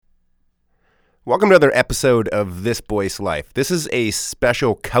Welcome to another episode of This Boy's Life. This is a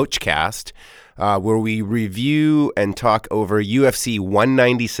special couch cast where we review and talk over UFC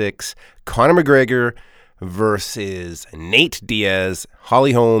 196, Conor McGregor versus Nate Diaz,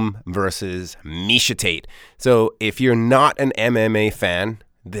 Holly Holm versus Miesha Tate. So if you're not an MMA fan,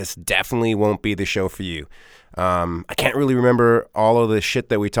 this definitely won't be the show for you. I can't really remember all of the shit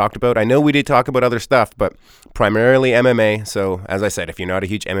that we talked about. I know we did talk about other stuff, but primarily MMA. So as I said, if you're not a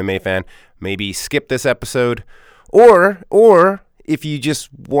huge MMA fan, maybe skip this episode. Or if you just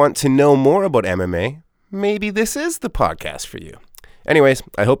want to know more about MMA, maybe this is the podcast for you. Anyways,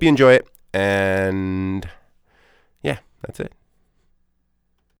 I hope you enjoy it. And yeah, that's it.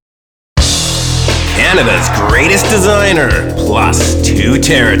 Canada's greatest designer, plus 2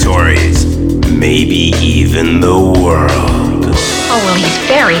 territories, maybe even the world. Oh, well, he's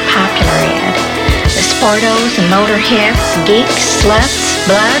very popular, Ed. The sportos and motorheads, geeks, sluts,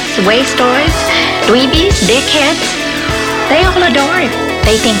 bloods, wastoids, dweebies, dickheads, they all adore him.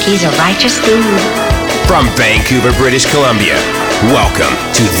 They think he's a righteous dude. From Vancouver, British Columbia, welcome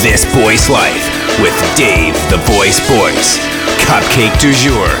to This Boy's Life with Dave the Voice Boyce, Cupcake du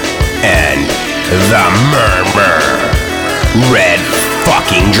Jour, and the Murmur. Red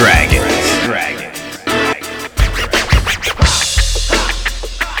fucking Dragons.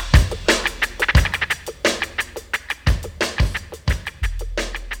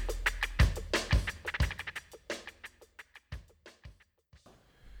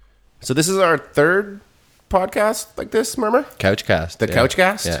 So this is our third podcast like this, Murmur? Couchcast. The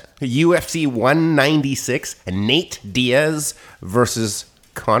Couchcast? Yeah. UFC 196, Nate Diaz versus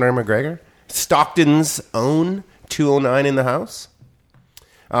Conor McGregor. Stockton's own 209 in the house.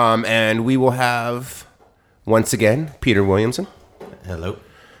 And we will have, once again, Peter Williamson. Hello.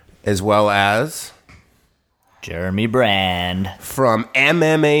 As well as Jeremy Brand. from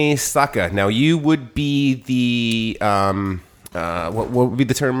MMA Sucker. Now, you would be the, what would be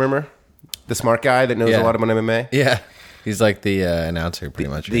the term, Murmur? The smart guy that knows a lot about MMA? Yeah. He's like the announcer, pretty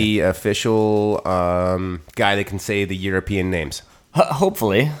much. The official guy that can say the European names.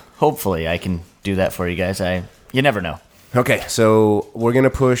 Hopefully I can do that for you guys. You never know. Okay, so we're going to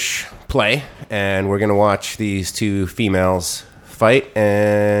push play, and we're going to watch these two females fight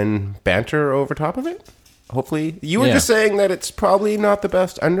and banter over top of it. Hopefully. You were just saying that it's probably not the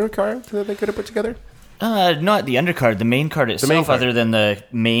best undercard that they could have put together? Not the undercard. The main card itself, other than the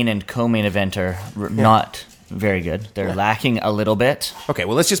main and co-main event, are not very good. They're lacking a little bit. Okay,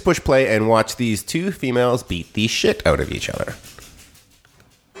 well, let's just push play and watch these two females beat the shit out of each other.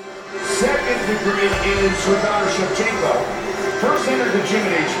 Second degree is Sardar Shevchenko. First entered the gym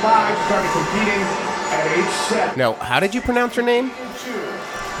at age 5, started competing at age 7. Now, how did you pronounce her name?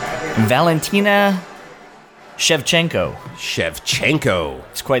 Valentina Shevchenko. Shevchenko.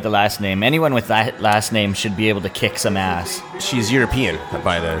 It's quite the last name. Anyone with that last name should be able to kick some ass. She's European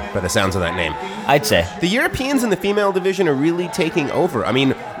by the sounds of that name. I'd say. The Europeans in the female division are really taking over. I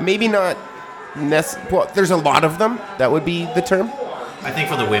mean, maybe not... well, there's a lot of them. That would be the term. I think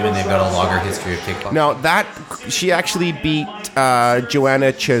for the women, they've got a longer history of kickboxing. Now, she actually beat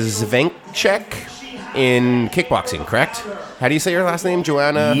Joanna Jędrzejczyk in kickboxing, correct? How do you say her last name?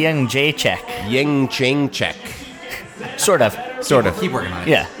 Joanna? Jędrzejczyk. Jędrzejczyk. Sort of. Keep working on it.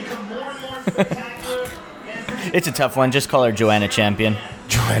 Yeah. It's a tough one. Just call her Joanna Champion.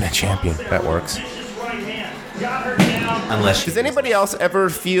 Joanna Champion. That works. Unless Does anybody else ever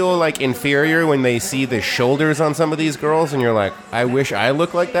feel like inferior when they see the shoulders on some of these girls and you're like, I wish I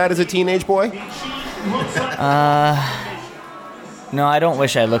looked like that as a teenage boy? No, I don't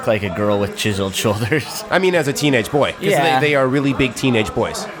wish I looked like a girl with chiseled shoulders. I mean, as a teenage boy. Because they are really big teenage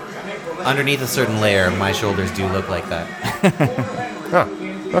boys. underneath a certain layer, my shoulders do look like that. Huh.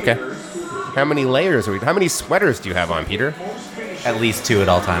 Okay. How many layers are we? How many sweaters do you have on, Peter? At least 2 at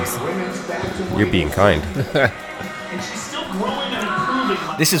all times. You're being kind.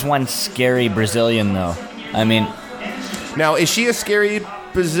 This is one scary Brazilian, though. I mean... Now, is she a scary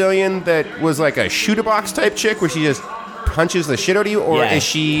Brazilian that was like a shoot-a-box type chick where she just punches the shit out of you? Or is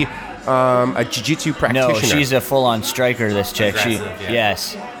she a jiu-jitsu practitioner? No, she's a full-on striker, this chick.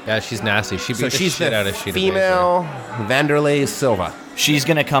 Yes. Yeah, she's nasty. She beat the she's shit the out of Sheeta female Vanderlei Silva. She's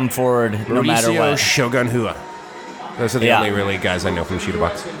going to come forward no matter Mauricio what. Shogun Rua. Those are the only really guys I know from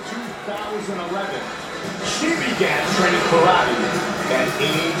shoot-a-box. 2011, she began training karate at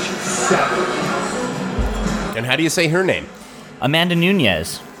age 7. And how do you say her name? Amanda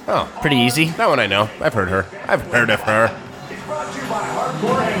Nunes. Oh, Pretty easy. that one I know. I've heard her. I've heard of her. It's brought to you by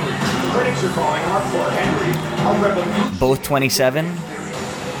Hardcore Henry. Critics are calling Hardcore Henry a revolution. Both 27.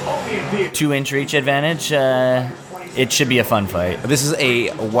 2-inch reach advantage. It should be a fun fight. This is a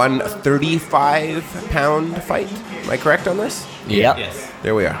 135-pound fight. Am I correct on this? Yep. Yes.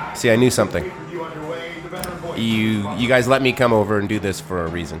 There we are. See, I knew something. You guys let me come over and do this for a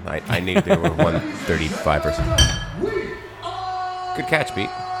reason. I knew they were 135 or something. Good catch, Pete.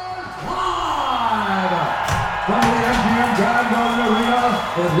 From the MGM Grand Garden Arena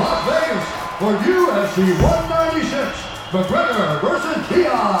in Las Vegas for UFC 196, McGregor versus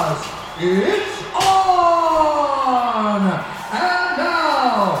Diaz. It's on! And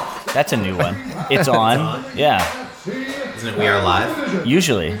now... That's a new one. It's on. Yeah. Isn't it We Are Live?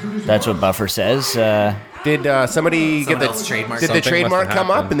 Usually, that's what Buffer says. Did somebody get Someone else trademark Did the something? trademark Must have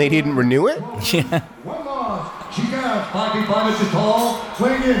come up happened. and they didn't renew it? One loss. She got 5 feet 5 inches tall,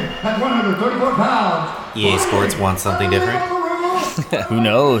 weighing in at 134 pounds. EA Sports wants something different. Who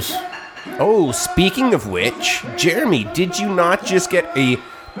knows? Oh, speaking of which, Jeremy, did you not just get a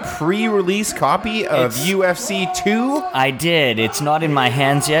pre-release copy of UFC 2? I did. It's not in my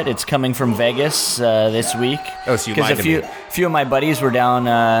hands yet. It's coming from Vegas this week. Oh, so you Because lied to me. few of my buddies were down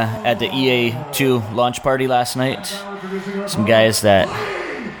at the EA2 launch party last night. Some guys that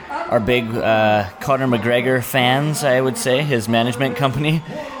are big Conor McGregor fans, I would say, his management company.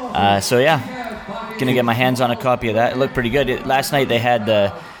 So yeah, gonna get my hands on a copy of that. It looked pretty good. Last night they had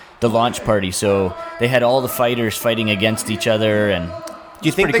the launch party, so they had all the fighters fighting against each other, and Do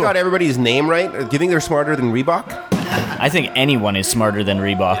you think pretty they got cool. everybody's name right? Do you think they're smarter than Reebok? I think anyone is smarter than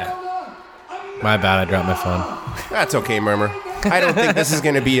Reebok. My bad, I dropped my phone. That's okay, Murmur. I don't think this is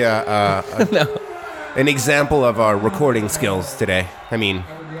going to be an example of our recording skills today. I mean,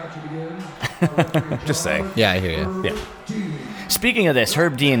 just saying. Yeah, I hear you. Yeah. Speaking of this,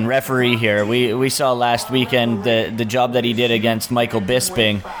 Herb Dean, referee here, we saw last weekend the job that he did against Michael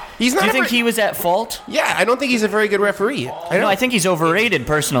Bisping. He's not Do you a think ver- he was at fault? Yeah, I don't think he's a very good referee. No, I think he's overrated,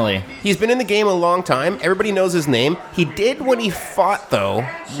 personally. He's been in the game a long time. Everybody knows his name. He did when he fought, though,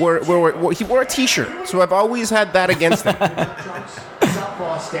 where he wore a T-shirt. So I've always had that against him.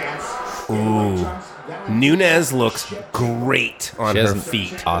 Southpaw stance. Ooh. Nunez looks great on She her has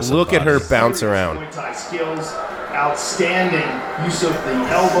feet. awesome Look at her body. bounce around. Muay Thai skills, outstanding use of the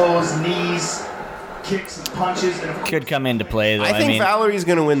elbows, knees, kicks and punches, and of course, Could come into play, though. I think Valerie's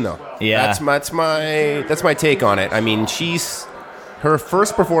going to win, though. Yeah. That's my take on it. I mean, her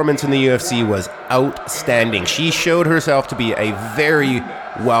first performance in the UFC was outstanding. She showed herself to be a very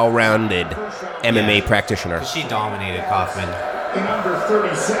well-rounded MMA practitioner, She dominated Kaufman. in under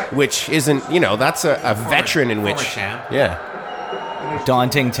 30 seconds. which isn't, that's a veteran in which, Former champ. yeah.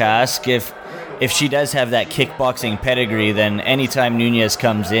 daunting task. If she does have that kickboxing pedigree, then anytime Nunez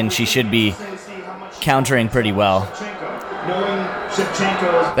comes in, she should be countering pretty well. Knowing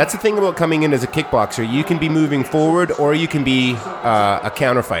Shevchenko's That's the thing about coming in as a kickboxer. You can be moving forward or you can be a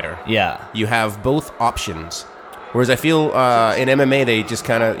counter fighter. Yeah. You have both options. Whereas I feel in MMA, they just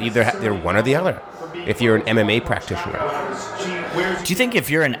kind of they're one or the other. If you're an MMA practitioner. Do you think if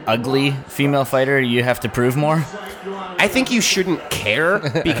you're an ugly female fighter, you have to prove more? I think you shouldn't care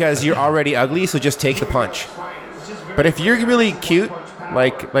because you're already ugly, so just take the punch. But if you're really cute,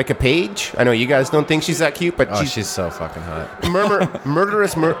 like a Paige, I know you guys don't think she's that cute, but Oh, she's so fucking hot.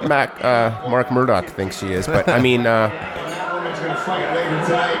 murderous Mark Murdoch thinks she is. But I mean,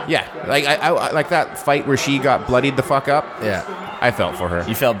 yeah, like I like that fight where she got bloodied the fuck up. Yeah. I felt for her.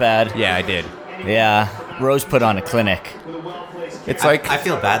 You felt bad? Yeah, I did. Yeah. Rose put on a clinic. It's like, I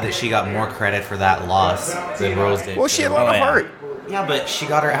feel bad that she got more credit for that loss than Rose did. well, she had a lot of yeah. heart, Yeah, but she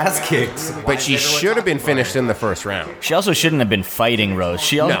got her ass kicked. but she should have been finished in the first round. She also shouldn't have been fighting Rose.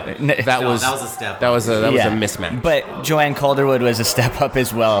 She No, also, that was that was a step. That was a Yeah. mismatch. But Joanne Calderwood was a step up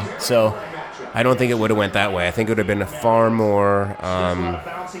as well. So I don't think it would have went that way. I think it would have been a far more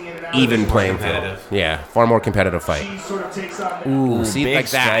even playing field. competitive. Yeah, far more competitive fight. sort of takes on Ooh, see, big like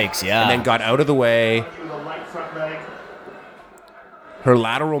that. strikes, yeah. And then got out of the way. the light front leg. Her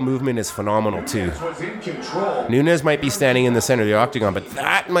lateral movement is phenomenal too. Was in control. Nunez might be standing in the center of the octagon, but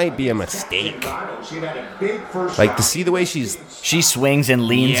that might be a mistake. She had a big first Like round. to see the way she swings and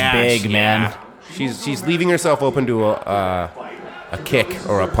leans big, man. She's leaving herself open to a kick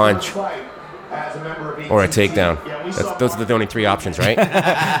or a punch As a member of or a ATT. takedown. Yeah, we saw Those are the only three options, right?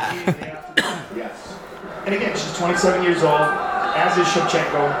 Yes. And again, she's 27 years old, as is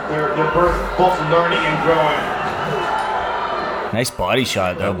Shevchenko. They're both learning and growing. Nice body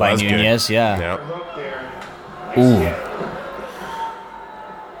shot, though, That by was good. Nunez. Yeah. Yeah. Look there. Ooh.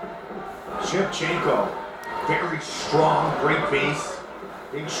 Shevchenko, very strong, great base,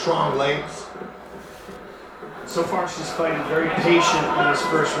 big strong legs. So far, she's fighting very patient in this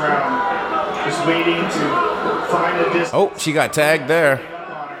first round, just waiting to find a distance. Oh, she got tagged there.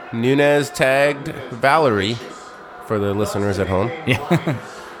 Nunez tagged Valerie for the listeners at home? I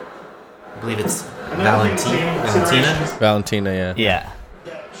believe it's Valentina. Valentina, yeah. Yeah.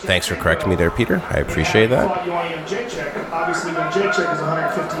 Thanks for correcting me there, Peter. I appreciate that. You want to Jacek. Obviously, when Jacek is a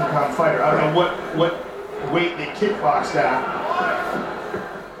 115-pound fighter, I don't know what weight they kickboxed at,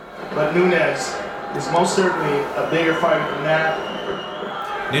 but Nunes is most certainly a bigger fighter than that.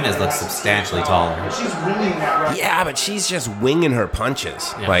 Nunes looks substantially taller. She's winning that round. Yeah, but she's just winging her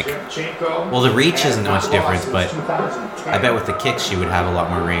punches. Like, Shevchenko. Well, the reach isn't much difference, but I bet with the kicks she would have a lot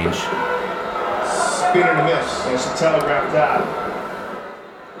more range. Spin and a miss. I should telegraph that.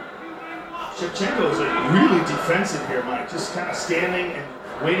 Shevchenko is really defensive here, Mike. Just kind of standing and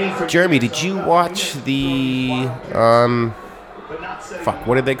waiting for. Jeremy, did you watch the fuck?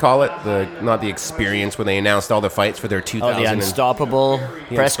 What did they call it? Not the experience when they announced all the fights for their 2000. Oh, the Unstoppable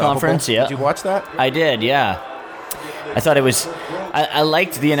press conference. Yeah, Did you watch that? I did. Yeah, I thought it was. I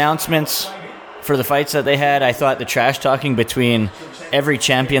liked the announcements for the fights that they had. I thought the trash talking between every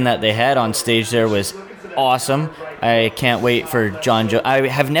champion that they had on stage there was awesome. I can't wait for John Jones. I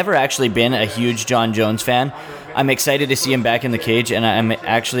have never actually been a huge John Jones fan. I'm excited to see him back in the cage, and I'm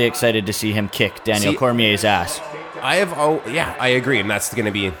actually excited to see him kick Daniel Cormier's ass. I agree, and that's going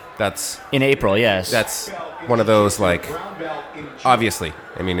to be in April. Yes, that's one of those, like, obviously.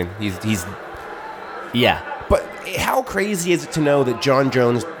 I mean, he's yeah. But how crazy is it to know that John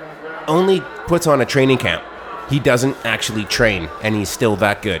Jones only puts on a training camp? He doesn't actually train, and he's still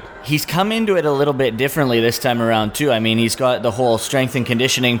that good. He's come into it a little bit differently this time around, too. I mean, he's got the whole strength and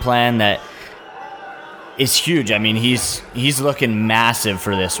conditioning plan that is huge. I mean, he's looking massive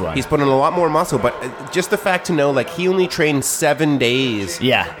for this one. He's putting a lot more muscle, but just the fact to know, like, he only trained 7 days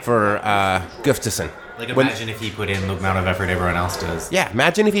for Gustafsson. Like, imagine if he put in the amount of effort everyone else does. Yeah,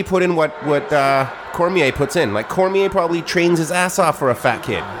 imagine if he put in what Cormier puts in. Like, Cormier probably trains his ass off for a fat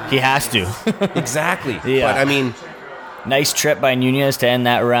kid. He has to. Exactly. Yeah. But, I mean... Nice trip by Nunes to end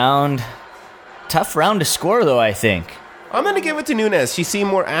that round. Tough round to score, though, I think. I'm going to give it to Nunes. She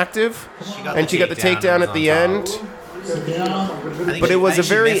seemed more active, and she got the takedown at the end. But it was a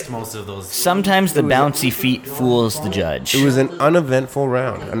very... missed most of those. Sometimes the bouncy feet fools the judge. It was an uneventful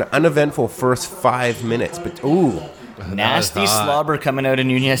round, an uneventful first 5 minutes. But, ooh. Nasty slobber coming out of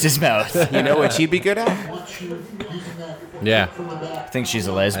Nunez's mouth. You know what she'd be good at? Yeah. I think she's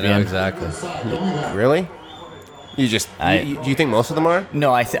a I lesbian. know exactly. Really? You just... do you think most of them are?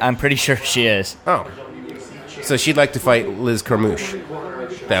 No, I'm pretty sure she is. Oh. So she'd like to fight Liz Carmouche.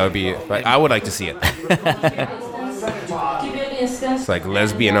 That would be... I would like to see it. It's like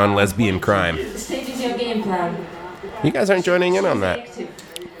lesbian on lesbian crime. You guys aren't joining in on that. You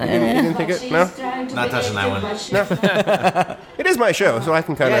didn't think it? No? Not touching that one. No. It is my show, so I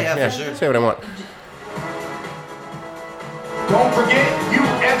can kind of for sure. say what I want. Don't forget,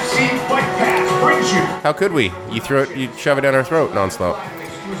 UFC Fight Pass brings you. How could we? You shove it down our throat nonstop.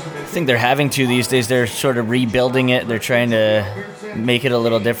 I think they're having to these days. They're sort of rebuilding it. They're trying to make it a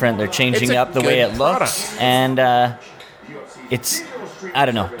little different. They're changing up the way it looks. And it's... I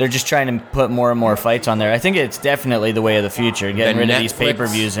don't know. They're just trying to put more and more fights on there. I think it's definitely the way of the future, getting rid of these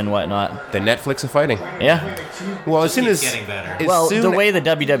pay-per-views and whatnot. The Netflix of fighting. Yeah. Well, as soon as... getting better. Well, the way the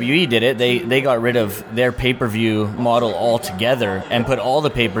WWE did it, they got rid of their pay-per-view model altogether and put all the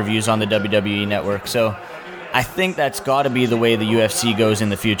pay-per-views on the WWE network. So I think that's got to be the way the UFC goes in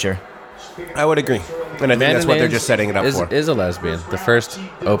the future. I would agree. And I think that's what they're just setting it up for. Is a lesbian. The first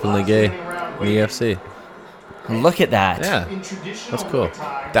openly gay in the UFC. Look at that. Yeah. That's cool.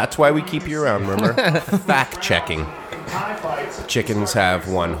 That's why we keep you around, remember? Fact checking. Chickens have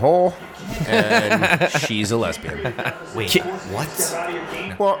one hole, and she's a lesbian. Wait, what?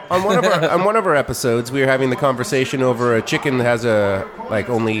 Well, on one of our episodes, we were having the conversation over a chicken has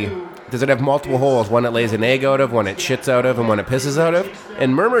does it have multiple holes? One it lays an egg out of, one it shits out of, and one it pisses out of?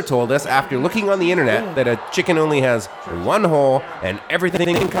 And Murmur told us, after looking on the internet, that a chicken only has one hole, and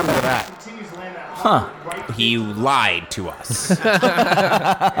everything can come out of that. Huh. He lied to us. I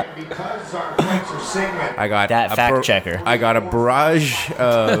got that fact checker. I got a barrage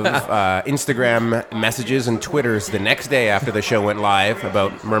of Instagram messages and Twitters the next day after the show went live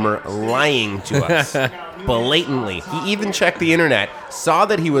about Murmur lying to us. Blatantly. He even checked the internet, saw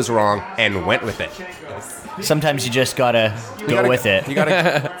that he was wrong, and went with it. Sometimes you just gotta go with it. You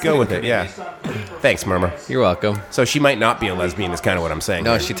gotta go with it, yeah. Thanks, Murmur. You're welcome. So she might not be a lesbian, is kind of what I'm saying.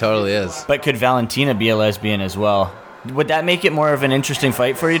 No, she totally is. But could Valentina be a lesbian as well? Would that make it more of an interesting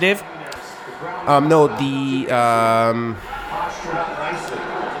fight for you, Dave? No,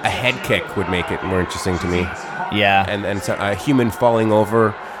 a head kick would make it more interesting to me. Yeah. And so a human falling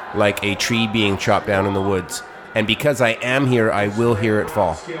over like a tree being chopped down in the woods. And because I am here, I will hear it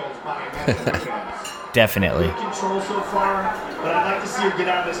fall. definitely. Control so far, but I'd like to see her get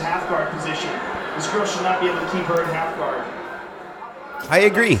out of this half guard position. This girl should not be able to keep her in half guard. I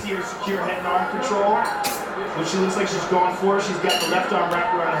agree. See her secure head and arm control. When she looks like she's going for it, she's got the left arm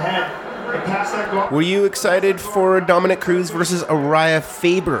wrapped around the head. And past that guard. Were you excited for Dominic Cruz versus Uriah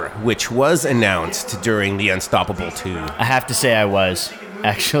Faber, which was announced during the Unstoppable 2? I have to say I was.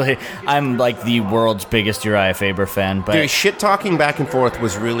 Actually, I'm like the world's biggest Uriah Faber fan, but The shit talking back and forth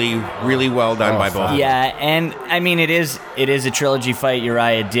was really, really well done by both. yeah, and I mean it is a trilogy fight.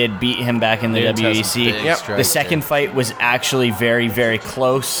 Uriah did beat him back in the WEC. Yep. The second fight was actually very, very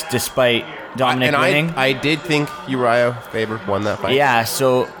close, despite Dominic winning. I did think Uriah Faber won that fight. Yeah,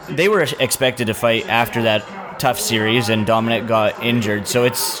 so they were expected to fight after that tough series, and Dominic got injured, so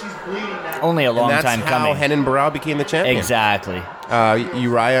it's only a long and that's time how coming. Henan Barao became the champion. Exactly.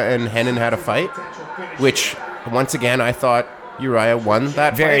 Uriah and Henan had a fight, which, once again, I thought Uriah won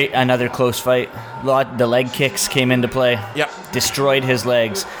that fight. Another close fight. The leg kicks came into play. Yep. Destroyed his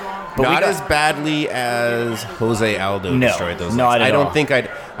legs. But Not as badly as Jose Aldo No, destroyed those not legs. at I don't all. think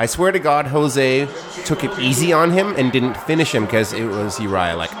I swear to God, Jose took it easy on him and didn't finish him because it was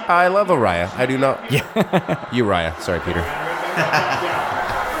Uriah. Like, I love Uriah. I do not. Uriah. Sorry, Peter.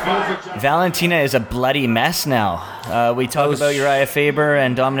 Valentina is a bloody mess now. We talk about Uriah Faber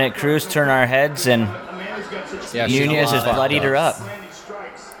and Dominic Cruz turn our heads, and Yeah, she's Nunez a has lot bloodied her up.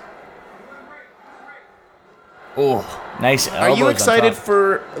 Oh, nice elbows Are you on excited top.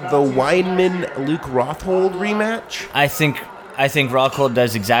 for the Weidman-Luke Rothhold rematch? I think Rockhold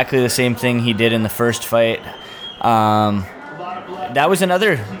does exactly the same thing he did in the first fight. That was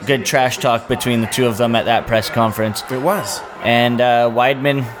another good trash talk between the two of them at that press conference. It was. And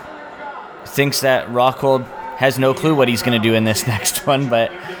Weidman thinks that Rockhold has no clue what he's going to do in this next one,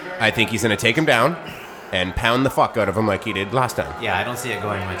 but I think he's going to take him down and pound the fuck out of him like he did last time. Yeah, I don't see it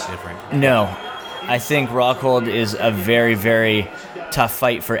going much different. no. I think Rockhold is a very, very tough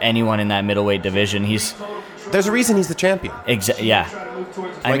fight for anyone in that middleweight division. There's a reason he's the champion. Yeah.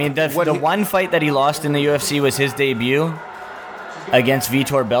 I mean, the one fight that he lost in the UFC was his debut against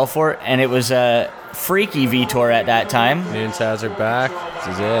Vitor Belfort, and it was a freaky Vitor at that time. Nunes has her back.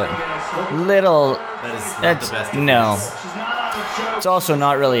 This is it. Little... That is not That's... the best. No. It's also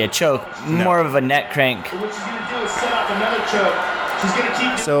not really a choke. More of a neck crank. What she's going to do is set up another choke. She's going to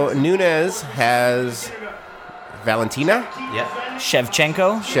keep... So Nunez has Valentina Yep.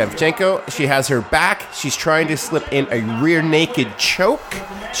 Shevchenko. She has her back. She's trying to slip in a rear naked choke.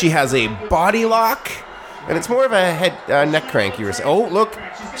 She has a body lock. And it's more of a head neck crank. You were saying. Oh, look.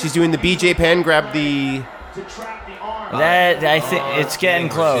 She's doing the BJ Penn. Grab the... That I think it's getting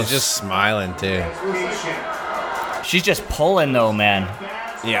close. She's just smiling too. She's just pulling though, man.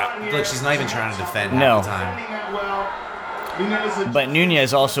 Yeah. Look, she's not even trying to defend No. half the time. But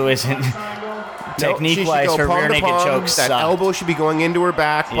Nunez also isn't. Technique-wise, She should her go rear palm to naked palm. choke That sucked. elbow should be going into her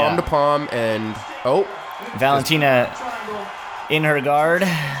back, palm Yeah. to palm, and... Oh. Valentina in her guard.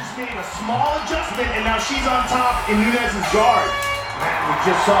 She's getting a small adjustment, and now she's on top in Nunez's guard. Man,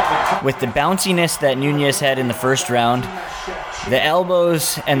 we just saw the... With the bounciness that Nunez had in the first round, the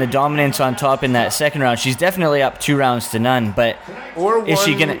elbows and the dominance on top in that second round, she's definitely up 2-0 but Or is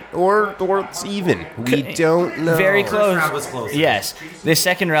she one- gonna... Or it's even. We don't know. Very First close. round was close. Yes. The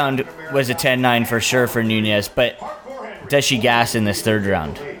second round was a 10-9 for sure for Nunez, but does she gas in this third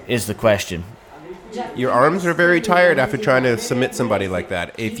round is the question. Your arms are very tired after trying to submit somebody like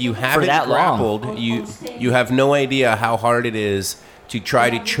that. If you haven't that long. grappled, you have no idea how hard it is to try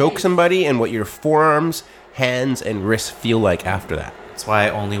to choke somebody and what your forearms, hands, and wrists feel like after that. That's why I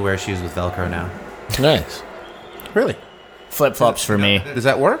only wear shoes with Velcro now. Nice. Really? Flip-flops for me. Does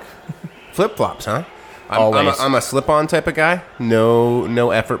that work? Flip-flops, huh? Always. I'm a slip-on type of guy.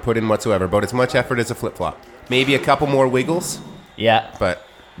 No effort put in whatsoever. About as much effort as a flip-flop. Maybe a couple more wiggles, Yeah. but...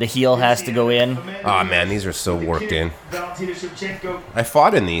 The heel has to go in. Oh man, these are so worked in. Valentina Shevchenko I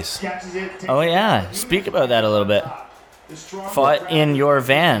fought in these. catches it. Oh, yeah. Speak about that a little bit. Fought in your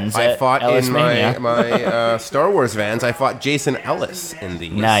vans I at fought Ellis in Mania. my Star Wars vans. I fought Jason Ellis in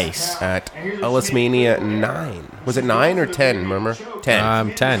these. Nice. At Ellis Mania 9. Was it 9 or 10, Murmur?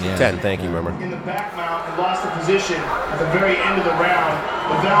 10. 10, yeah. 10, thank you, Murmur. In the back mount and lost the position at the very end of the round.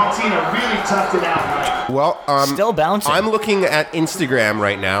 But Valentina really toughed it out, Mike. Well, Still bouncing. I'm looking at Instagram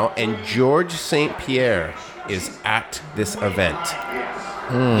right now, and George St. Pierre is at this event.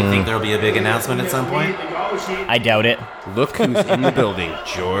 You think there'll be a big announcement at some point? I doubt it. Look who's in the building,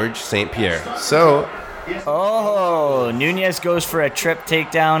 George St. Pierre. So, Oh, Nunez goes for a trip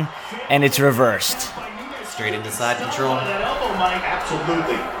takedown, and it's reversed. Straight into side control. That elbow, Mike.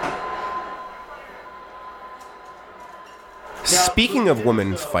 Absolutely. Speaking of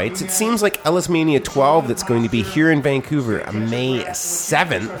women's fights, it seems like Ellis Mania 12 that's going to be here in Vancouver on May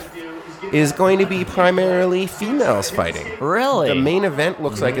 7th is going to be primarily females fighting. Really? The main event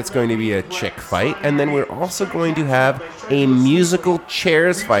looks like it's going to be a chick fight, and then we're also going to have a musical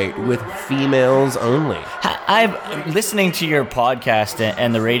chairs fight with females only. I'm listening to your podcast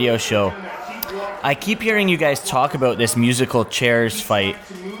and the radio show. I keep hearing you guys talk about this musical chairs fight,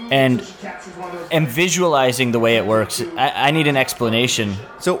 and am visualizing the way it works. I need an explanation.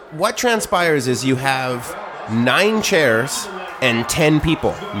 So what transpires is you have 9 chairs and 10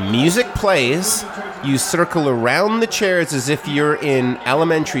 people. Music plays. You circle around the chairs as if you're in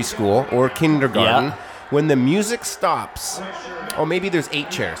elementary school or kindergarten. Yeah. When the music stops, oh, maybe there's 8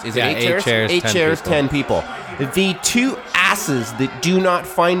 chairs. Is Yeah, it 8 8 chairs? chairs, 8 10 chairs, people. 10 people. The 2 asses that do not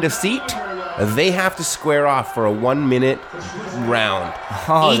find a seat, they have to square off for a 1-minute round.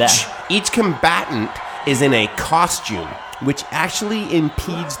 Oh, Each combatant is in a costume, which actually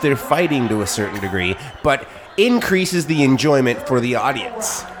impedes their fighting to a certain degree, but increases the enjoyment for the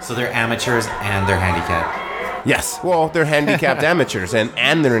audience. So they're amateurs and they're handicapped. Yes, well, they're handicapped amateurs,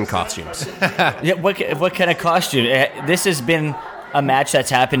 and they're in costumes. Yeah, what kind of costume? This has been a match that's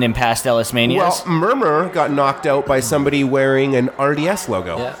happened in past Ellis Manias. Well, Murmur got knocked out by somebody wearing an RDS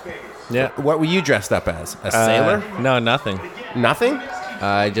logo. Yeah. What were you dressed up as? A sailor? No, nothing. Nothing?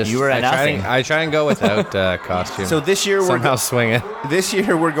 You were a nothing. I try and go without costume. So this year somehow swing it. This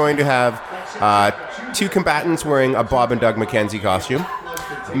year we're going to have 2 combatants wearing a Bob and Doug McKenzie costume,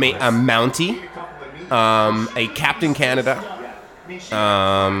 a Mountie, a Captain Canada,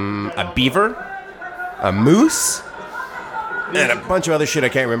 a beaver, a moose, and a bunch of other shit I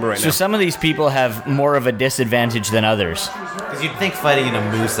can't remember right So now. some of these people have more of a disadvantage than others. Because you'd think fighting in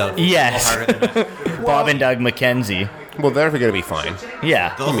a moose outfit Yes. is a little harder than Bob and Doug McKenzie. Well, they're going to be fine.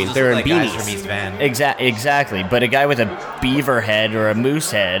 Yeah. those. mean, Just they're look in like guys beanies. from East Van. Exactly. But a guy with a beaver head or a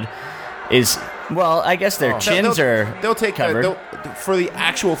moose head is, well, I guess their chins they'll take covered. for the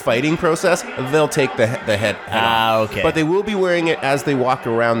actual fighting process. They'll take the head off. Okay. But they will be wearing it as they walk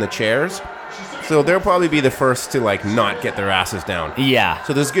around the chairs. So they'll probably be the first to not get their asses down. Yeah.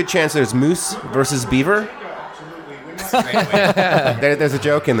 So there's a good chance there's moose versus beaver. There's a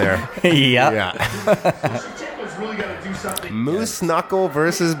joke in there. Yep. Yeah. Moose knuckle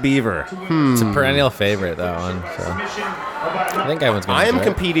versus beaver. It's a perennial favorite, that one. So I think everyone's going to I am enjoy it.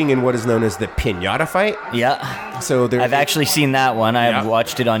 competing in what is known as the pinata fight. Yeah. So there. I've actually seen that one. I've Yeah.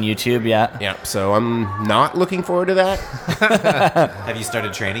 watched it on YouTube, yeah. Yeah. So I'm not looking forward to that. Have you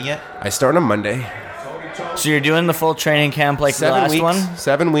started training yet? I start on Monday. So you're doing the full training camp like the last one?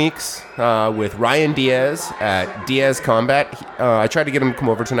 7 weeks with Ryan Diaz at Diaz Combat. I tried to get him to come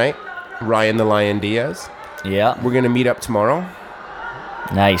over tonight. Ryan the Lion Diaz. Yeah. We're going to meet up tomorrow.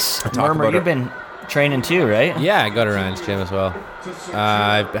 Nice. Murmur, about you've it. been training too, right? Yeah, I go to Ryan's gym as well.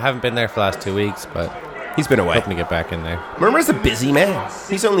 I haven't been there for the last 2 weeks, but He's been away. hoping to get back in there. Murmur's a busy man.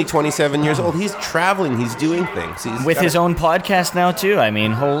 He's only 27 years old. He's traveling. He's doing things. He's With got his a own podcast now too. I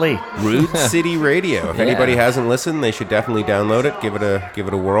mean, holy. Root City Radio. If anybody hasn't listened, they should definitely download it. Give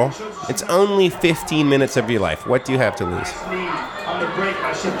it a whirl. It's only 15 minutes of your life. What do you have to lose?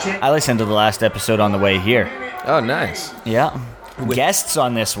 I listened to the last episode on the way here. Oh, nice. Yeah. Guests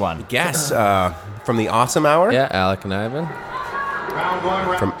on this one. Guess from the Awesome Hour Yeah, Alec and Ivan.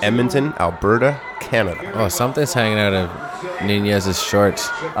 from Edmonton, Alberta, Canada. Oh, something's hanging out of Nunez's shorts.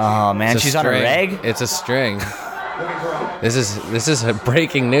 Oh man, It's a she's on a string. reg. It's a string. This is a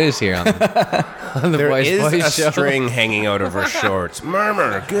breaking news here on the There Boys is Boys a show. string hanging out of her shorts.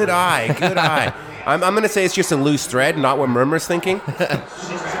 Murmur, good eye, good eye. I'm going to say it's just a loose thread, not what Murmur's thinking.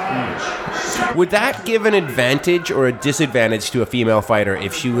 Would that give an advantage or a disadvantage to a female fighter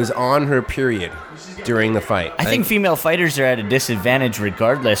if she was on her period during the fight? I think female fighters are at a disadvantage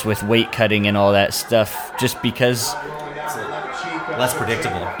regardless with weight cutting and all that stuff just because Less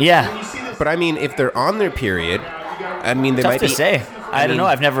predictable. yeah, But I mean, if they're on their period, I mean, they tough might to be. say. I don't know.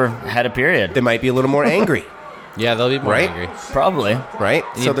 I've never had a period. They might be a little more angry, Yeah, they'll be more Right? angry. Probably. right?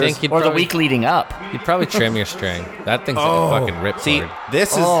 You'd think you'd Or the probably, week leading up. You'd probably trim your string. That thing's like a fucking ripcord. see,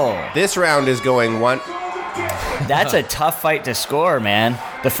 Oh. this round is going one. That's a tough fight to score, man.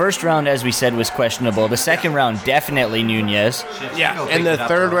 The first round, as we said, was questionable. The second round, definitely Nunez. Yeah, and the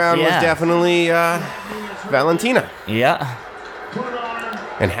third round was Yeah. definitely Valentina. Yeah.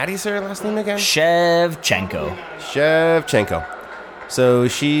 And how do you say her last name again? Shevchenko. Shevchenko. So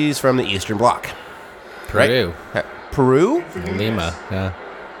she's from the Eastern Bloc. Peru. Peru? Lima. Yeah.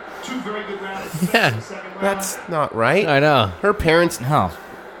 Yeah, That's not right. I know. Her parents, Oh.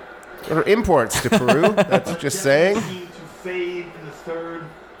 her imports to Peru. That's just saying.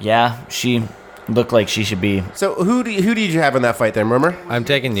 Yeah, she look like she should be. So who did you have in that fight there, Murmur? I'm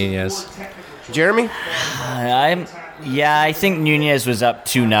taking Nunez. Jeremy? I think Nunez was up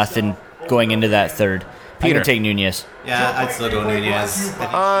 2-0 going into that third. I'm Peter. gonna take Nunez. Yeah, I'd still go Nunez.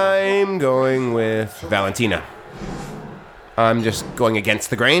 I'm going with Valentina. I'm just going against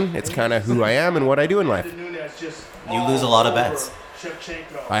the grain. It's kind of who I am and what I do in life. You lose a lot of bets.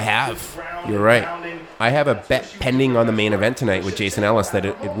 I have. You're right. I have a bet pending on the main event tonight with Jason Ellis that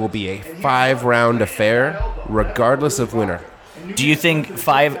it will be a 5-round affair, regardless of winner. Do you think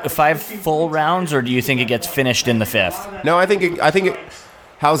five full rounds, or do you think it gets finished in the 5th? No, I think it.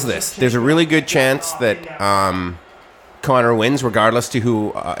 How's this? There's a really good chance that Conor wins, regardless to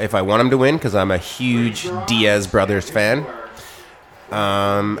who. If I want him to win, because I'm a huge Diaz brothers fan.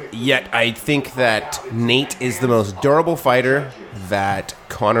 Yet I think that Nate is the most durable fighter that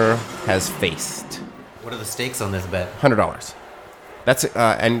Conor has faced. What are the stakes on this bet? $100. That's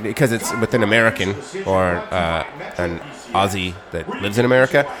and because it's with an American or an Aussie that lives in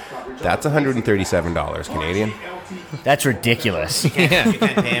America, that's $137 Canadian. That's ridiculous. You can't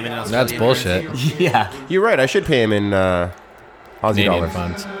pay him in Australian That's bullshit. currency. Yeah. You're right. I should pay him in Aussie Canadian dollars.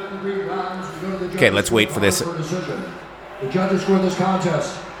 funds. Okay, let's wait for this. The judges scored this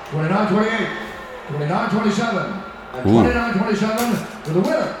contest 29-28, 29-27, and 29-27 to the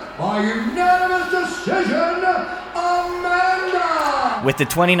winner by unanimous decision, Amanda. With the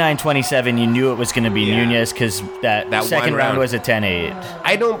 29-27, you knew it was going to be Nunez because that That second one round round. was a 10-8.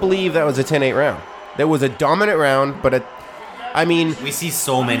 I don't believe that was a 10-8 round. That was a dominant round, but I mean, We see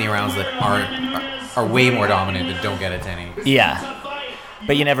so many rounds that are way more dominant that don't get a 10-8. Yeah.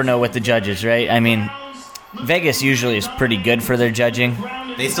 But you never know with the judges, right? I mean, Vegas usually is pretty good for their judging.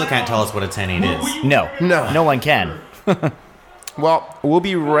 They still can't tell us what a 10-8 is. No one can. well, we'll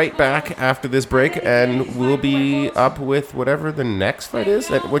be right back after this break, and we'll be up with whatever the next fight is.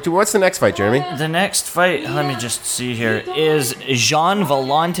 What's the next fight, Jeremy? The next fight, let me just see here, is Jean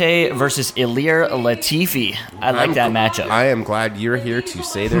Vellante versus Ilir Latifi. I like that matchup. I am glad you're here to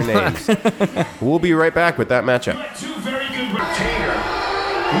say their names. We'll be right back with that matchup. Two very good retainer.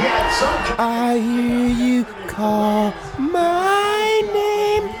 He had some. I hear you call my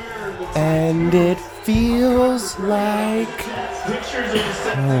name, and it feels like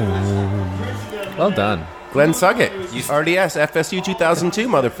Well done. Glenn Suggett, RDS, FSU 2002,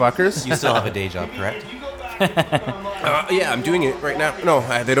 motherfuckers. You still have a day job, correct? Yeah, I'm doing it right now. No,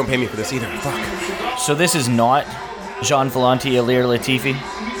 they don't pay me for this either. Fuck. So this is not Jean Vellante, Ilir Latifi?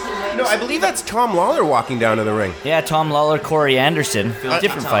 No, I believe that's Tom Lawler walking down to the ring. Yeah, Tom Lawler, Corey Anderson.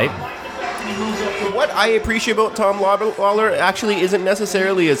 Different fight. What I appreciate about Tom Lawler actually isn't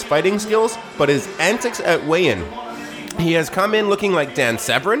necessarily his fighting skills, but his antics at weigh-in. He has come in looking like Dan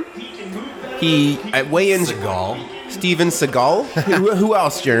Severn. He, at weigh-ins, Steven Seagal. who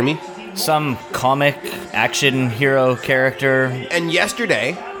else, Jeremy? Some comic action hero character. And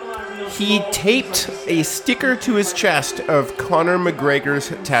yesterday, he taped a sticker to his chest of Conor McGregor's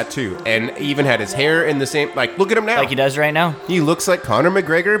tattoo, and even had his hair in the same. Like, look at him now. Like he does right now? He looks like Conor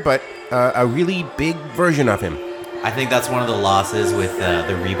McGregor, but a really big version of him. I think that's one of the losses with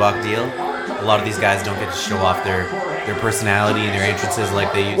the Reebok deal. A lot of these guys don't get to show off their personality and their entrances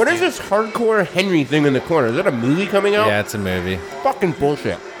like they used What to. is this Hardcore Henry thing in the corner? Is that a movie coming out? Yeah, it's a movie. Fucking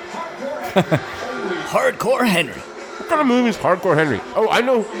bullshit. Hardcore Henry. What kind of movie is Hardcore Henry? Oh, I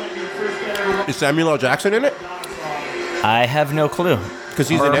know. Is Samuel L. Jackson in it? I have no clue. Because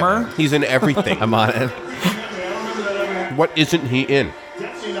he's in everything. I'm on it. What isn't he in?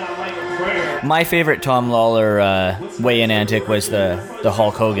 My favorite Tom Lawler weigh-in antic was the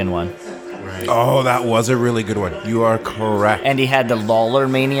Hulk Hogan one. Oh, that was a really good one. You are correct. And he had the Lawler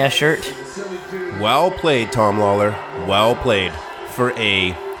Mania shirt. Well played, Tom Lawler. Well played. For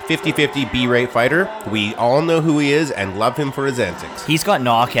a 50-50 B-rate fighter, we all know who he is and love him for his antics. He's got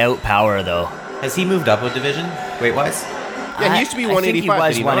knockout power, though. Has he moved up a division weight-wise? Yeah, he used to be 185. I think he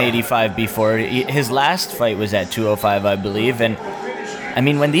was did he not? 185 before. His last fight was at 205, I believe. And, I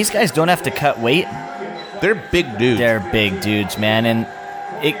mean, when these guys don't have to cut weight, They're big dudes. they're big dudes, man. And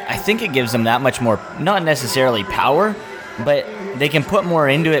I think it gives them that much more, not necessarily power, but they can put more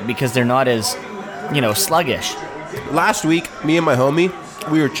into it because they're not as, sluggish. Last week, me and my homie,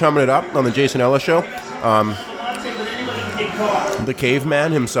 we were chumming it up on the Jason Ellis show. The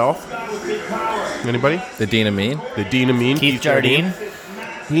caveman himself. Anybody? The Dean Amin. The Dean Amin. Keith Jardine.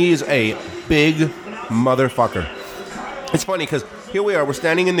 He's a big motherfucker. It's funny because here we are. We're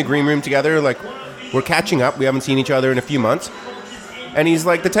standing in the green room together. Like, we're catching up. We haven't seen each other in a few months. And he's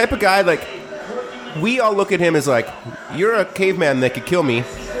like the type of guy, like, we all look at him as like, you're a caveman that could kill me.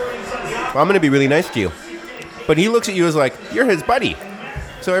 Well, I'm going to be really nice to you. But he looks at you as like, you're his buddy.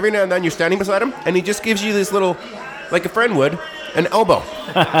 So every now and then you're standing beside him, and he just gives you this little, like a friend would, an elbow.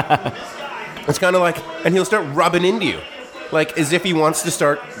 It's kind of like, and he'll start rubbing into you. Like, as if he wants to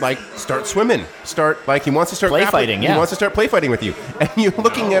start swimming. He wants to start Play grappling. fighting, yeah. He wants to start play fighting with you. And you're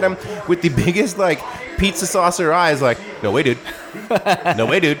looking at him with the biggest, like, pizza saucer eyes, like, no way, dude. No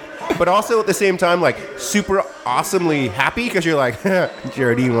way, dude. But also at the same time, like, super awesomely happy, because you're like,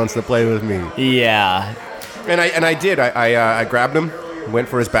 Jared wants to play with me. Yeah. And I did. I grabbed him, went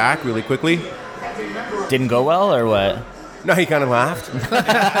for his back really quickly. Didn't go well, or what? No, he kind of laughed.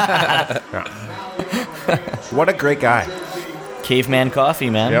 What a great guy. Caveman Coffee,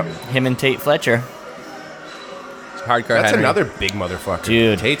 man. Yep. Him and Tate Fletcher. Hardcore That's Henry. another big motherfucker.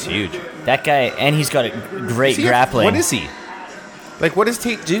 Dude. Tate's huge. That guy, and he's got a great See, grappling. What is he? Like, what does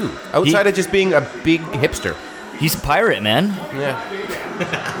Tate do? Outside of just being a big hipster. He's a pirate, man.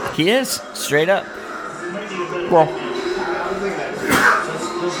 Yeah. He is, straight up. Well,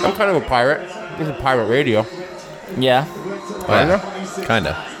 I'm kind of a pirate. This is pirate radio. Yeah,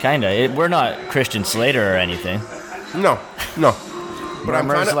 Kinda. We're not Christian Slater or anything. No. But I'm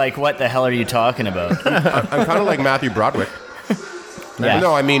Murmur's kind of like, what the hell are you talking about? I'm kind of like Matthew Broderick. Yeah.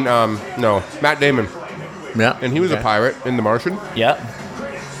 No, I mean, no, Matt Damon. Yeah. And he was a pirate in The Martian. Yep.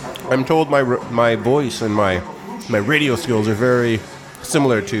 I'm told my voice and my radio skills are very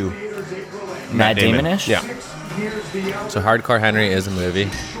similar to Matt Damon. Damon-ish? Yeah. So Hardcore Henry is a movie.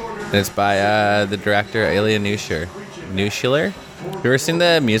 And it's by the director Elia Nuschler. You ever seen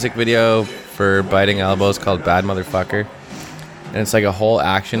the music video for Biting Elbows called Bad Motherfucker? And it's like a whole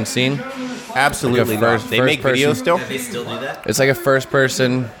action scene. Absolutely. Like a Not. They make videos person- still? They still do that? It's like a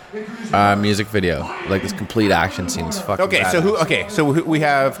first-person music video. Like this complete action scene. It's fucking Okay, badass. so we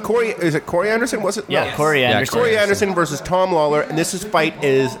have Corey. Is it Corey Anderson? Was it? Yeah, No. Corey Yeah, Anderson. Corey Anderson versus Tom Lawler, and this fight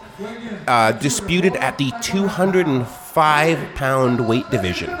is disputed at the 205-pound weight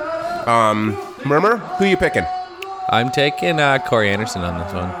division. Murmur, who you picking? I'm taking Corey Anderson on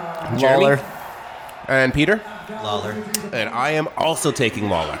this one. Jeremy? Lawler. And Peter? Lawler. And I am also taking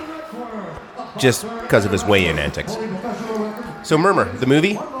Lawler. Just because of his weigh-in antics. So Murmur, the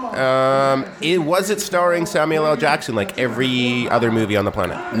movie, it starring Samuel L. Jackson like every other movie on the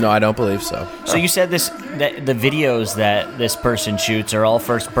planet? No, I don't believe so. So you said that the videos that this person shoots are all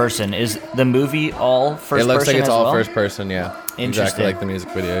first person. Is the movie all first person? It looks like it's as all well? first person, yeah. Exactly Interesting. like the music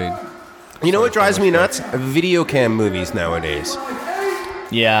video. You know what drives me nuts? Video cam movies nowadays.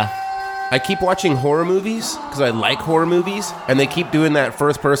 Yeah. I keep watching horror movies because I like horror movies, and they keep doing that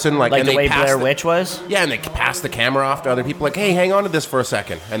first person, like Like and the they way pass Blair the- Witch was? Yeah, and they pass the camera off to other people, like, "Hey, hang on to this for a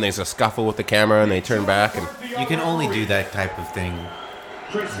second. And there's a scuffle with the camera, and they turn back, and You can only do that type of thing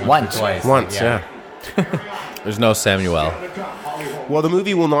Once. twice. once, yeah. There's no Samuel. Well, the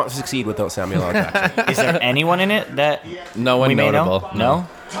movie will not succeed without Samuel L. Jackson. Is there anyone in it that No one we may notable. know? No?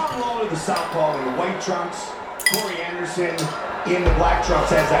 Tom Lawler, the southpaw in the white trunks. Corey Anderson in the black trunks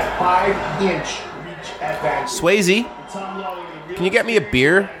has that 5-inch reach advantage. Swayze, Tom Lawler, can you get me a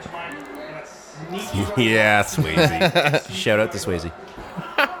beer? Yeah, Swayze. Shout out to Swayze.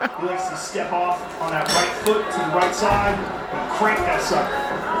 He likes to step off on that right foot to the right side and crank that sucker.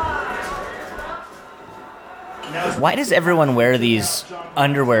 Now Why does everyone wear these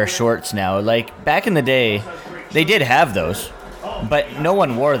underwear shorts now? Like, back in the day, they did have those, but no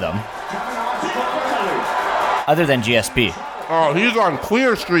one wore them. Other than GSP. Oh, he's on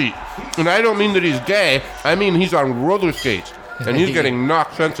Clear Street. And I don't mean that he's gay. I mean he's on roller skates. And he's getting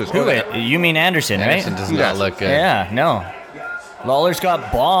knocked senseless. You mean Anderson, right? Anderson does not Yes. look good. Yeah, no. Lawler's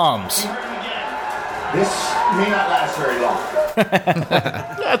got bombs. this may not last very long.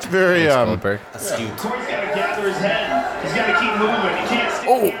 That's very, Goldberg. Astute. Corey's got to gather his head. He's got to keep moving. He can't stick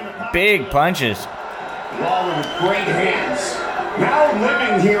Oh, the pocket. big punches. Lawler with great hands. Now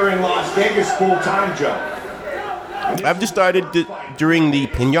living here in Las Vegas full time, Joe. I've decided that during the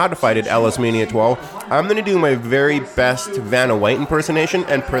Pinata fight at Ellis Mania 12, I'm going to do my very best Vanna White impersonation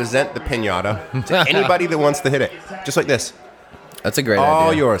and present the pinata to anybody that wants to hit it. Just like this. That's a great All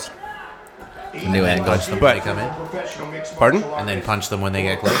idea. yours. New And angle. punch them But- when they come in. Pardon? And then punch them when they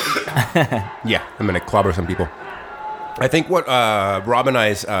get close. Yeah, I'm going to clobber some people. I think what Rob and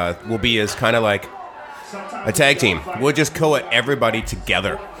I's will be is kind of like a tag team. We'll just go at everybody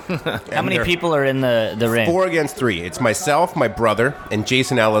together. How many people are in the ring? 4 against 3. It's myself, my brother, and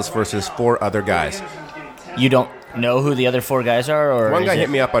Jason Ellis versus 4 other guys. You don't know who the other 4 guys are? Or One is guy it- hit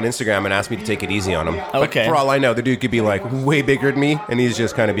me up on Instagram and asked me to take it easy on him. Okay. But for all I know, the dude could be like way bigger than me, and he's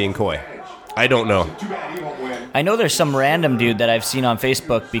just kind of being coy. I don't know. I know there's some random dude that I've seen on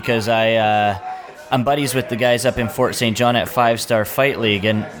Facebook because I I'm buddies with the guys up in Fort St. John at 5 Star Fight League,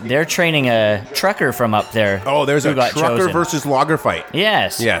 and they're training a trucker from up there. Oh, there's who a got trucker chosen. versus logger fight.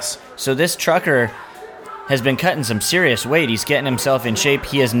 Yes. Yes. So this trucker has been cutting some serious weight. He's getting himself in shape.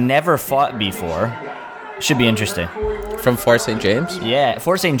 He has never fought before. Should be interesting. From Fort St. James? Yeah,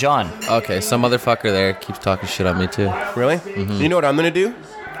 Fort St. John. Okay, some motherfucker there keeps talking shit on me too. Really? Mm-hmm. You know what I'm going to do?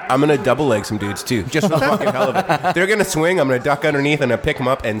 I'm going to double leg some dudes, too. Just for the fucking hell of it. They're going to swing. I'm going to duck underneath and pick them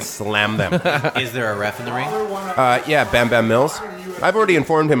up and slam them. Is there a ref in the ring? Yeah, Bam Bam Mills. I've already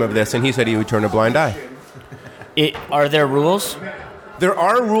informed him of this, and he said he would turn a blind eye. Are there rules? There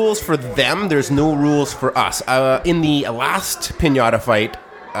are rules for them. There's no rules for us. In the last Pinata fight,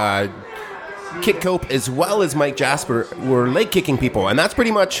 Kit Cope as well as Mike Jasper were leg kicking people, and that's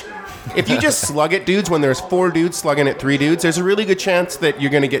pretty much... If you just slug at dudes when there's 4 dudes slugging at 3 dudes, there's a really good chance that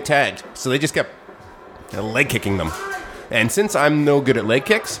you're going to get tagged. So they just kept leg kicking them. And since I'm no good at leg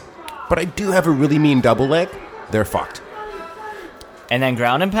kicks, but I do have a really mean double leg, they're fucked. And then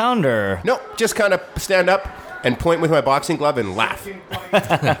ground and pound, or? No, just kind of stand up and point with my boxing glove and laugh.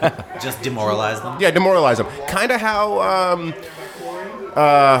 Just demoralize them? Yeah, demoralize them. Kind of how...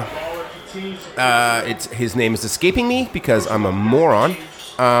 it's his name is escaping me because I'm a moron.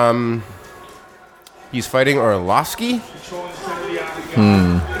 He's fighting Orlovsky.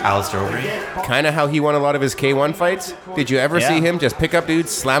 Alistair Overeem? Kind of how he won a lot of his K1 fights. Did you ever see him just pick up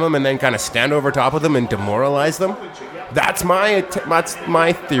dudes, slam them, and then kind of stand over top of them and demoralize them? That's my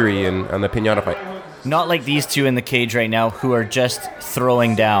theory on the Pinata fight. Not like these two in the cage right now who are just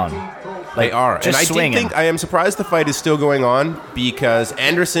throwing down. They are. Just and swinging. I am surprised the fight is still going on because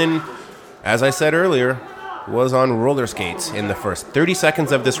Anderson, as I said earlier, was on roller skates in the first 30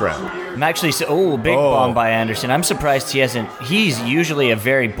 seconds of this round. I'm actually... big bomb by Anderson. I'm surprised he hasn't... He's usually a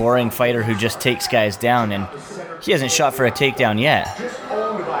very boring fighter who just takes guys down, and he hasn't shot for a takedown yet.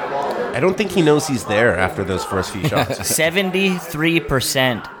 I don't think he knows he's there after those first few shots.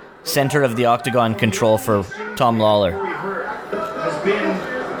 73% center of the octagon control for Tom Lawler.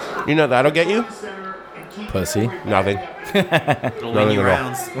 You know that'll get you? Pussy. Nothing. It'll win you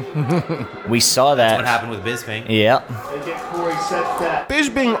rounds. We saw that. That's what happened with Bisping. Yeah.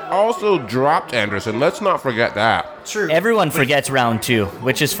 Bisping also dropped Anderson. Let's not forget that. True. Everyone forgets round 2,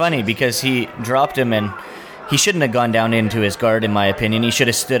 which is funny because he dropped him and he shouldn't have gone down into his guard, in my opinion. He should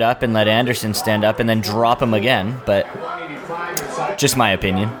have stood up and let Anderson stand up and then drop him again, but just my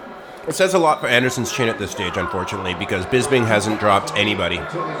opinion. It says a lot for Anderson's chin at this stage, unfortunately, because Bisping hasn't dropped anybody.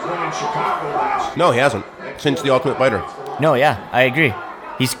 No, he hasn't. Since The Ultimate Fighter. No, yeah, I agree.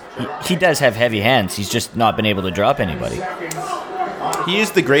 He does have heavy hands. He's just not been able to drop anybody. He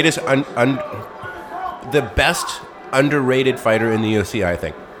is the greatest, the best underrated fighter in the UFC, I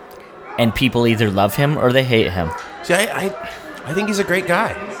think. And people either love him or they hate him. See, I think he's a great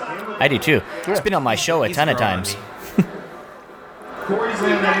guy. I do too. He's been on my show a ton of times. Corey's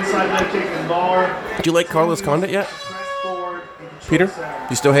landing that inside leg kick and Lawler. Do you like Carlos Condit yet? Peter?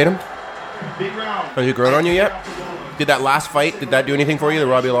 You still hate him? Big round. Has he grown on you yet? Did that last fight, did that do anything for you, the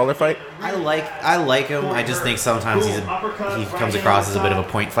Robbie Lawler fight? I like him. I just think sometimes he comes across as a bit of a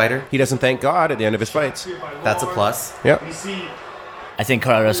point fighter. He doesn't thank God at the end of his fights. That's a plus. Yep. I think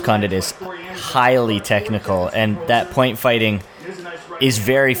Carlos Condit is highly technical, and that point fighting is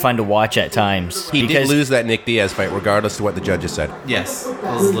very fun to watch at times. He did lose that Nick Diaz fight, regardless of what the judges said. Yes,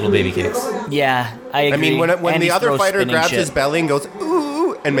 those little baby kicks. Yeah, I agree. I mean, when And the he other throws fighter spinning grabs shit. his belly and goes,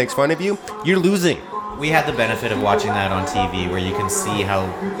 ooh, and makes fun of you, you're losing. We had the benefit of watching that on TV, where you can see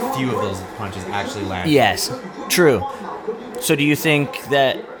how few of those punches actually land. Yes, true. So do you think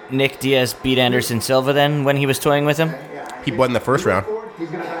that Nick Diaz beat Anderson Silva then when he was toying with him? He won the first round.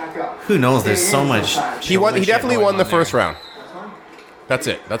 Who knows? There's so much. He definitely won the first round. That's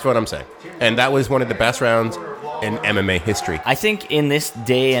it. That's what I'm saying. And that was one of the best rounds in MMA history. I think in this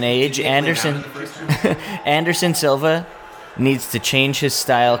day and age, Anderson Silva needs to change his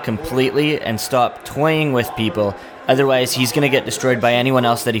style completely and stop toying with people. Otherwise, he's going to get destroyed by anyone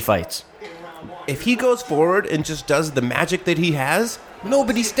else that he fights. If he goes forward and just does the magic that he has,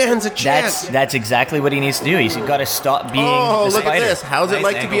 nobody stands a chance. That's exactly what he needs to do. He's got to stop being Oh, the look spider. at this. How's it Nice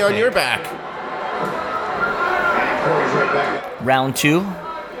like to be angle on your pick. back? Round 2.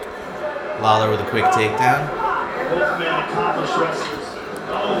 Lawler with a quick takedown. Both men accomplished wrestlers.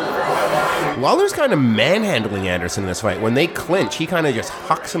 Lawler's kind of manhandling Anderson in this fight. When they clinch, he kind of just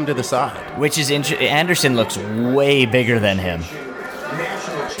hucks him to the side. Which is Anderson looks way bigger than him.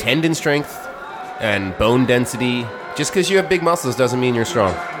 Tendon strength and bone density. Just because you have big muscles doesn't mean you're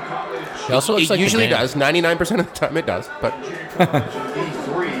strong. He also looks It like the usually game. does. 99% of the time it does. But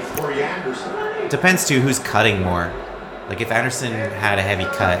Depends too who's cutting more. Like if Anderson had a heavy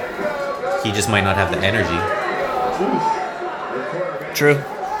cut, He just might not have the energy. True.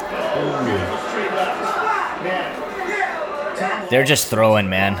 They're just throwing,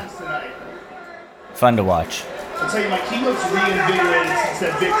 man. Fun to watch. I'll tell you, Mike, he looks reinvigorated since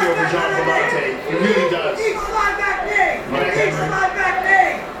that victory over Jean Vellante. He really does.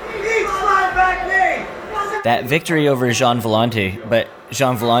 That victory over Jean Vellante, but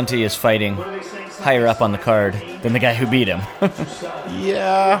Jean Vellante is fighting higher up on the card than the guy who beat him.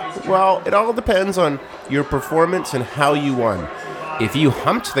 Yeah, well, it all depends on your performance and how you won. If you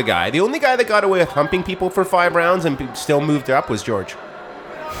humped the guy, the only guy that got away with humping people for 5 rounds and still moved up was George.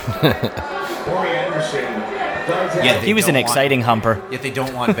 He was an exciting humper. Yet they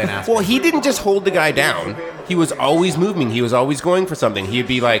don't want Ben Askren. Well, he didn't just hold the guy down. He was always moving. He was always going for something. He'd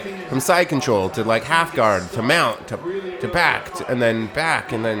be like from side control to like half guard to mount to back and then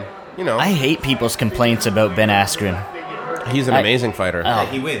back and then, you know. I hate people's complaints about Ben Askren. He's an amazing fighter. Oh.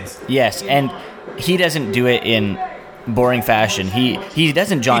 He wins. Yes, and he doesn't do it in boring fashion. He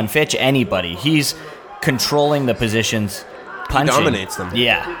doesn't John Fitch anybody. He's controlling the positions, punching. He dominates them.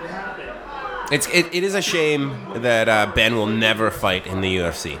 Yeah. It is a shame that Ben will never fight in the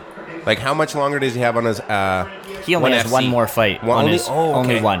UFC. Like, how much longer does he have on his? He only has FC? one more fight. Only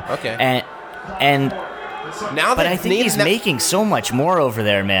one. Okay. And now, but I think he's making so much more over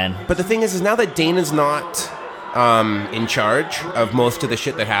there, man. But the thing is now that Dana's not in charge of most of the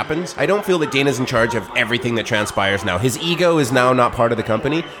shit that happens, I don't feel that Dana's in charge of everything that transpires now. His ego is now not part of the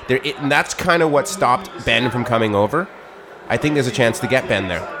company. And that's kind of what stopped Ben from coming over. I think there's a chance to get Ben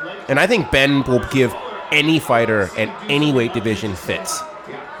there. And I think Ben will give any fighter at any weight division fits.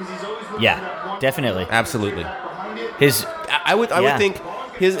 Yeah, definitely. Absolutely. I would think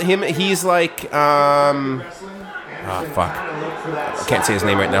he's like fuck. I can't say his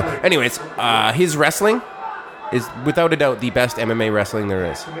name right now. Anyways, his wrestling is without a doubt the best MMA wrestling there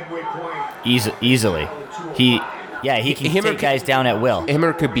is. Easily. He can take guys down at will. Him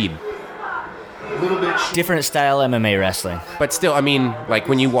or Khabib. Different style MMA wrestling. But still, I mean, like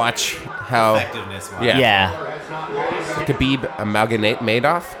when you watch how Effectiveness. Yeah. Khabib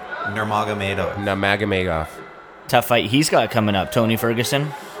Nurmagomedov. Tough fight he's got coming up. Tony Ferguson.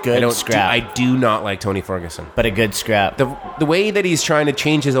 Good scrap. I do not like Tony Ferguson. But a good scrap. The way that he's trying to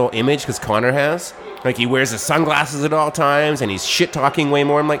change his whole image, because Conor has, like he wears his sunglasses at all times and he's shit talking way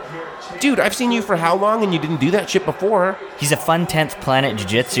more. I'm like, dude, I've seen you for how long and you didn't do that shit before? He's a fun 10th Planet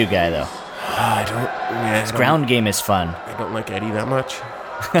Jiu-Jitsu guy, though. His ground game is fun. I don't like Eddie that much.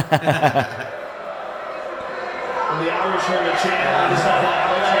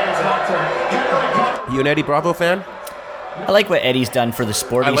 You an Eddie Bravo fan? I like what Eddie's done for the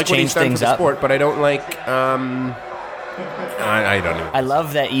sport. I like what he's done for the sport, but I don't like. I don't know. I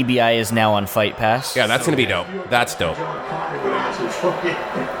love that EBI is now on Fight Pass. Yeah, that's gonna be dope. That's dope. Corey's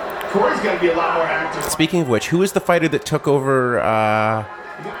gonna be a lot more active. Speaking of which, who is the fighter that took over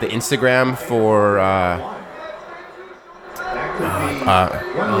the Instagram for?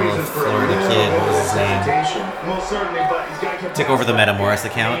 Florida kid. What was his name? Most certainly, but he's got to Took over the Metamoris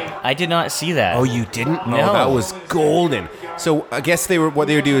account. I did not see that. Oh, you didn't? No. Oh, that was golden. So I guess what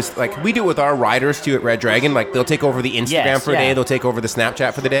they would do is like we do it with our riders too at Red Dragon. Like they'll take over the Instagram for a day. They'll take over the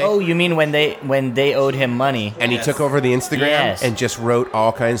Snapchat for the day. Oh, you mean when they owed him money? And he took over the Instagram Yes. and just wrote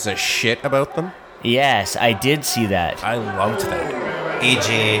all kinds of shit about them. Yes, I did see that. I loved that.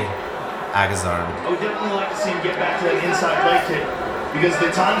 AJ Agazarm. I would definitely like to see him get back to that inside leg kick because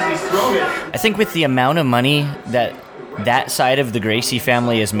the times he's thrown it. I think with the amount of money that side of the Gracie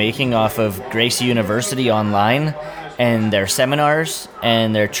family is making off of Gracie University online and their seminars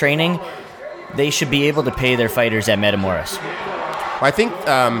and their training, they should be able to pay their fighters at Metamoris. I think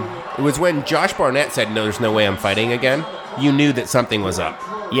it was when Josh Barnett said, "No, there's no way I'm fighting again." You knew that something was up.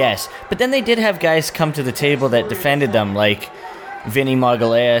 Yes, but then they did have guys come to the table that defended them, like Vinny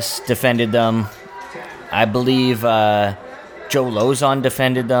Margolius defended them. I believe Joe Lozon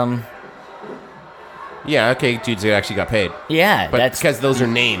defended them. Yeah, okay, dudes that actually got paid. Yeah, But that's because those are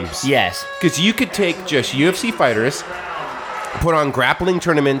names. yes. Because you could take just UFC fighters, put on grappling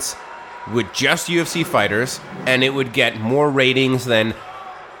tournaments with just UFC fighters, and it would get more ratings than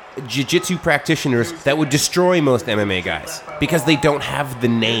jiu-jitsu practitioners that would destroy most MMA guys because they don't have the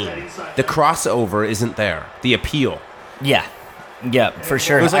name. The crossover isn't there. The appeal. Yeah, for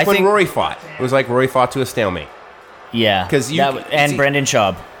sure. It was like I when think, Rory fought. It was like Rory fought to a stalemate. Yeah, 'Cause you- and see- Brendan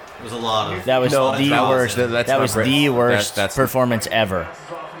Schaub. It was a lot of. That was No, the that was- worst. that's That not was Brett. the worst That's- performance ever.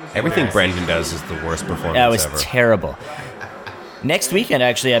 Everything Brendan does is the worst performance That was ever. terrible. Next weekend,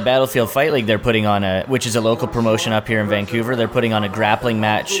 actually, at Battlefield Fight League, they're putting on which is a local promotion up here in Vancouver. They're putting on a grappling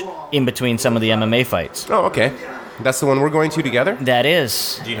match in between some of the MMA fights. Oh, okay. That's the one we're going to together? That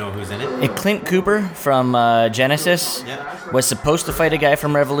is. Do you know who's in it? Clint Cooper from Genesis was supposed to fight a guy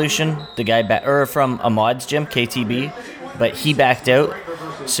from Revolution, the guy from Ahmad's gym, KTB, but he backed out.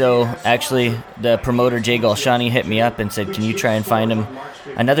 So actually, the promoter Jay Galshani hit me up and said, "Can you try and find him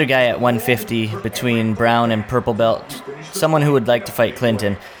another guy at 150 between brown and purple belt, someone who would like to fight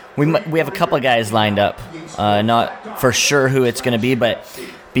Clinton?" We have a couple of guys lined up, not for sure who it's going to be, but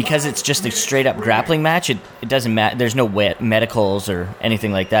because it's just a straight up grappling match, it doesn't matter. There's no medicals or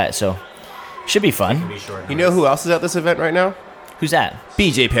anything like that, so should be fun. You know who else is at this event right now? Who's that?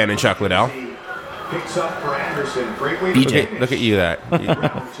 BJ Penn and Chuck Liddell. Picks up for Anderson. Great way BJ. Look at you,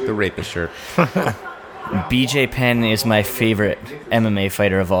 the rapist shirt. BJ Penn is my favorite MMA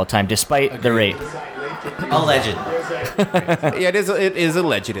fighter of all time, despite the rape. Alleged. Yeah, it is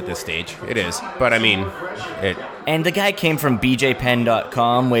alleged at this stage. It is. But I mean, it. And the guy came from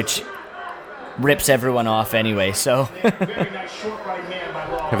bjpenn.com, which rips everyone off anyway, so.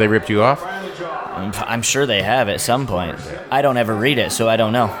 Have they ripped you off? I'm sure they have at some point. I don't ever read it, so I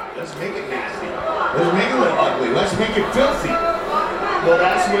don't know. Let's make it nasty. Let's make it look ugly. Let's make it filthy. Well,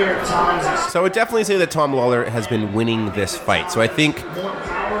 that's where Tom's So I would definitely say that Tom Lawler has been winning this fight. So I think more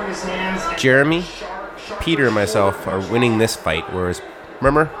power in his hands. Jeremy, Peter, and myself are winning this fight. Whereas,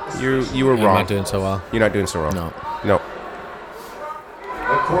 remember, you were I'm wrong. not doing so well. You're not doing so wrong. No.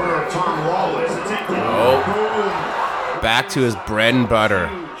 The corner of Tom Lawler. Back to his bread and butter.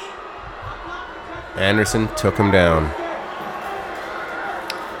 Anderson took him down.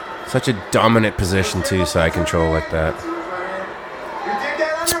 Such a dominant position, too, side control like that.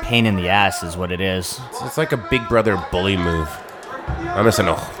 It's a pain in the ass is what it is. It's like a big brother bully move. I'm just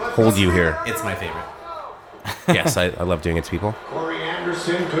going to hold you here. It's my favorite. Yes, I love doing it to people. Corey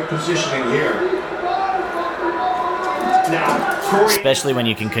Anderson, good positioning here. Now, Corey. Especially when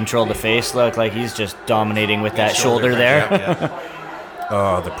you can control the face. Look like he's just dominating with that shoulder there.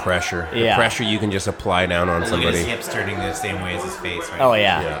 Oh, the pressure. The Yeah. pressure you can just apply down on Look at somebody. his hips turning the same way as his face. Right? Oh,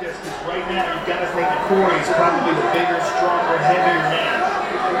 yeah. Right now, you've got to think that Corey's probably the bigger, stronger, heavier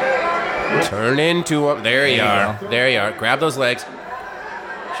man. Turn into him. There you are. There you are. Grab those legs.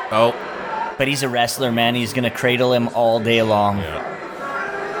 Oh. But he's a wrestler, man. He's going to cradle him all day long.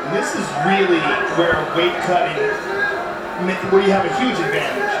 And this is really where weight cutting, where you have a huge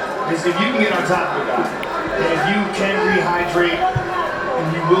advantage, is if you can get on top of a guy, and if you can rehydrate,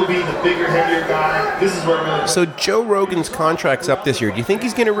 and you will be the bigger, heavier guy, this is where it really. So Joe Rogan's contract's up this year. Do you think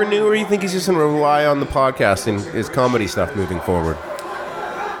he's going to renew, or do you think he's just going to rely on the podcast and his comedy stuff moving forward?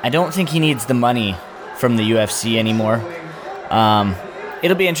 I don't think he needs the money from the UFC anymore.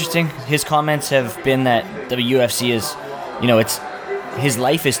 It'll be interesting. His comments have been that the UFC is, it's his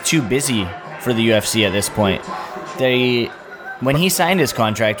life is too busy for the UFC at this point. When he signed his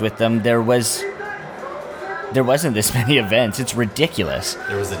contract with them, there wasn't this many events. It's ridiculous.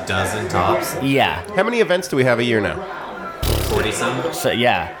 There was a dozen tops. Yeah. How many events do we have a year now? 40-some. So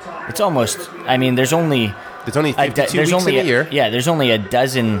yeah, it's almost. I mean, there's only. There's only 52 weeks in a year. Yeah, there's only a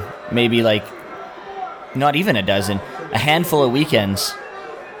dozen, maybe not even a dozen, a handful of weekends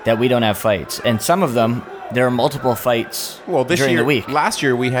that we don't have fights, and some of them there are multiple fights This during year, the week. Last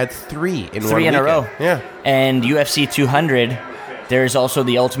year we had three in one Three in a weekend. row. Yeah. And UFC 200, there's also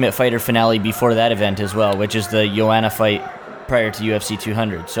the Ultimate Fighter finale before that event as well, which is the Joanna fight prior to UFC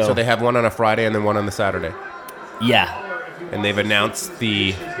 200. So they have one on a Friday and then one on the Saturday. Yeah. And they've announced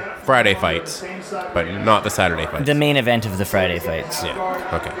the Friday fights, but not the Saturday fights. The main event of the Friday fights.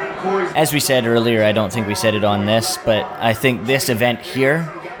 Yeah. Okay. As we said earlier, I don't think we said it on this, but I think this event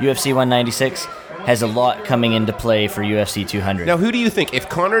here, UFC 196, has a lot coming into play for UFC 200. Now, who do you think, if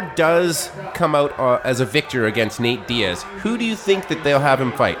Conor does come out as a victor against Nate Diaz, who do you think that they'll have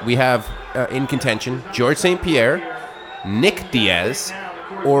him fight? We have in contention George St. Pierre, Nick Diaz,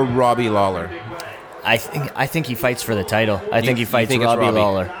 or Robbie Lawler. I think he fights for the title. I think he fights think it's Robbie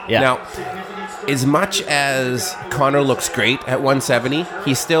Lawler. Yeah. Now, as much as Conor looks great at 170,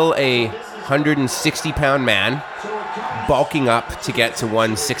 he's still a 160-pound man, bulking up to get to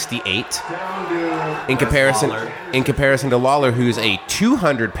 168. In comparison to Lawler, who's a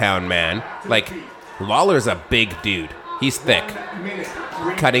 200-pound man. Like, Lawler's a big dude. He's thick,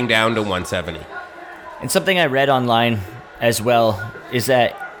 cutting down to 170. And something I read online as well is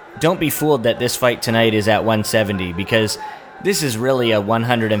that don't be fooled that this fight tonight is at 170, because this is really a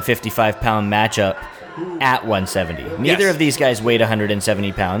 155-pound matchup at 170. Neither Yes. of these guys weighed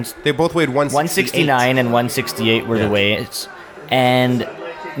 170 pounds. They both weighed 168. 169 and 168 were the weights. And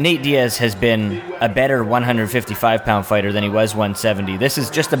Nate Diaz has been a better 155-pound fighter than he was 170. This is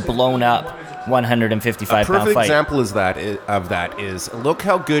just a blown-up 155-pound Perfect fight. example of that is look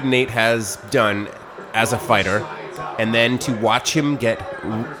how good Nate has done as a fighter and then to watch him get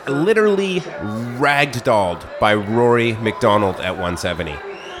literally ragdolled by Rory McDonald at 170.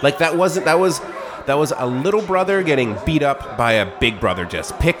 Like that was a little brother getting beat up by a big brother,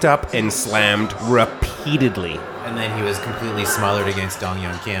 just picked up and slammed repeatedly. And then he was completely smothered against Dong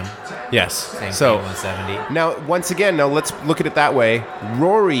Hyun Kim. Yes. Same So thing, 170. now, once again, let's look at it that way.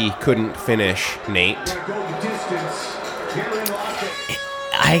 Rory couldn't finish Nate.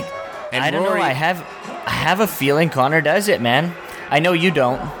 I don't know. I have a feeling Connor does it, man. I know you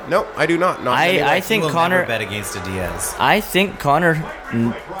don't. No, I do not. I think He will Connor never bet against a Diaz. I think Connor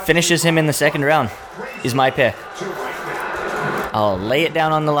finishes him in the second round. Is my pick. I'll lay it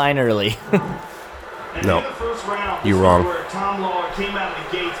down on the line early. No, you're wrong.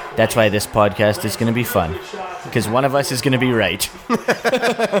 That's why this podcast is going to be fun, because one of us is going to be right.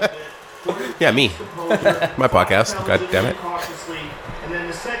 Yeah, me. My podcast. God damn it.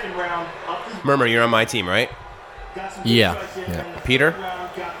 Murmur, you're on my team, right? Yeah. Peter?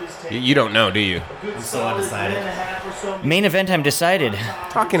 You don't know, do you? I'm so undecided. Main event, I'm decided.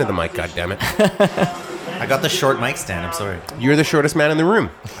 Talking to the mic, God damn it. I got the short mic stand. I'm sorry. You're the shortest man in the room.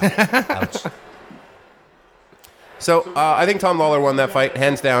 Ouch. So, I think Tom Lawler won that fight,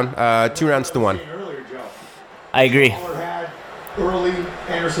 hands down. 2 rounds to 1. I agree. Had early,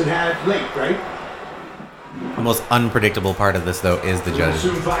 Anderson had late, right? The most unpredictable part of this, though, is the We'll judges.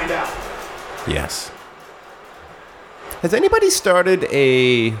 soon find out. Yes. Has anybody started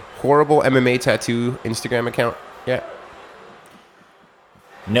a horrible MMA tattoo Instagram account yet?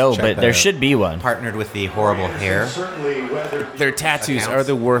 No, Check but that there out. should be one. Partnered with the horrible hair. Certainly, whether Their tattoos Accounts. are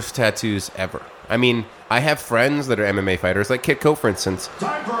the worst tattoos ever. I mean, I have friends that are MMA fighters, like Kit Cope, for instance.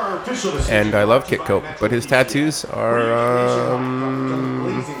 time for our official decision. And I love Kit Cope, but his tattoos are,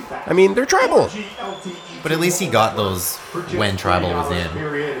 I mean, they're tribal. But at least he got those when Tribal was in.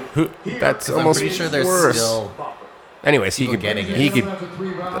 That's 'Cause I'm almost pretty sure there's worse. still Anyways, people getting it.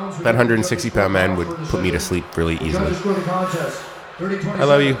 that 160-pound man would put me to sleep really easily. Judges score the contest. 30-27, I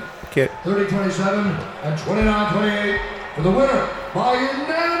love you, Kit. 30-27 and 29-28 for the winner by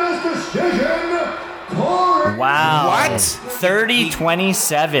unanimous decision, Corey. Wow. What?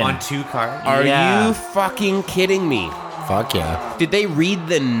 30-27. on 2 cards. Are Yeah. you fucking kidding me? Fuck yeah. Did they read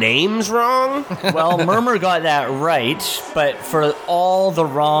the names wrong? Well, Murmur got that right, but for all the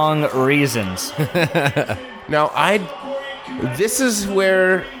wrong reasons. Now, this is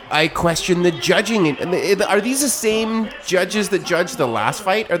where I question the judging. Are these the same judges that judged the last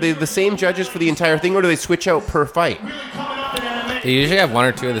fight? Are they the same judges for the entire thing, or do they switch out per fight? They usually have 1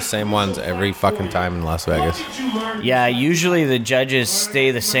 or 2 of the same ones every fucking time in Las Vegas. Yeah, usually the judges stay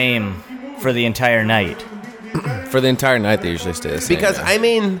the same for the entire night. For the entire night, they usually stay the same. Because, yeah. I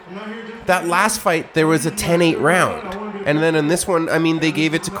mean, that last fight, there was a 10-8 round. And then in this one, I mean, they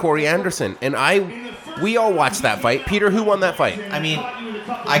gave it to Corey Anderson. And we all watched that fight. Peter, who won that fight? I mean,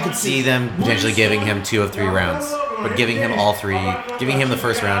 I could see them potentially giving him 2 of 3 rounds. But giving him all 3, giving him the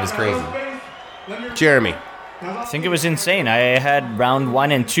first round is crazy. Jeremy. I think it was insane. I had round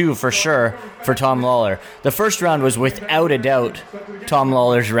 1 and 2 for sure for Tom Lawler. The first round was without a doubt Tom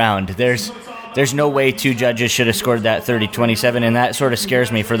Lawler's round. There's no way 2 judges should have scored that 30-27, and that sort of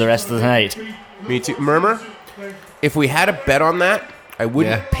scares me for the rest of the night. Me too. Murmur, if we had a bet on that, I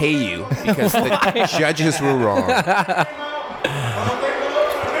wouldn't pay you because the judges were wrong.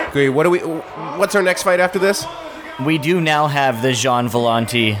 Okay, what's our next fight after this? We do now have the Jean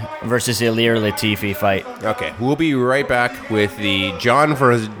Vellante versus Ilir Latifi fight. Okay, we'll be right back with the John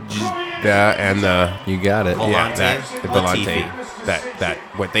versus and the You got it. Vellante, the Vellante, Latifi. that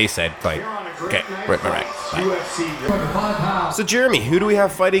what they said fight. Okay, right. Bye. UFC. 5 pounds. So Jeremy, who do we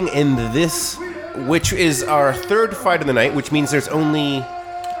have fighting in this, which is our 3rd fight of the night, which means this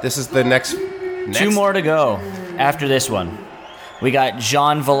is the next 2 more to go after this one. We got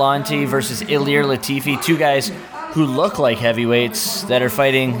Jean Vellante versus Ilir Latifi, 2 guys who look like heavyweights that are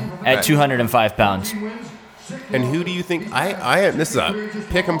fighting at 205 pounds. And who do you think? This is a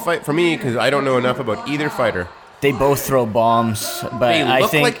pick'em fight for me because I don't know enough about either fighter. They both throw bombs, but They I look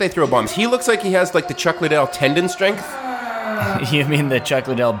think like they throw bombs. He looks like he has like the Chuck Liddell tendon strength. you mean the Chuck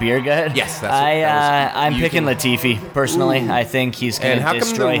Liddell beer gut? Yes, that's what that was I'm used picking in. Latifi personally. I think he's going And to how come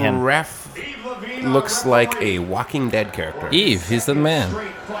destroy the him. ref looks like a Walking Dead character? Eve, he's the man.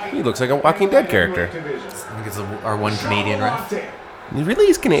 He looks like a Walking Dead character. I think it's our one Canadian ref. He really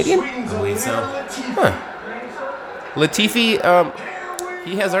is Canadian? I believe so. Huh. Latifi,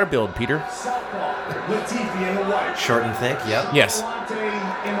 he has our build, Peter. Latifi in the white. Short and thick, yep. Yes.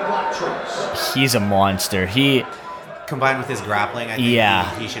 Vellante in the black trunks. He's a monster. He combined with his grappling, I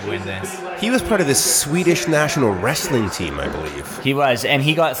think he should win this. He was part of this Swedish national wrestling team, I believe. He was, and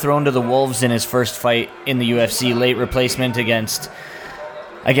he got thrown to the wolves in his first fight in the UFC, late replacement against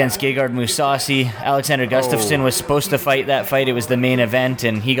Gegard Mousasi. Alexander Gustafsson was supposed to fight that fight. It was the main event,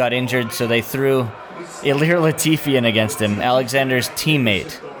 and he got injured, so they threw Ilir Latifi in against him, Alexander's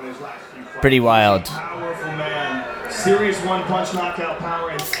teammate. Pretty wild. Powerful man. Serious one-punch knockout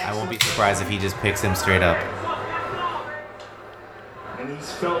power. I won't be surprised if he just picks him straight up. And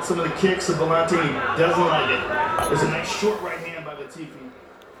he's felt some of the kicks of Volante. He doesn't like it. There's a nice short right hand by Latifi.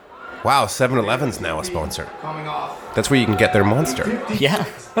 Wow, 7-Eleven's now a sponsor. Coming off. That's where you can get their Monster, Yeah.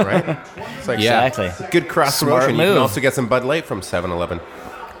 right? It's like Exactly. good cross Smart promotion. You can move. also get some Bud Light from 7-Eleven.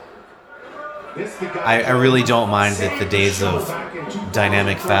 I really don't mind that the days of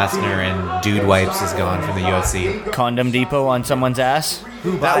dynamic fastener and dude wipes is gone from the UFC. Condom Depot on someone's ass.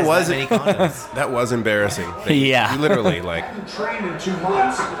 That was many condoms? that was embarrassing. Yeah. You literally like. Trained in 2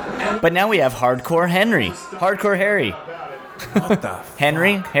 months. But now we have Hardcore Henry. Hardcore Harry. What the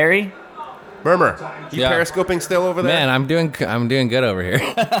Henry? Harry? Murmur? You Yeah. periscoping still over there? Man, I'm doing good over here.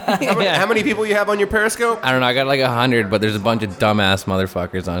 How many people you have on your periscope? I don't know. I got like 100, but there's a bunch of dumbass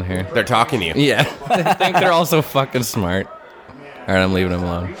motherfuckers on here. They're talking to you. Yeah, they think they're all so fucking smart. All right, I'm leaving them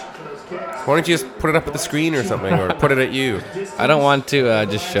alone. Why don't you just put it up at the screen or something, or put it at you? I don't want to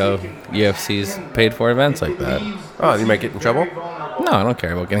just show UFC's paid for events like that. Oh, you might get in trouble. No, I don't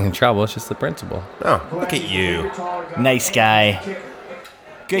care about getting in trouble. It's just the principle. Oh, look at you. Nice guy.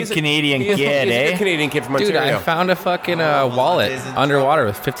 Good Canadian kid, He's a good eh? Canadian kid from Dude, Ontario. I found a fucking wallet underwater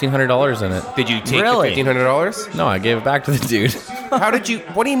with $1,500 in it. Did you take Really? the $1,500? No, I gave it back to the dude. How did you?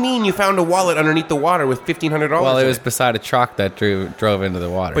 What do you mean you found a wallet underneath the water with $1,500? Well, it in was beside a truck that drove into the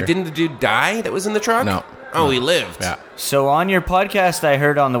water. But didn't the dude die that was in the truck? No. Oh, he lived. Yeah. So on your podcast I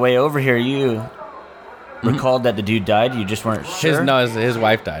heard on the way over here, you recalled that the dude died. You just weren't sure? His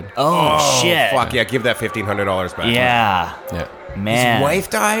wife died. Oh, shit. Fuck yeah! Give that $1,500 back. Yeah. Yeah. Man. His wife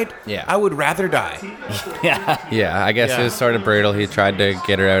died. Yeah. I would rather die. Yeah. Yeah, I guess it was sort of brutal. He tried to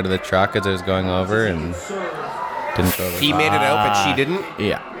get her out of the truck as it was going over and didn't go over. He made it out, but she didn't.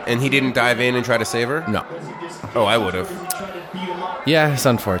 Yeah. And he didn't dive in and try to save her. No. Oh, I would have. Yeah, it's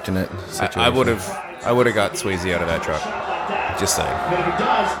unfortunate situation. I would have. I would have got Swayze out of that truck. Just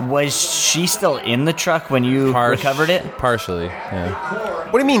saying. Was she still in the truck when you recovered it? Partially, yeah.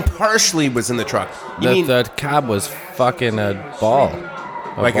 What do you mean partially was in the truck? You mean The cab was fucking a ball.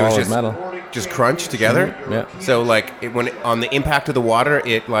 like it was ball just of metal. just crunched together? Yeah. So like on the impact of the water,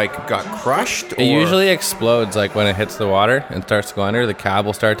 it like got crushed. It usually explodes like when it hits the water and starts to go under. The cab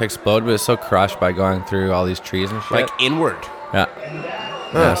will start to explode, but it's so crushed by going through all these trees and shit. like inward. Yeah.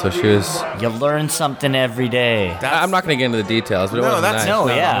 Yeah, so she was... You learn something every day. I'm not going to get into the details, but it No, wasn't that's- nice. No,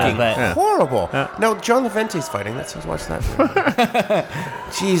 yeah, fucking but horrible. No, John Levente's fighting. Let's watch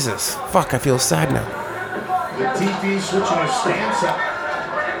that. Jesus, fuck! I feel sad now. The TP switching his stance up.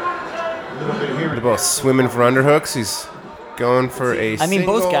 A little bit here. What about swimming for underhooks? He's going for a. I mean,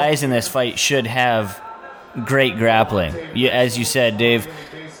 both single. guys in this fight should have great grappling. As you said, Dave,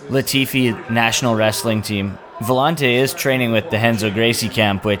 Latifi, national wrestling team. Volante is training with the Henzo Gracie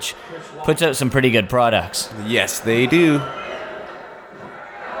camp, which puts out some pretty good products. Yes, they do.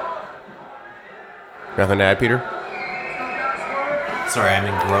 Nothing to add, Peter? Sorry, I'm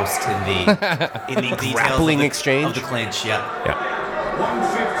engrossed in the details grappling of the, exchange? of the clinch. Yeah. Yeah.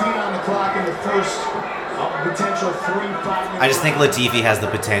 1:15 on the clock in the first. Potential 3-5 minutes. I just think Latifi has the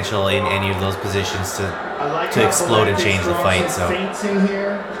potential in any of those positions I like to how explode and Volante's change the throwing fight. some So feints in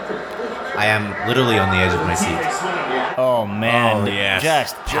here. I am literally on the edge of my seat. Oh, man. Oh, yes.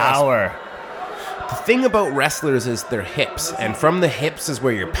 Just power. The thing about wrestlers is their hips, and from the hips is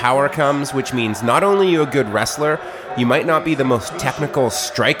where your power comes, which means not only are you a good wrestler, you might not be the most technical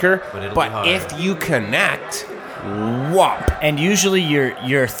striker, But it'll but be hard. if you connect, whop. And usually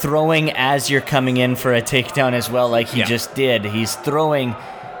you're throwing as you're coming in for a takedown as well, like he just did. He's throwing,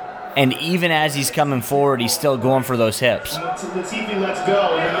 and even as he's coming forward, he's still going for those hips. Latifi lets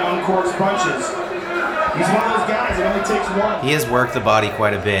go and then uncorks punches. He's one of those guys that only takes one. He has worked the body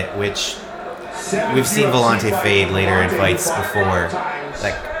quite a bit, which we've seen Volante fade later in fights before.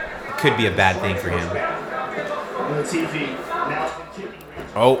 That could be a bad thing for him. Latifi now kicking.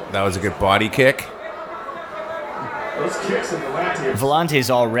 Oh, that was a good body kick. Those kicks in Volante. Volante's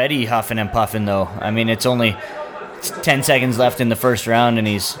already huffing and puffing, though. I mean, it's only 10 seconds left in the first round, and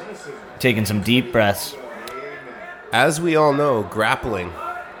he's taking some deep breaths. As we all know, grappling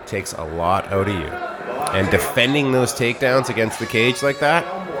takes a lot out of you. And defending those takedowns against the cage like that,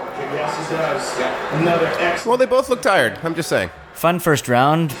 Yes, he does. Another excellent. well, they both look tired. I'm just saying. Fun first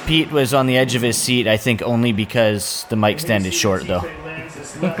round. Pete was on the edge of his seat, I think only because the mic stand is short, though.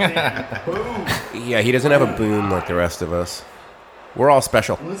 Yeah, he doesn't have a boom like the rest of us. We're all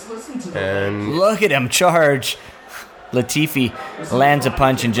special. And Look at him charge. Latifi lands a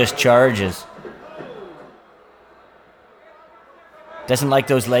punch and just charges. Doesn't like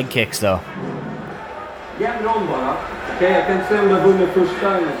those leg kicks, though. Jämn rond bara. Okej, jag kan inte säga om du har vunnit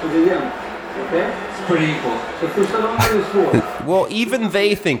första eller så det är jämnt. Okej? It's pretty equal. Så första ronden är svår. well, even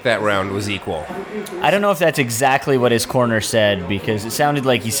they think that round was equal. I don't know if that's exactly what his corner said, because it sounded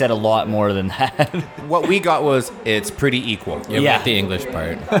like he said a lot more than that. What we got was it's pretty equal. Yeah, with the English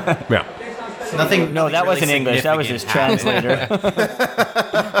part. Yeah. Nothing. No, that really wasn't English. That was his significant translator.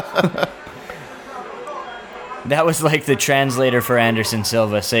 That was like the translator for Anderson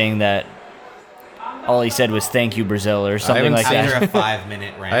Silva saying that all he said was "Thank you, Brazil" or something like happened. that. After a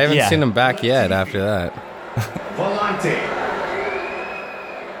 5-minute round. I haven't Yeah. seen him back yet after that. Volante.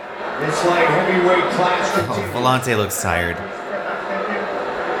 It's like heavyweight class. Oh, Volante looks tired.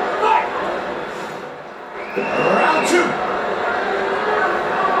 Round 2.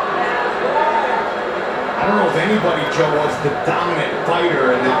 I don't know if anybody, Joe, was the dominant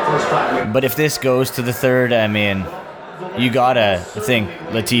fighter in that first fight. But if this goes to the third, I mean, you gotta think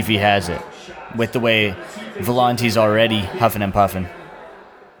Latifi has it with the way Volante's already huffing and puffing.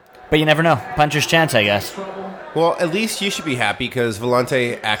 But you never know. Puncher's chance, I guess. Well, at least you should be happy because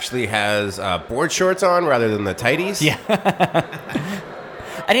Volante actually has board shorts on rather than the tighties. Yeah.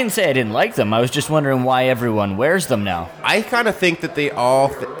 I didn't say I didn't like them. I was just wondering why everyone wears them now. I kind of think that they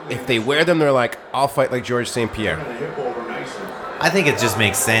all, if they wear them, they're like, I'll fight like George St. Pierre. I think it just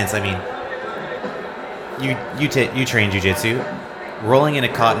makes sense. I mean, you train jiu-jitsu. Rolling in a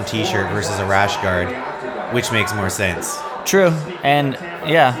cotton t-shirt versus a rash guard, which makes more sense? True. And,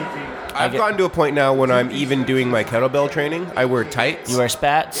 yeah. I've gotten to a point now when I'm even doing my kettlebell training, I wear tights. You wear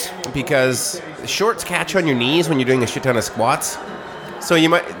spats? Because shorts catch on your knees when you're doing a shit ton of squats. So you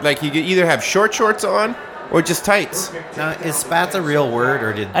might, like, you could either have short shorts on or just tights. Now, is spats a real word,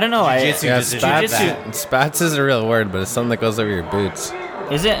 or did I don't know. jiu-jitsu Yeah, just invent spats, that? spats is a real word, but it's something that goes over your boots.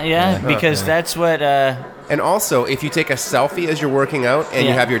 Is it? Yeah, because that's what... And also, if you take a selfie as you're working out and you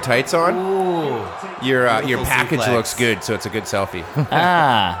Yeah. have your tights on, your Beautiful package suplex. looks good, so it's a good selfie.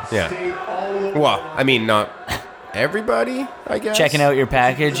 Ah, Yeah. Well, I mean, not everybody, I guess. checking out your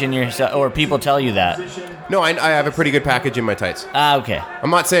package and your... Or people tell you that. No, I have a pretty good package in my tights. Ah, okay. I'm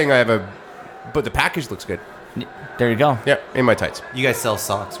not saying I have a... But the package looks good. There you go. Yeah, in my tights. You guys sell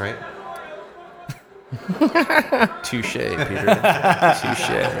socks, right? Touche, Peter.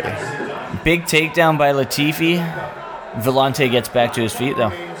 Touche. Big takedown by Latifi. Volante gets back to his feet, though.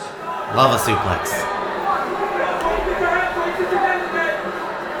 Love a suplex.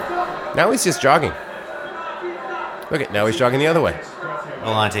 Now he's just jogging. Look at now he's jogging the other way.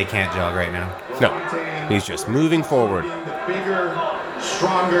 Volante can't jog right now. No, he's just moving forward. Bigger,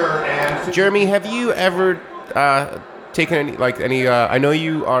 stronger, and Jeremy, have you ever taken any? I know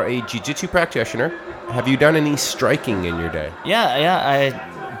you are a jiu-jitsu practitioner. Have you done any striking in your day? Yeah.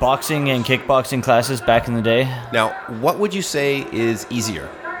 I boxing and kickboxing classes back in the day. Now, what would you say is easier?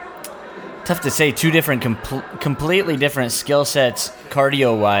 Tough to say. Two different, completely different skill sets,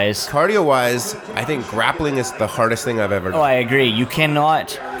 cardio-wise. Cardio-wise, I think grappling is the hardest thing I've ever Oh, done. I agree. You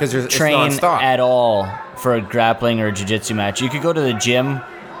cannot 'Cause it's train nonstop. at all for a grappling or a jiu-jitsu match. You could go to the gym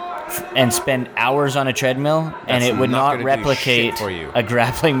and spend hours on a treadmill, and That's it would not not gonna do replicate shit for you. a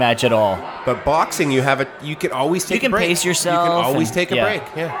grappling match at all. But boxing, you can always take You can a break. pace yourself You can always and- take a yeah. break.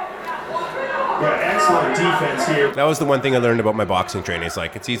 Yeah. excellent defense here. That was the one thing I learned about my boxing training. It's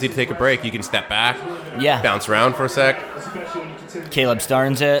like it's easy to take a break. You can step back, Yeah. bounce around for a sec. Caleb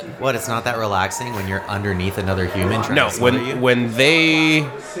Starnes it. What? It's not that relaxing when you're underneath another human trying No, to smother you? when they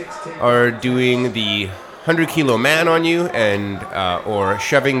are doing the 100-kilo man on you and or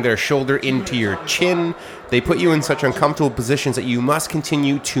shoving their shoulder into your chin, they put you in such uncomfortable positions that you must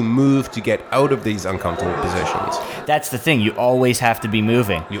continue to move to get out of these uncomfortable positions. That's the thing. You always have to be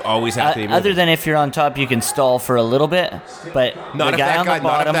moving. You always have to be moving. Other than if you're on top, you can stall for a little bit, but Not the if guy that on guy- the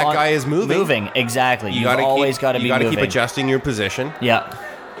not if bottom that guy is moving. Moving, exactly. You've always got to be You got to moving. keep adjusting your position. Yeah.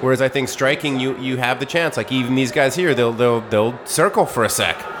 Whereas I think striking, you have the chance. Like even these guys here, they'll circle for a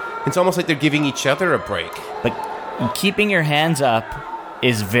sec. It's almost like they're giving each other a break. But keeping your hands up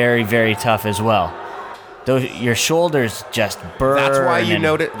is very, very tough as well. Those, your shoulders just burn. That's why you and-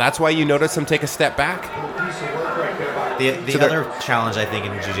 notice. That's why you notice them take a step back. The So they're- other challenge I think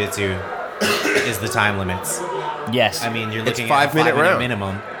in jiu-jitsu is the time limits. Yes. I mean, you're It's looking 5 at a minute 5 minute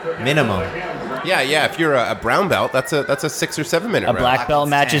round. minimum. Yeah. If you're a brown belt, that's a 6 or 7 minute a round. black belt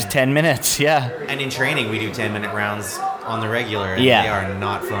Black match is belt's 10 minutes. Yeah. And in training, we do 10-minute rounds on the regular, and Yeah. they are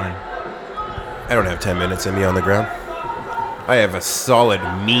not fun. I don't have 10 minutes in me on the ground. I have a solid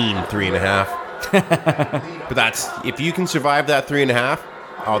mean 3.5. But that's, if you can survive that 3.5,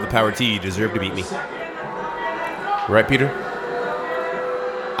 all the power to you. You deserve to beat me. Right, Peter?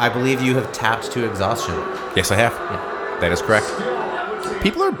 I believe you have tapped to exhaustion. Yes, I have. That is correct.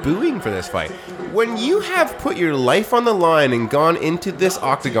 People are booing for this fight. When you have put your life on the line and gone into this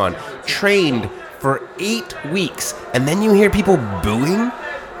octagon, trained for 8 weeks, and then you hear people booing,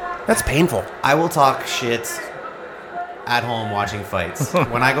 that's painful. I will talk shit at home watching fights.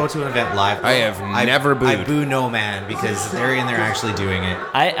 When I go to an event live, I have never booed. I boo no man because they're in there actually doing it.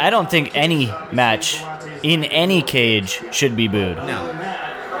 I don't think any match in any cage should be booed. No.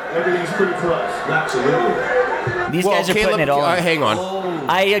 Everything's pretty close. Absolutely. These guys are Caleb, putting it all. hang on.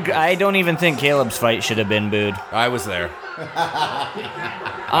 I agree, I don't even think Caleb's fight should have been booed. I was there.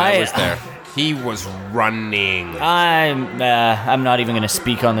 I was there. He was running. I'm not even going to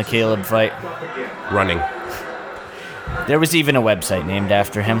speak on the Caleb fight. Running. There was even a website named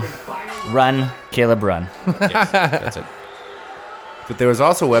after him. Run, Caleb, run. Yes, that's it. But there was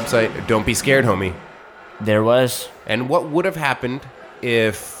also a website, Don't Be Scared, Homie. There was. And what would have happened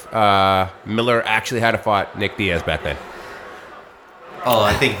if Miller actually had fought Nick Diaz back then? Oh,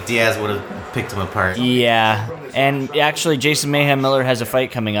 I think Diaz would have picked him apart. Yeah, and actually, Jason Mayhem Miller has a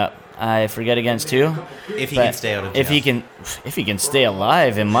fight coming up. I forget against who. If he but can stay out of jail. if he can stay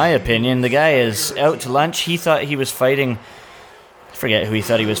alive, in my opinion, the guy is out to lunch. He thought he was fighting. I forget who he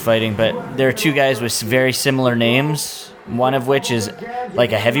thought he was fighting, but there are two guys with very similar names. One of which is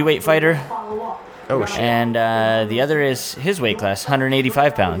like a heavyweight fighter. Oh, shit. And the other is his weight class,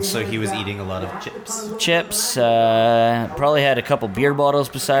 185 pounds. So he was eating a lot of chips. Chips, probably had a couple beer bottles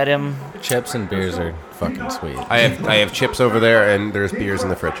beside him. Chips and beers are fucking sweet. I have chips over there, and there's beers in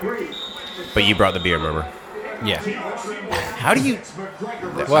the fridge. But you brought the beer, remember? Yeah. How do you...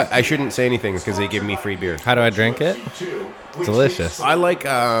 What? I shouldn't say anything because they give me free beer. How do I drink it? Delicious. I like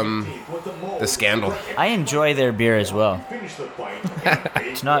the Scandal. I enjoy their beer as well.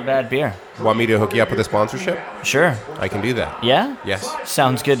 It's not bad beer. Want me to hook you up with a sponsorship? Sure. I can do that. Yeah? Yes.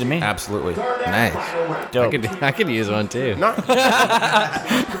 Sounds good to me. Absolutely. Nice. Dope. I could use one too. Not.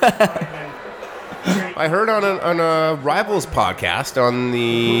 I heard on a Rivals podcast on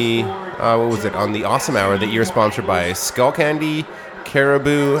the what was it, on the Awesome Hour, that you're sponsored by Skull Candy,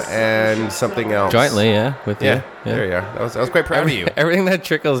 Caribou, and something else. Jointly, yeah, with Yeah, you. there you are. I was quite proud of you. Everything that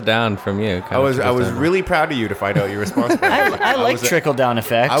trickles down from you. I was really proud of you to find out you were sponsored. I like trickle down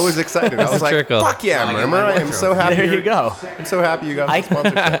effects. I was excited. I was like, trickle. fuck yeah, Murmur. I am so happy. There you go. I'm so happy you got some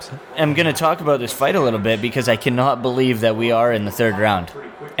sponsorships. I'm going to talk about this fight a little bit because I cannot believe that we are in the third round.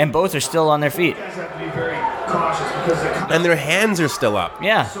 And both are still on their feet. You guys have to be very cautious because they come And their hands are still up.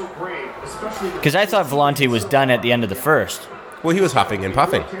 Yeah. so brave, especially Because I thought Vellante was done at the end of the first. Well, he was huffing and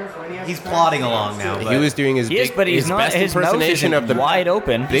puffing. He's plodding along now. He was doing his He is, big, but he's his not. best His mouth impersonation isn't of the wide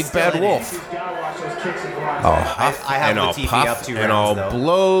open. big bad still wolf. you gotta watch those kicks and grounds. I'll huff I have and I'll Latifi puff up 2 and I'll rounds, though.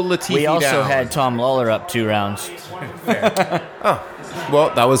 blow Latifi We also down. had Tom Lawler up 2 rounds.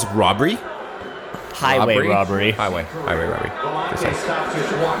 Well, that was robbery. Highway robbery. Highway robbery. Vellante stops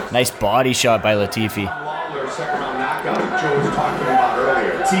just one. Nice body shot by Latifi. Lawler, second round knockout that Joe was talking about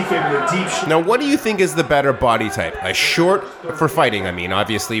earlier. Latifi with a deep shot. Now, what do you think is the better body type? A short for fighting. I mean,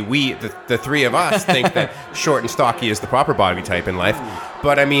 obviously, the three of us, think that short and stocky is the proper body type in life.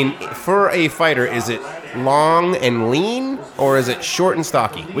 But I mean, for a fighter, is it long and lean, or is it short and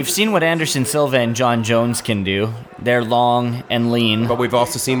stocky? We've seen what Anderson Silva and John Jones can do. They're long and lean. But we've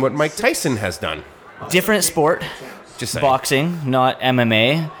also seen what Mike Tyson has done. Different sport. Just saying. Boxing, not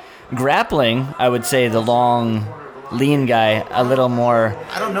MMA. Grappling, I would say the long, lean guy, a little more.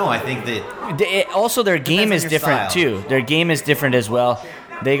 I don't know. I think that Also, their game Depends is on your different style. too. Their game is different as well.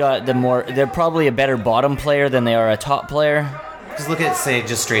 They got the more. They're probably a better bottom player than they are a top player. just look at, say,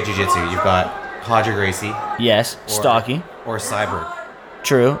 just straight jiu-jitsu. You've got Hodger Gracie. Yes, or- stocky. Or Cyborg.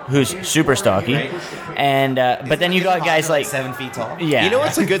 True. Who's super stocky. And but then you got guys like 7 feet tall. yeah. You know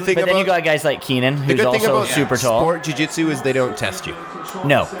what's a good thing But then you about- got guys like Keenan, The who's good thing also about super tall. sport jiu-jitsu is they don't test you.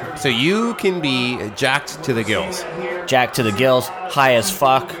 No, So you can be jacked to the gills. jack to the gills, high as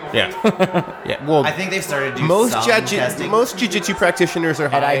fuck. Yeah. Yeah. Well, I think they've started to do most some testing. most jiu-jitsu practitioners are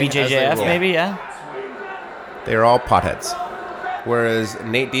At high as they IBJJF, roll. maybe, yeah. They're all potheads. Whereas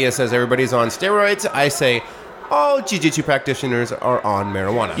Nate Diaz says everybody's on steroids, I say all jiu-jitsu practitioners are on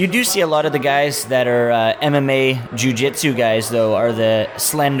marijuana. You do see a lot of the guys that are MMA jiu-jitsu guys, though, are the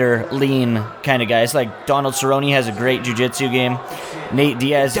slender, lean kind of guys. Like Donald Cerrone has a great jiu-jitsu game. Nate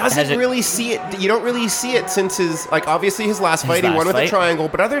Diaz has Doesn't a, really see it. You don't really see it since his, like, obviously his last fight, he last won with a fight. triangle.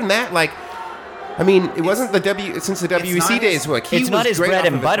 But other than that, like, I mean, it wasn't since the WEC days. He It's was not his great bread off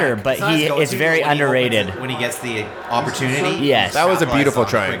and of the butter, track. but he is very underrated. When he gets the opportunity. Yes. That was a Capitalize beautiful on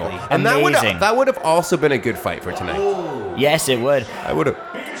it triangle, quickly. and Amazing. that would have also been a good fight for tonight. Yes, it would. I would have.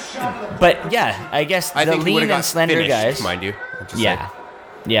 But yeah, I guess I the think he would lean have and got slender finished, guys. mind you. I'm just Yeah.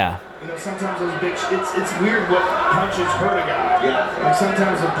 Yeah. You know, sometimes those big, it's weird what punches hurt a guy. Yeah. Like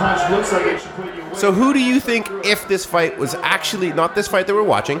sometimes a punch looks like it should put you away. So who do you think, if this fight was actually not this fight that we're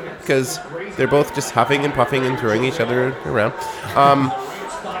watching, because they're both just huffing and puffing and throwing each other around,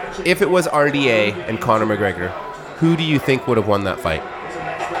 if it was RDA and Conor McGregor, who do you think would have won that fight?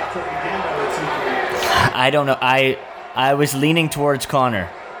 I don't know. I was leaning towards Connor.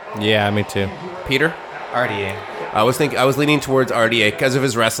 Yeah, me too. Peter? RDA. I was leaning towards RDA because of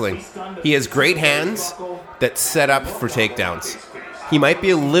his wrestling. He has great hands that set up for takedowns. He might be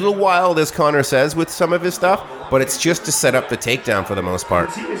a little wild, as Connor says, with some of his stuff, but it's just to set up the takedown for the most part.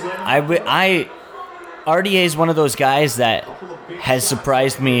 RDA is one of those guys that has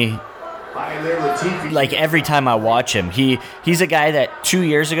surprised me. Like every time I watch him, he's a guy that 2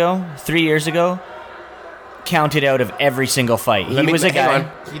 years ago, 3 years ago, counted out of every single fight. He was a guy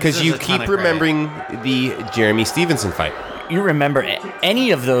because you keep remembering the Jeremy Stevenson fight. You remember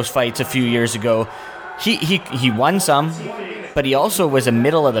any of those fights a few years ago? He won some, but he also was a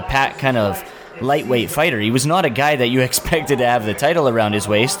middle of the pack kind of lightweight fighter. He was not a guy that you expected to have the title around his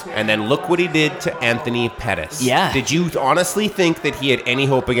waist. And then look what he did to Anthony Pettis. Yeah. Did you honestly think that he had any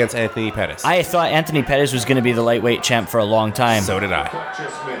hope against Anthony Pettis? I thought Anthony Pettis was going to be the lightweight champ for a long time. So did I.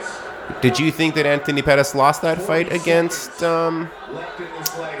 Did you think that Anthony Pettis lost that fight against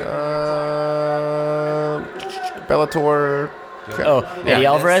Bellator? Oh, Eddie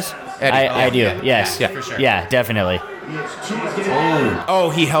Alvarez? Eddie. I do, yeah, yes. yeah, for sure. Yeah, definitely.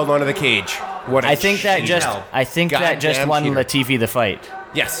 Oh, he held onto the cage. What a I think that just Goddamn won cheater. Latifi the fight.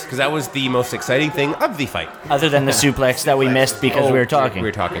 Yes, because that was the most exciting thing of the fight. Other than the suplex that we missed because we were talking. We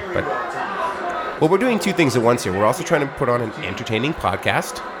were talking, but... Well, we're doing two things at once here. We're also trying to put on an entertaining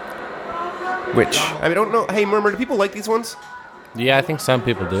podcast, which, I don't know. Hey, Murmur, do people like these ones? Yeah, I think some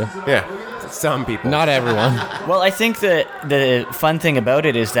people do. Yeah, some people. Not everyone. Well, I think that the fun thing about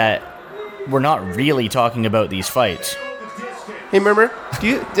it is that we're not really talking about these fights. Hey, Murmur,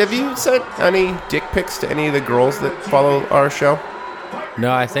 have you sent any dick pics to any of the girls that follow our show?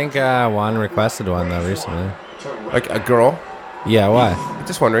 No, I think Juan requested one though recently. Like a girl? Yeah, why?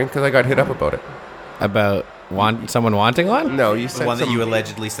 Just wondering, because I got hit up about it. About someone wanting one? No, you The sent one that some- you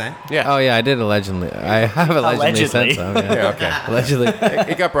allegedly sent? Yeah. Oh yeah, I did allegedly. I have allegedly Allegedly. sent some. Yeah, Yeah, okay. allegedly.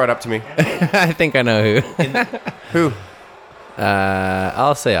 It got brought up to me. I think I know who. Who?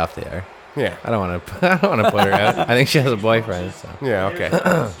 I'll say off the air. Yeah. I don't want to put her out. I think she has a boyfriend. So Yeah, okay.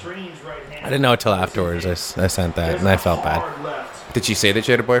 I didn't know until afterwards. I sent that and I felt bad. Did she say that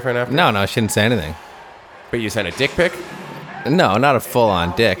she had a boyfriend after? No, she didn't say anything. But you sent a dick pic? No, not a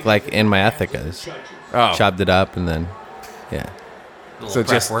full-on dick. Like in my Ethicas, Oh. chopped it up and then, yeah. So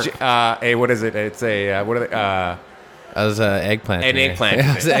just, hey, what is it? It's a, what are they? I was eggplant. An eggplant.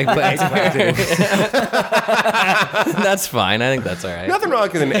 I was eggplant. That's fine. I think that's all right. Nothing wrong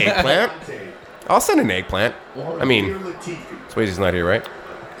with an eggplant. I'll send an eggplant. I mean, Swayze's not here, right?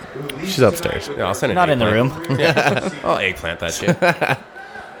 She's upstairs. Yeah, I'll send an Not in the eggplant. room. Yeah. I'll eggplant that shit.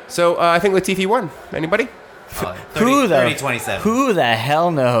 So I think Latifi won. Anybody? Who the 30-27. Who the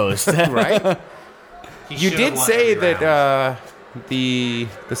hell knows? Right? He You should've did won say every that round.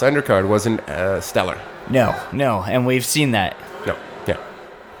 this undercard wasn't stellar. No, and we've seen that. No. Yeah.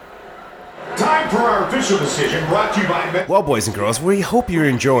 Time for our official decision brought to you by Met. Well, boys and girls, we hope you're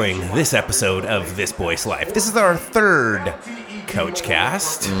enjoying this episode of This Boy's Life. This is our third Coach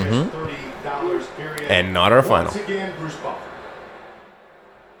Cast, and not our final.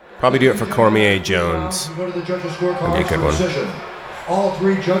 Probably do it for Cormier Jones. Go to the judges' scorecard That'd be a good for one. decision. All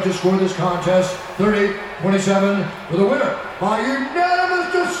three judges scored this contest 38-27 with a winner by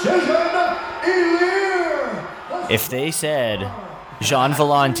unanimous decision, Elir. If they said Jean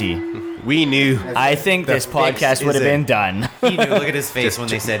Volante, We knew. I think this podcast would have been done. He knew. Look at his face when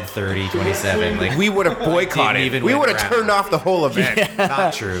they said 30-27. Like, We would have boycotted. Didn't even We win would the have round. turned off the whole event.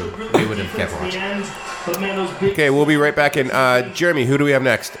 not true. We would have kept watching. Okay, we'll be right back in. Jeremy, who do we have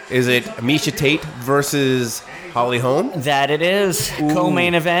next? Is it Misha Tate versus Holly Holm? That it is.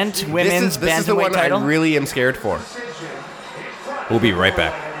 Co-main event, women's This is the bantamweight one title. I really am scared for. We'll be right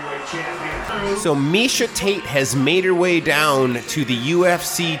back. So Misha Tate has made her way down to the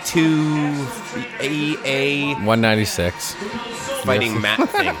UFC 2AA 196. fighting mat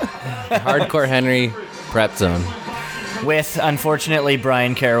thing. Hardcore Henry prep zone. With, unfortunately,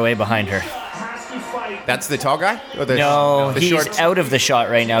 Brian Caraway behind her. That's the tall guy? Or the No, the he's short? out of the shot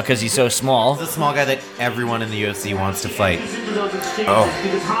right now because he's so small. The small guy that everyone in the UFC wants to fight.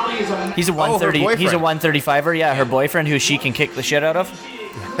 Oh. He's a 130. boyfriend. He's a 135er. Yeah, her boyfriend, who she can kick the shit out of.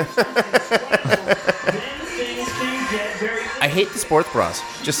 I hate the sports bras.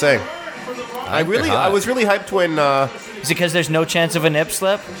 Just saying. I they're hot. was really hyped when. Is it because there's no chance of a nip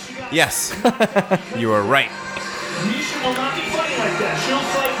slip? Yes, you are right.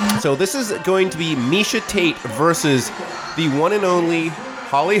 So this is going to be Miesha Tate versus the one and only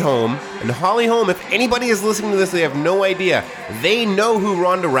Holly Holm. And Holly Holm, if anybody is listening to this, they have no idea. They know who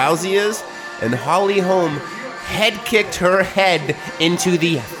Ronda Rousey is, and Holly Holm head kicked her head into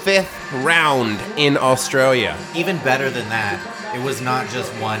the 5th round in Australia. Even better than that, it was not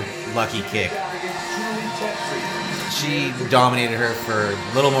just one lucky kick. She dominated her for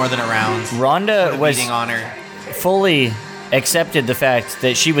a little more than a round. Ronda Put a was beating on her. fully accepted the fact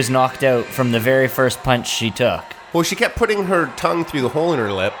that she was knocked out from the very first punch she took. Well, she kept putting her tongue through the hole in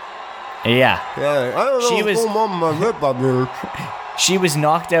her lip. Yeah. Yeah, I don't know. She was- what's on my lip up there. She was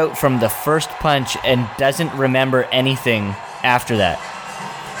knocked out from the first punch and doesn't remember anything after that.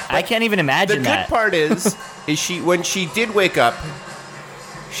 I can't even The imagine good that. part is she when she did wake up,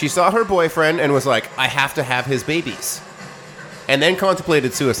 she saw her boyfriend and was like, I have to have his babies. And then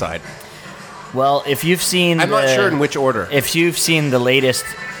contemplated suicide. Well, if you've seen I'm not sure in which order. If you've seen the latest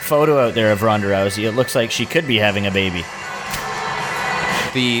photo out there of Ronda Rousey, it looks like she could be having a baby.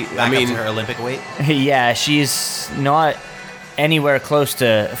 Back up to her Olympic weight. Yeah, she's not anywhere close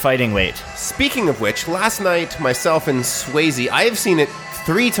to fighting weight. Speaking of which, last night, myself and Swayze, I have seen it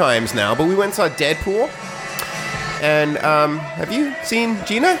 3 times now, but we went and saw Deadpool. And have you seen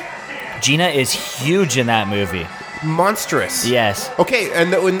Gina? Gina is huge in that movie. Monstrous. Yes. Okay,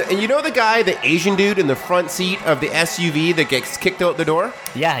 and you know the guy, the Asian dude in the front seat of the SUV that gets kicked out the door?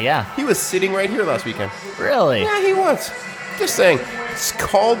 Yeah. He was sitting right here last weekend. Really? Yeah, he was. Just saying. It's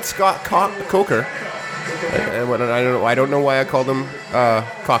called Scott Coker. I don't know why I called him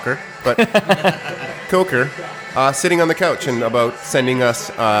Cocker, but Coker, sitting on the couch and about sending us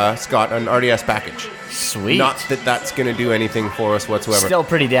Scott an RDS package. Sweet. Not that that's going to do anything for us whatsoever. Still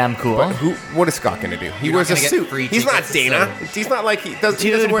pretty damn cool. But what is Scott going to do? He You're wears a not gonna get suit. free He's not tickets, Dana. so- He's not like he doesn't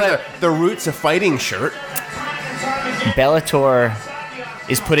Dude, wear but- the Roots of Fighting shirt. Bellator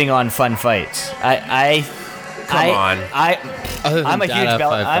is putting on fun fights. Come on. Other than I'm a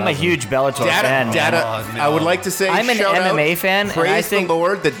Data huge Bellator fan. Data. Oh, no. I would like to say I'm an shout MMA out, fan, and Praise I think- the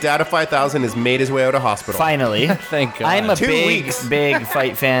Lord that Data 5000 has made his way out of hospital. Finally. Thank God. I'm a 2 big, weeks. big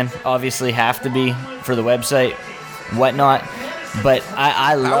fight fan. Obviously, have to be for the website, whatnot. But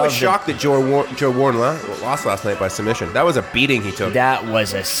I love I was shocked that Joe Warren lost last night by submission. That was a beating he took. that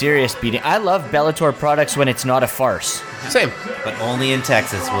was a serious beating. I love Bellator products when it's not a farce. Same. But only in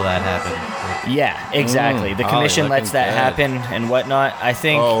Texas will that happen. Yeah, exactly. The Holly commission lets looking that good. happen and whatnot. I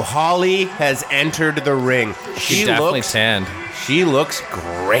think Oh, Holly has entered the ring. She's definitely tanned. She looks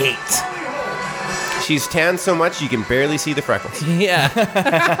great. She's tanned so much you can barely see the freckles. Yeah.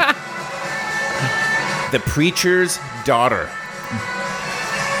 The preacher's daughter.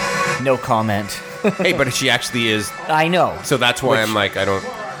 no comment. Hey, but she actually is. I know. So that's why I'm like, I don't.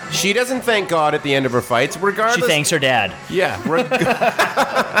 She doesn't thank God at the end of her fights, regardless. She thanks her dad. Yeah.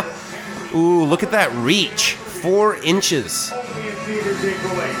 Ooh, look at that reach. 4 inches.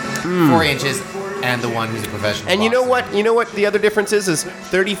 4 inches, and the one who's a professional. And you know boxer. what? You know what the other difference is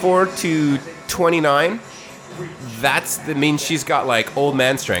 34 to 29. That means she's got like old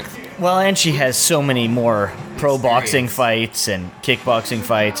man strength. Well, and she has so many more pro boxing fights and kickboxing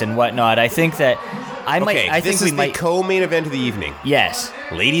fights and whatnot. I think that I Okay, think this we is the might. co-main event of the evening. Yes.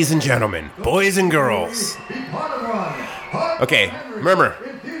 Ladies and gentlemen, boys and girls. Okay, remember,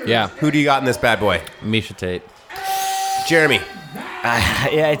 Yeah. who do you got in this bad boy? Miesha Tate. Jeremy,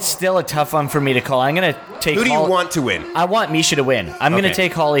 Yeah, it's still a tough one for me to call. I'm gonna take. who do you want to win? I want Miesha to win. I'm Okay. gonna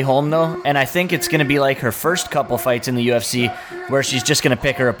take Holly Holm though, and I think it's gonna be like her first couple fights in the UFC, where she's just gonna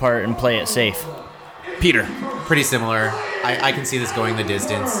pick her apart and play it safe. Peter. Pretty similar. I can see this going the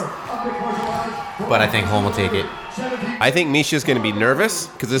distance, but I think Holm will take it. I think Misha's going to be nervous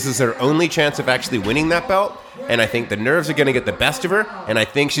because this is her only chance of actually winning that belt. And I think the nerves are going to get the best of her. And I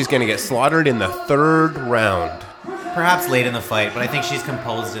think she's going to get slaughtered in the 3rd round. Perhaps late in the fight, but I think she's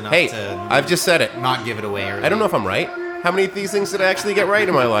composed enough Hey, to I've just said it. not give it away early. I don't know if I'm right. How many of these things did I actually get right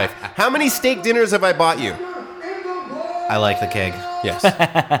in my life? How many steak dinners have I bought you? I like the keg. Yes.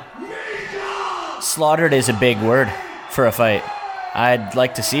 Slaughtered is a big word for a fight. I'd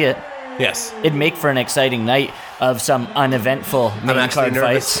like to see it. Yes. It'd make for an exciting night of some uneventful I'm main actually card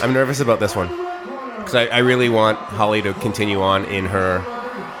nervous. fights. I'm nervous about this one. Because I really want Holly to continue on in her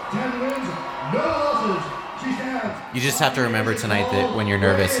You just have to remember tonight that when you're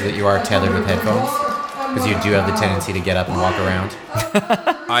nervous, that you are tethered with headphones, because you do have the tendency to get up and walk around.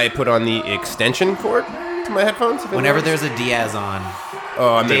 I put on the extension cord to my headphones. Whenever there's a Diaz on,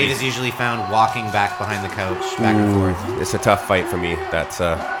 Dave is usually found walking back behind the couch, back and forth. It's a tough fight for me. That's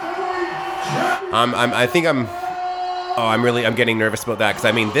I'm getting nervous about that because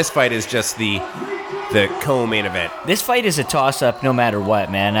I mean this fight is just the co-main event. This fight is a toss-up no matter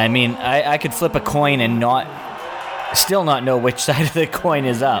what, man. I mean, I could flip a coin and still not know which side of the coin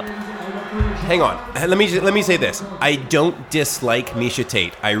is up. Hang on. Let me say this. I don't dislike Miesha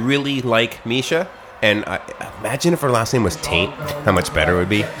Tate. I really like Miesha. And imagine if her last name was Taint, how much better it would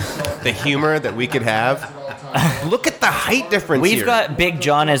be. The humor that we could have. Look at the height difference We've got Big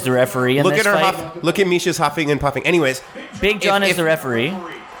John as the referee in this fight. Look at Miesha's huffing and puffing. Anyways. Big John is the referee,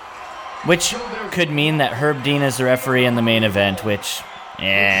 which could mean that Herb Dean is the referee in the main event, which,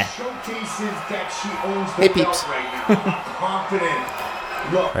 Hey, peeps.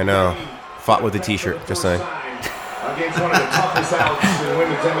 I know. Fought with a t-shirt, just saying. Against one of the toughest outs in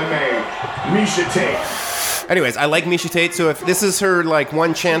women's MMA, Miesha Tate. Anyways, I like Miesha Tate, so if this is her like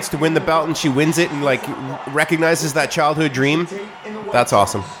one chance to win the belt and she wins it and like recognizes that childhood dream, that's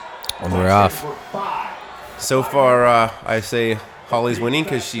awesome. And we're off. So far, I say Holly's winning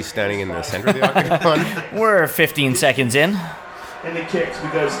because she's standing in the center of the octagon. We're 15 seconds in. And the kicks,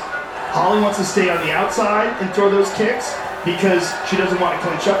 because Holly wants to stay on the outside and throw those kicks because she doesn't want to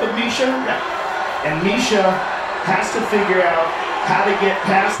clinch up with Miesha. And Miesha has to figure out how to get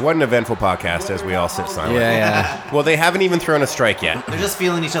past. What an eventful podcast as we all sit silent. Yeah. Well, they haven't even thrown a strike yet. They're just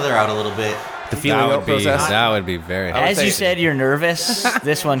feeling each other out a little bit. The feeling out process. That would be very hard. As you said, you're nervous.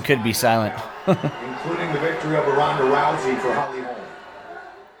 This one could be silent. Including the victory over Ronda Rousey for Holly Holm.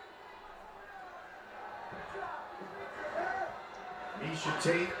 Miesha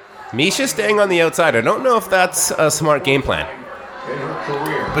Tate. Miesha staying on the outside. I don't know if that's a smart game plan. In her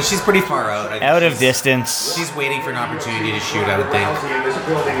career. But she's pretty far out. I think Out of distance. She's waiting for an opportunity to shoot, I would think. Rousey in this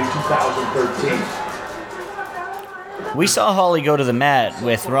building in 2013. We saw Holly go to the mat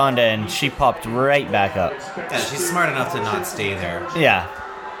with Ronda, and she popped right back up. Yeah, she's smart enough to not stay there. Yeah.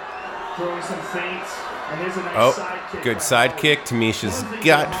 Throwing some feints, and there's a nice side Oh, kick. good side kick to Miesha's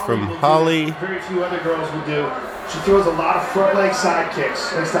gut from Holly. Very few other girls will do. She throws a lot of front leg side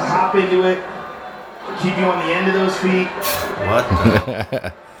kicks. Likes to hop into it, keep you on the end of those feet. What?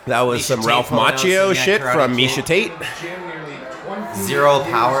 That was Miesha some Tate Ralph pulling out Macchio some shit karate from kick. Miesha Tate. Zero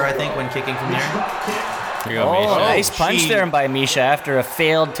power, I think, when kicking from there. Here you go, Oh, Miesha. nice punch there by Miesha after a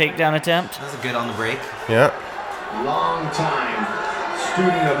failed takedown attempt. That was a good on the break. Yeah. Long time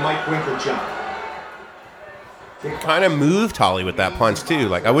student of Mike Winkelchuk. Kind of moved Holly with that punch, too.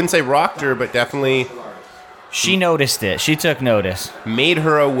 Like, I wouldn't say rocked her, but definitely She noticed it. She took notice. made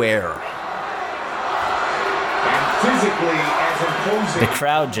her aware. And physically as imposing. The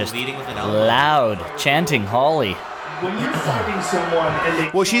crowd just Leading with an elbow. loud, chanting Holly. When you're fighting someone and they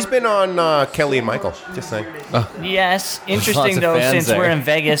Well, she's been on Kelly and Michael, just saying. Yes, lots interesting of though, fans since we're there. in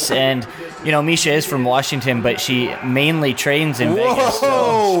Vegas and, you know, Miesha is from Washington, but she mainly trains in Vegas.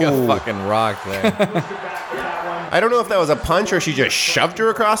 So. She got fucking rocked there. I don't know if that was a punch or she just shoved her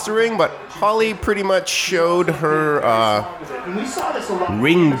across the ring, but Holly pretty much showed her and we saw this a lot.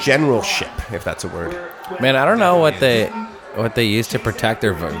 ring generalship, if that's a word. Man, I don't know what they use to protect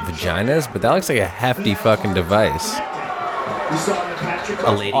their vaginas, but that looks like a hefty fucking device. We saw in the Patrick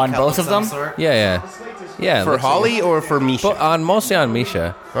A lady On cup both of some them? sort. Yeah. Yeah, it For looks like Holly or for Miesha? mostly on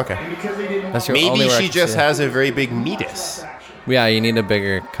Miesha. Okay. because they didn't That's your Maybe only where I she can just see it. has a very big meatus. Yeah, you need a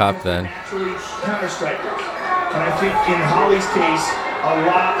bigger cup then. naturally counter strikers. And I think in Holly's case, a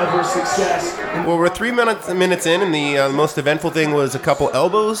lot of her success. Well, we're 3 minutes in, and the most eventful thing was a couple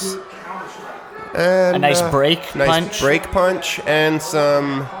elbows. And, A nice break nice punch. break punch, and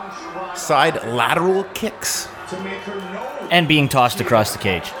some side lateral kicks. To make her know And being tossed across the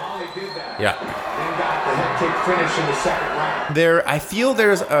cage. Holly did that. Yeah. Then got the head kick finish in the second round. I feel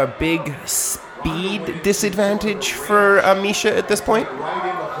there's a big speed disadvantage for Miesha at this point.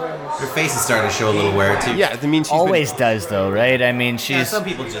 Her face is starting to show a little wear, too. Yeah, I mean, she's Always does though, right? I mean, Yeah, she's some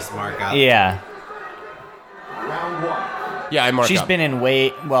people just mark out. yeah. Round one. Yeah, I marked She's up. been in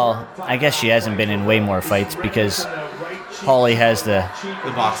way well. I guess she hasn't been in way more fights because Holly has the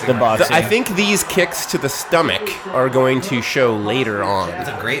The boxing. the boxing. I think these kicks to the stomach are going to show later on. It's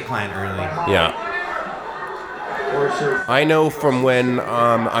a great plan early. Yeah. I know from when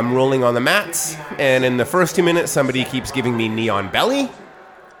I'm rolling on the mats, and in the first 2 minutes, somebody keeps giving me knee on belly.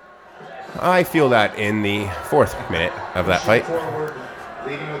 I feel that in the 4th minute of that fight.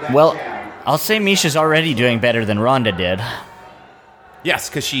 Well, I'll say Miesha's already doing better than Ronda did. Yes,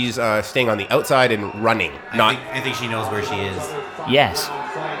 because she's staying on the outside and running. I think she knows where she is. Yes.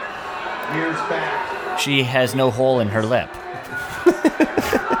 Years back. She has no hole in her lip.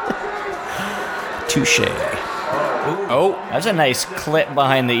 Touche. Oh, That's a nice clip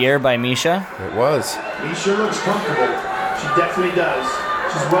behind the ear by Misha. it was. Misha looks comfortable. She definitely does.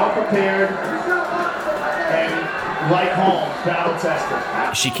 She's well prepared and, like Holmes, battle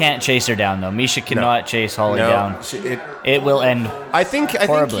tested. She can't chase her down, though. Misha cannot chase Holly No, down. It will end. I think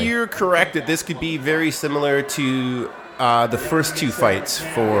Horribly. you're correct that this could be very similar to the first two fights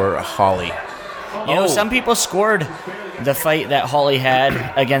for Holly. You know, some people scored the fight that Holly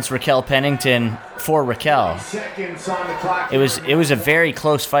had against Raquel Pennington for Raquel. Seconds on the clock. It was a very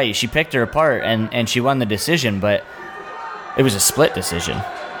close fight. She picked her apart and she won the decision, but it was a split decision.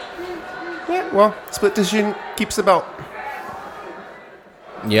 Yeah, well, split decision keeps the belt.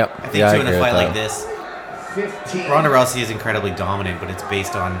 Yep. I think too, in a fight like this, 15. Ronda Rousey is incredibly dominant, but it's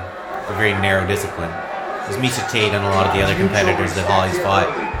based on a very narrow discipline. Because Misha Tate and a lot of the other competitors that Holly's fought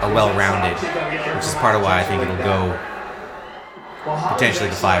are well-rounded, which is part of why I think it'll go potentially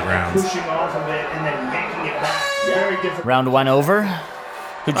to 5 rounds. Pushing off of it and then yanking it back. Very difficult. Round 1 over.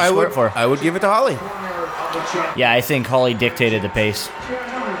 Who'd you score it for? I would give it to Holly. Yeah, I think Holly dictated the pace.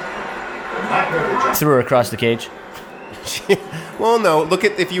 Threw her across the cage. Well, no.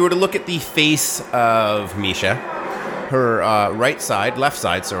 If you were to look at the face of Misha, her left side,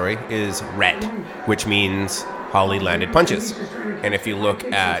 is red, which means Holly landed punches. And if you look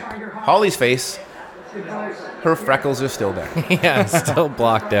at Holly's face, her freckles are still there. Yeah, it's still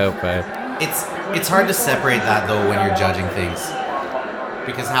blocked out, but It's hard to separate that though when you're judging things,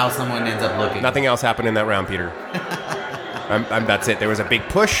 because how someone ends up looking. Nothing else happened in that round, Peter. That's it. There was a big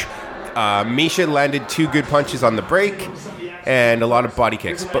push. Misha landed 2 good punches on the break and a lot of body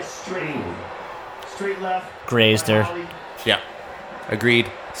kicks. But Straight left. Grazed her. yeah,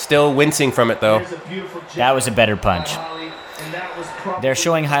 agreed. Still wincing from it though. There's a beautiful jab. That was a better punch. Holly, and that was probably They're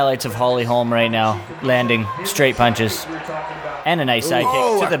showing highlights of Holly Holm right now, landing straight punches we were talking about. and a nice side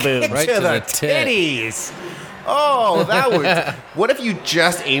kick to the boob. Right to to the the tit. titties. Oh, that would. What if you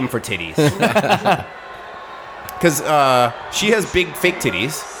just aim for titties? Because she has big fake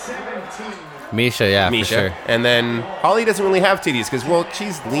titties, Misha, yeah, Misha, for sure. and then Holly doesn't really have titties because, well,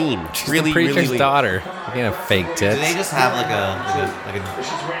 she's lean. She's really, the preacher's really lean. daughter. You can't have fake Do they tits. just have like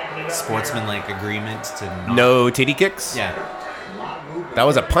a sportsman-like agreement to not? No titty kicks. Yeah. That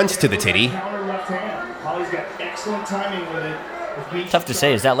was a punch to the titty. Counter left hand. Holly's got excellent timing with it. If Misha Tough to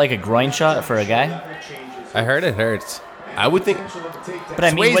say. Is that like a groin shot for a guy? I heard it hurts. I would think But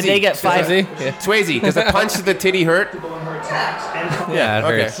I mean, when Swayze. they get 5... Swayze. Does a punch to the titty hurt? Yeah, it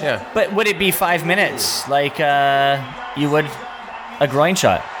Okay, hurts. yeah. But would it be 5 minutes like you would a groin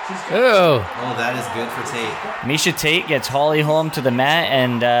shot? Oh, Oh, that is good for Tate. Misha Tate gets Holly Holm to the mat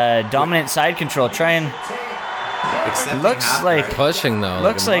and dominant side control. Accepting Looks half like- guard. pushing though.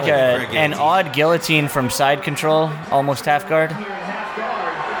 Looks a like for a an guillotine. odd guillotine from side control, almost half guard.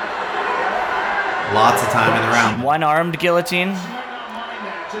 Lots of time in the round. One armed guillotine.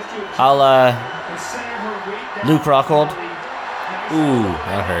 A la Luke Rockhold. Ooh,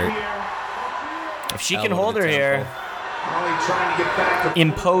 that hurt. If she can Elbow to hold her the here, Holly trying to get back to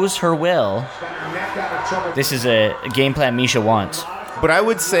impose her will, her neck out of trouble. this is a game plan Misha wants. But I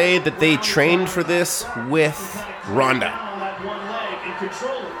would say that they trained for this with Ronda. On that one leg and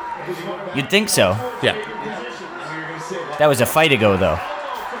control it. Because you want to You'd think so. Yeah. That was a fight ago, though.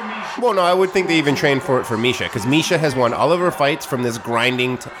 Well, no, I would think they even trained for it for Misha, because Misha has won all of her fights from this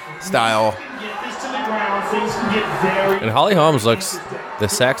grinding style. get this to the ground. Things can get very. And Holly Holmes looks the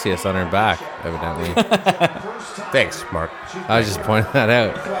sexiest on her back, evidently. Thanks, Mark. I was just pointing that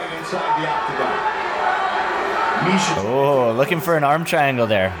out. Flag inside the octagon. Misha Oh, looking for an arm triangle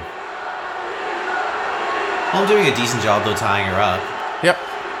there. I'm doing a decent job though tying her up. Yep.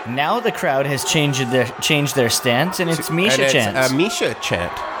 Now the crowd has changed their stance, and it's Misha and it's chants. a Misha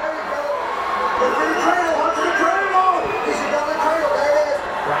chant.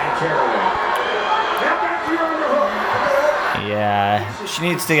 Brian Caraway. Now back to your underhook. Yeah, she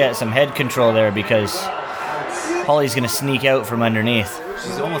needs to get some head control there because Holly's going to sneak out from underneath.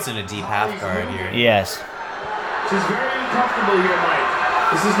 She's almost in a deep half guard here. Yes. She's very uncomfortable here, Mike.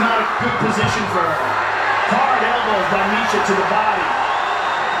 This is not a good position for her. Hard elbows by Misha to the body.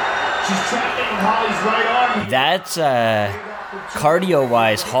 She's trapping Holly's right arm. That's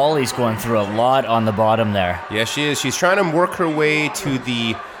cardio-wise, Holly's going through a lot on the bottom there. Yes, she is. She's trying to work her way to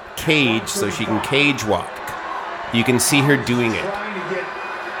the cage so she can cage walk. You can see her doing it. Trying to get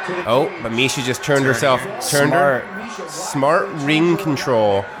Oh, but Misha just turned herself. Turned her. Smart ring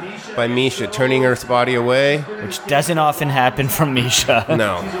control by Misha, turning her body away. Which doesn't often happen from Misha.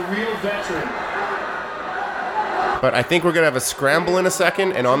 No. But I think we're going to have a scramble in a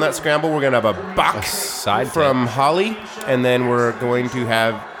second, and on that scramble, we're going to have a buck side from Holly, and then we're going to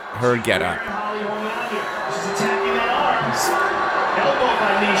have her get up. She's attacking that arm. Elbow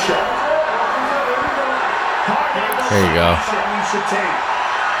by Misha. There you go. Misha Tate.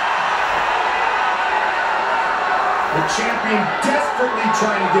 The champion desperately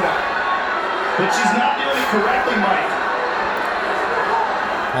trying to get up. But she's not doing it correctly, Mike.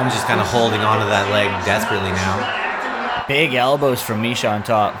 I'm just kind of holding onto that leg desperately now. Big elbows from Misha on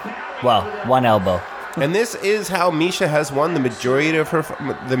top. Well, one elbow. And this is how Misha has won the majority of her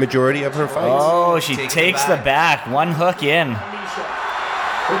fights. Oh, she takes the back. One hook in. She's high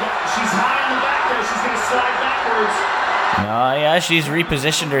on the back there. She's going to slide backwards. Oh, yeah, she's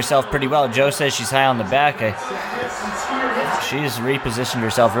repositioned herself pretty well. Joe says she's high on the back. She's repositioned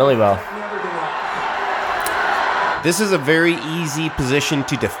herself really well. This is a very easy position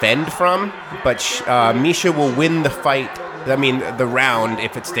to defend from, but Misha will win the fight, the round,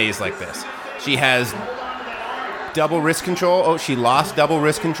 if it stays like this. She has double wrist control. Oh, she lost double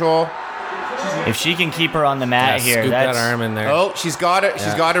wrist control. If she can keep her on the mat here, scoop that's... that arm in there. Oh, she's got it.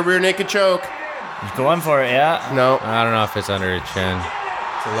 She's got a rear naked choke. She's going for it, yeah. No. I don't know if it's under her chin.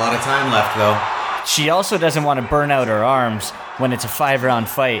 It's a lot of time left, though. She also doesn't want to burn out her arms when it's a 5-round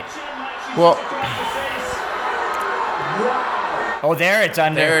fight. Well... Oh, there, it's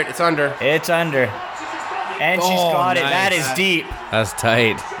under. There, it's under. It's under. And she's got it. That is deep. That's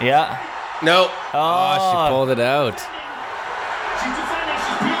tight. Yeah. No. Oh, she pulled it out.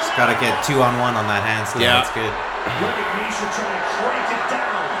 Just got to get 2-on-1 on that handstand. Yeah. That's good. Look at Misha trying to crank it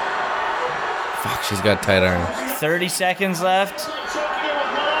down. Fuck, she's got tight arms. 30 seconds left. Choking it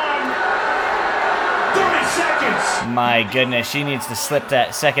with one arm. 30 seconds. My goodness, she needs to slip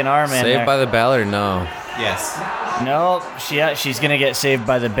that second arm in Saved there. by the bell or no? Yes. No, she's going to get saved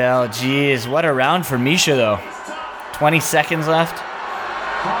by the bell. Jeez, what a round for Misha, though. 20 seconds left.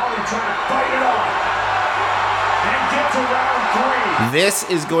 Holly trying to fight it off. And get to round 3. This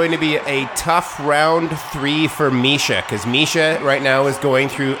is going to be a tough round 3 for Misha, because Misha right now is going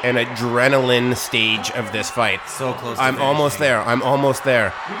through an adrenaline stage of this fight. So close to I'm finishing. almost there. I'm almost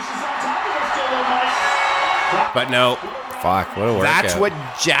there. Misha's on top of her still, though, Mike. But no, Fuck, what a workout. that's what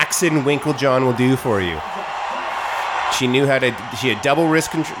Jackson Winklejohn will do for you. She knew how to. She had double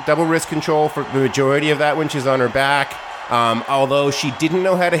wrist control for the majority of that when she's on her back. Although she didn't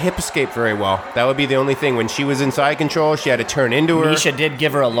know how to hip escape very well. That would be the only thing. When she was in side control, she had to turn into her. Misha did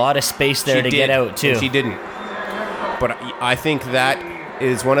give her a lot of space there to get out, too. And she didn't. But I think that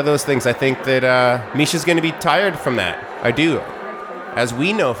is one of those things. I think that Misha's going to be tired from that. I do. As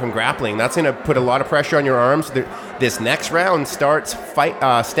we know from grappling, that's going to put a lot of pressure on your arms. This next round starts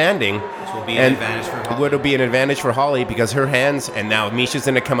standing. Which will be an advantage for Holly. Would be an advantage for Holly because her hands, and now Misha's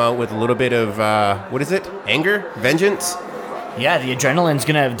going to come out with a little bit of, what is it? Anger? Vengeance? Yeah, the adrenaline's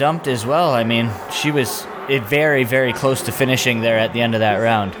going to have dumped as well. I mean, she was very, very close to finishing there at the end of that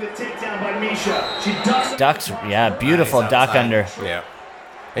round. The takedown by Misha. She ducks. Yeah, beautiful Nice duck outside. under. Yeah.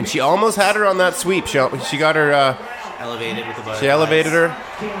 And she almost had her on that sweep. She got her, Elevated with the butterflies. she elevated her.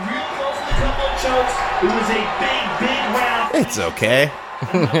 Came real close to a couple of chokes. It was a big round. It's okay.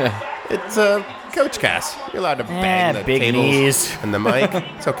 It's a coach cast. You're allowed to bang the big tables knees. and the mic.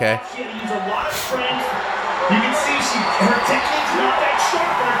 It's okay. She had to use a lot of strength. You can see her technique's not that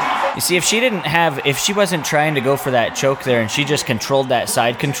sharp, but her defense. You see, if she wasn't trying to go for that choke there and she just controlled that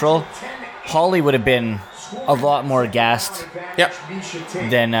side control, Holly would have been a lot more gassed Yep.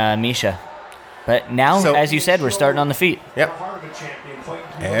 than Misha. But now, So- as you said, we're starting on the feet. Yep.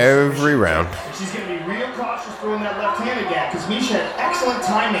 Every round. And she's going to be real cautious throwing that left hand again because Misha had excellent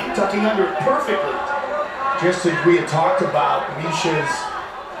timing, tucking under it perfectly. Just as we had talked about,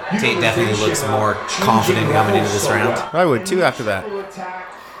 Misha's. Tate definitely looks more confident coming into this round. I would too after that.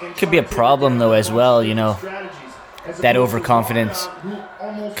 Could be a problem, though, as well, you know. That overconfidence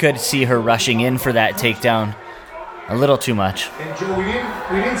could see her rushing in for that takedown a little too much. And Joe, we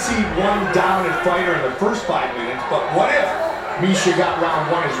didn't see one dominant fighter in the first 5 minutes, but what if Misha got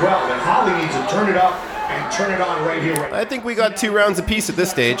round 1 as well? Then Holly needs to turn it up and turn it on right here, right I think we got 2 rounds apiece at this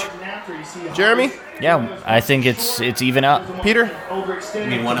stage. Jeremy? Yeah, I think it's even up. Peter? You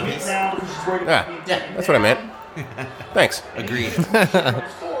mean one apiece? Yeah, that's what I meant. Thanks. Agreed.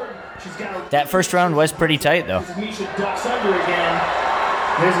 That first round was pretty tight, though. Misha ducks under again.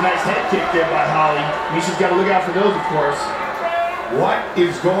 There's a nice head kick there by Holly. Misha's got to look out for those, of course. What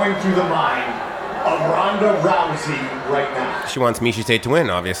is going through the mind Ronda Rousey right now. She wants Miesha Tate to win,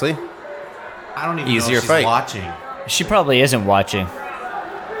 obviously. I don't even Easier know if she's fight. watching. She probably isn't watching.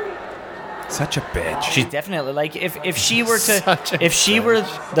 Such a bitch. She's definitely like if she were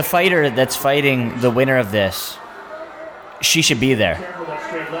the fighter that's fighting the winner of this, she should be there.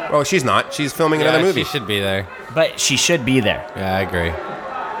 Oh, she's not. She's filming another movie. She should be there. But she should be there. Yeah, I agree.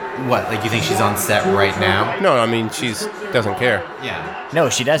 What? Like you think she's on set right now? No, I mean, doesn't care. Yeah, No,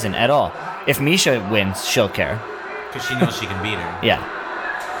 she doesn't at all. If Miesha wins, she'll care. because she knows she can beat her. Yeah.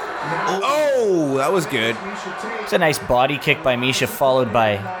 Oh, that was good. It's a nice body kick by Miesha followed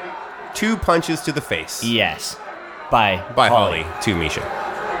by 2 punches to the face. yes. By Holly to Miesha.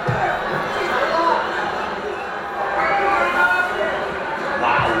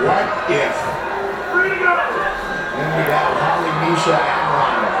 Wow, what if? Then we have Holly, Miesha, and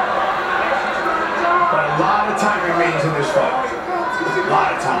Ronda. But a lot of time remains in this fight. A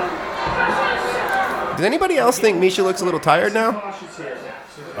lot of time. Does anybody else think Miesha looks a little tired now?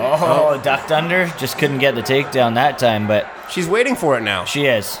 Oh, ducked under. Just couldn't get the takedown that time, but She's waiting for it now. she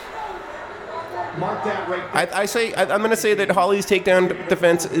is. Mark that right there. I'm going to say that Holly's takedown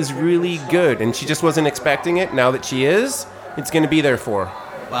defense is really good, and she just wasn't expecting it. Now that she is, it's going to be there for her.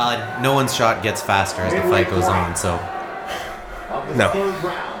 Well, no one's shot gets faster as the fight goes on, so No. Third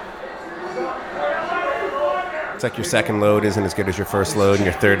round. It's like your second load isn't as good as your first load, and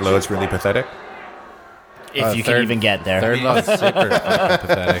your third load's really pathetic. If you can even get there. Third load's super fucking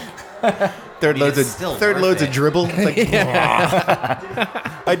pathetic. Third mean, it's still worth load's a it. dribble. It's like,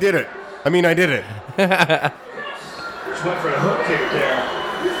 I did it. I did it. Just went for a hook kick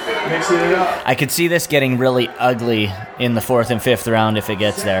there. Mixing it up. I could see this getting really ugly in the 4th and 5th round if it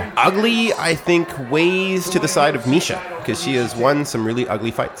gets there. Ugly, I think, weighs to the side of Miesha, because she has won some really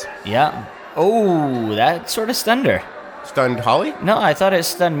ugly fights. Yeah. Oh, that sort of stunned her. Stunned Holly? No, I thought it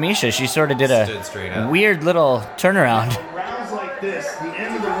stunned Miesha. She sort of did Stood straight a up. weird little turnaround. Rounds like this, the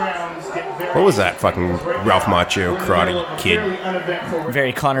end of the rounds get very. What was that fucking Ralph Macchio karate kid? Very uneventful.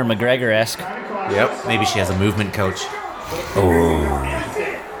 Very Conor McGregor-esque. Yep. maybe she has a movement coach.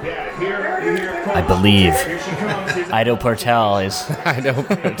 Yeah, here. I believe Here she comes. Here's Ido Portal is. I don't.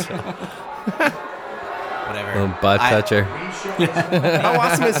 Whatever. Butt toucher. How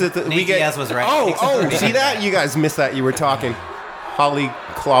awesome is it that we Nate get... Diaz was right. Oh, see that? You guys missed that. You were talking. Holly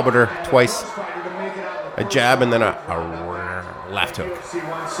clobbered her twice. A jab and then a left hook. UFC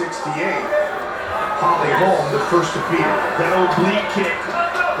 168. Holly Holm, the first defeated. That oblique kick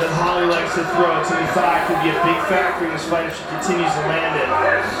that Holly likes to throw to the thigh could be a big factor in this fight if she continues to land it.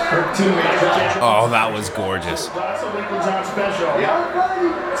 Her two-man drop. Oh, that was gorgeous. That's a Lincoln John special.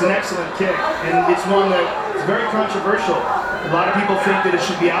 Yeah. It's an excellent kick, and it's one that is very controversial. A lot of people think that it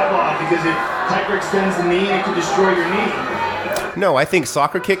should be outlawed because it hyperextends the knee and it could destroy your knee. No, I think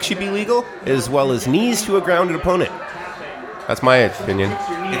soccer kicks should be legal, as well as knees to a grounded opponent. That's my opinion.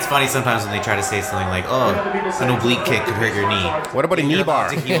 It's funny sometimes when they try to say something like, "Oh, an oblique kick could hurt your knee." What about a knee bar?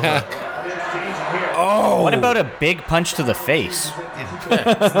 To heel hook. Oh! What about a big punch to the face?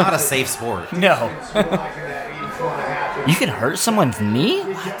 It's not a safe sport. No. You can hurt someone's knee?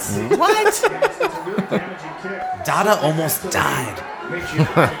 What? Dada almost died.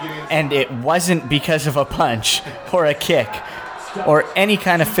 And it wasn't because of a punch or a kick or any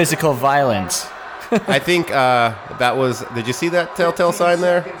kind of physical violence. I think that was... Did you see that telltale sign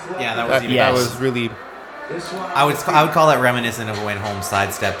there? Yeah, that was. That, Even, yeah. that was really... I would call that reminiscent of when Holmes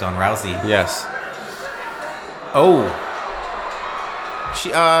sidestepped on Rousey. Yes. Oh.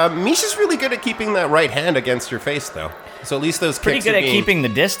 Misha's really good at keeping that right hand against your face, though. So at least those Pretty kicks good are at being... keeping the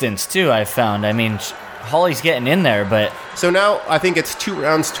distance, too, I've found. I mean, Holly's getting in there, but So now I think it's 2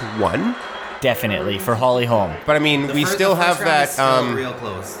 rounds to 1. definitely for Holly Holm. But I mean, we still have that real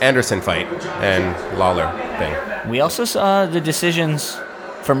close. Anderson fight and Lawler thing. We also saw the decisions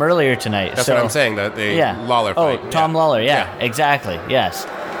from earlier tonight. That's so, what I'm saying, the Yeah. Lawler fight. Oh, Tom Yeah. Lawler, yeah, exactly, yes.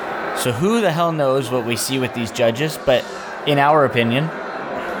 So who the hell knows what we see with these judges, but in our opinion,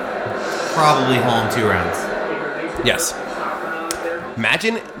 Probably Holm 2 rounds. Yes.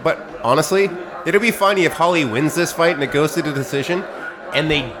 Imagine, but honestly, it'd be funny if Holly wins this fight and it goes to the decision, and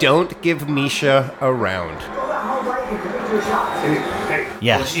they don't give Miesha a round.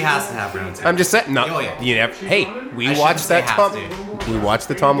 yeah. Well, she has to have round 2. I'm just saying, no, Oh, yeah. you never, hey, we I watched shouldn't that say Tom, have we watched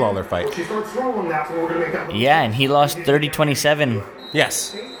the Tom Lawler fight. Yeah, and he lost 30-27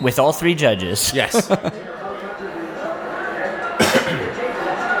 Yes, with all 3 judges. yes.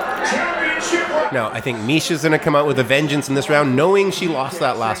 No, I think Misha's gonna come out with a vengeance in this round, knowing she lost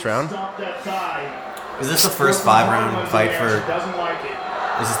that last round. Is this the first 5-round fight for?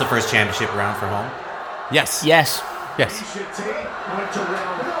 Is this the first championship round for Holm? Yes. Yes. Yes.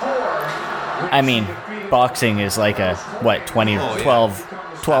 I mean, boxing is like a,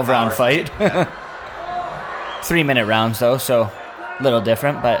 12 round fight? 3-minute rounds, though, so a little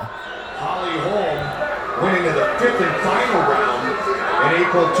different, but... Holly Holm winning in the 5th and final round in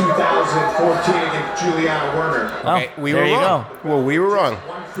April 2014 against Juliana Werner. Okay, Oh, we there were you wrong. go. Well, we were wrong.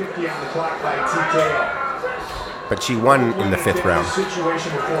 150 on the clock by TKO. But she won in the 5th round.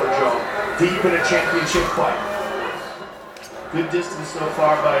 Situation before, Joe. Deep in a championship fight. Good distance so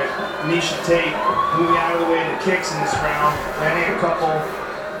far by Miesha Tate. Moving out of the way of the kicks in this round. Landing a couple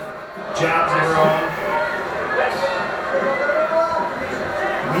jabs of her own.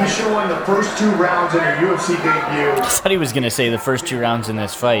 Miesha won the first 2 rounds in her UFC debut. I thought he was going to say the first 2 rounds in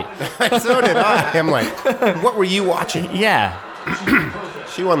this fight. So did I. I'm like, what were you watching? Yeah.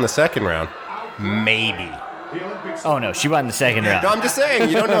 She won the 2nd round. Maybe. Oh, no, she won the 2nd round. No, I'm just saying,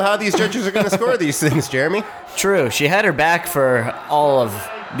 you don't know how these judges are going to score these things, Jeremy. True, she had her back for all of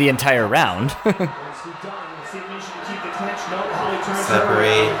the entire round.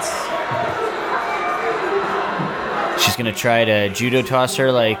 Separates. She's going to try to judo toss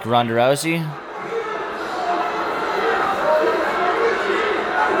her like Ronda Rousey.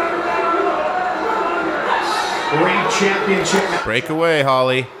 Ring championship match. Break away,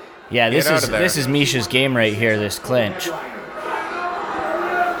 Holly. Yeah, Get out of there. this is Miesha's game right here, this clinch.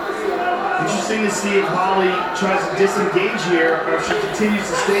 Interesting to see if Holly tries to disengage here or if she continues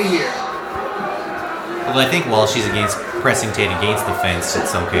to stay here. Although I think while she's pressing Tate against the fence,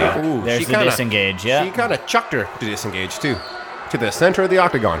 it's okay. Ooh, There's the disengage, yeah. She kind of chucked her to disengage, too. To the center of the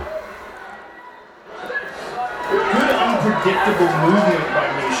octagon. Good unpredictable movement by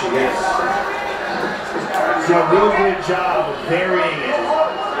Miesha. Yes. She's done a real good job of varying it.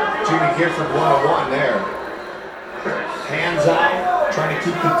 Jimmy Gifford 101 there. Hands out, trying to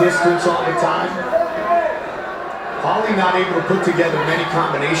keep the distance all the time. Holly not able to put together many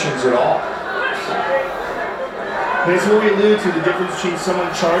combinations at all. That's what we alluded to, the difference between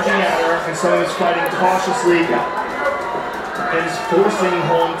someone charging at her and someone who's fighting cautiously and is forcing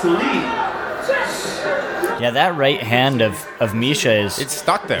Holm to lead. Yeah, that right hand of Miesha is It's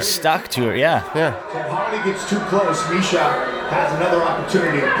stuck there. stuck to her, yeah. Yeah. If Holly gets too close, Miesha has another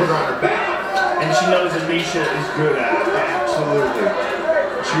opportunity to put her on her back. And she knows that Miesha is good at it. Absolutely.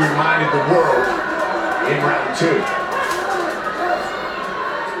 She reminded the world in round 2.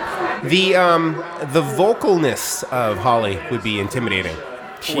 The vocalness of Holly would be intimidating.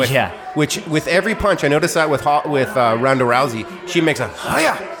 Yeah. Which with every punch, I noticed that with Ronda Rousey, she makes a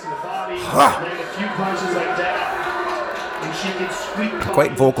hiya, ha. Land a few punches like that, and she can sweep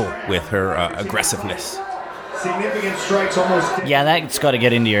Quite vocal with her aggressiveness. significant strikes almost Yeah, that's got to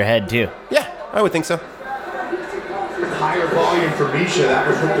get into your head, too. Yeah, I would think so. higher volume for Miesha. That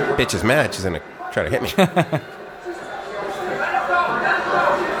was with the Bitch is mad. She's gonna try to hit me.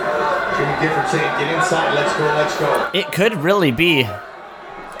 Jimmy Gifford saying, "Get inside, let's go, let's go." It could really be,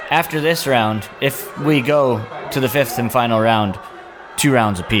 after this round, if we go to the 5th and final round, 2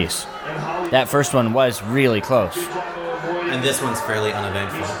 rounds apiece. That first one was really close. And this one's fairly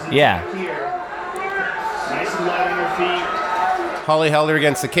uneventful. Yeah. Nice and light on her feet. Holly held her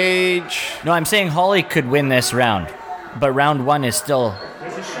against the cage. No, I'm saying Holly could win this round, but round 1 is still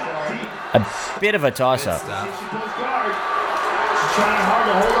There's a shot deep. a bit of a toss-up. She pulls guard. She's trying hard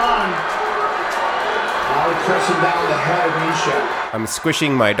to hold on. Holly pressing down the head of Miesha. I'm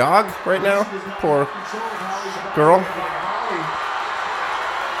squishing my dog right now. Poor girl.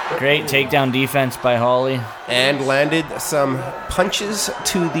 Great takedown defense by Holly. And landed some punches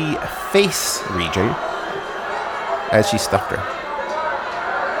to the face region as she stuffed her.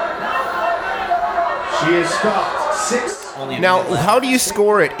 She is stuffed. 6. Now, how do you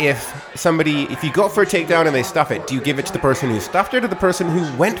score it if you go for a takedown and they stuff it? Do you give it to the person who stuffed it or the person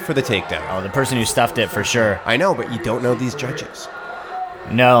who went for the takedown? Oh, the person who stuffed it for sure. I know, but you don't know these judges.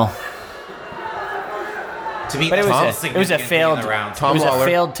 No. To me, But it was Tom's a significant failed in the round. Tom it was Lawler. a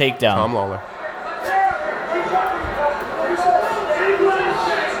failed takedown. Tom Lawler.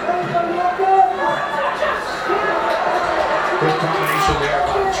 Good combination there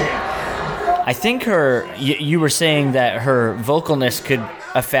by the champ. I think you were saying that her vocalness could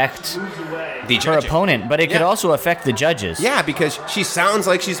affect The her judging. opponent, but it could Yeah. also affect the judges. Yeah, because she sounds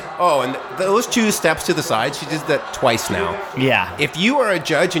like she's... Oh, and those 2 steps to the side, she did that twice now. Yeah. If you are a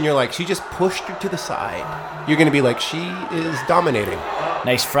judge and you're like, she just pushed her to the side, you're going to be like, she is dominating.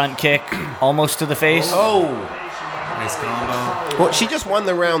 Nice front kick, almost to the face. Oh. Nice combo. Well, she just won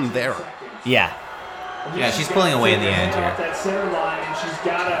the round there. Yeah. Yeah, she's pulling away in the end Off here. that center line, and she's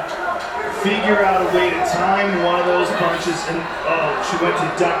got to figure out a way to time one of those punches. And she went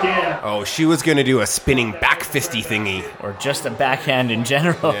to duck in. Oh, she was going to do a spinning back fisty thingy. Or just a backhand in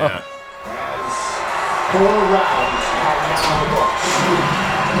general. Yeah. 4 rounds are now on the books.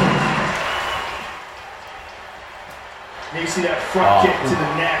 Now you see that front kick to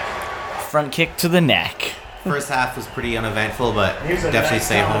the neck. Front kick to the neck. First half was pretty uneventful, but Here's a definitely nice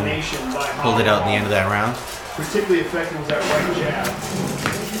stayed home. combination by Pulled it out at the Holly. end of that round. Particularly effective was that right jab.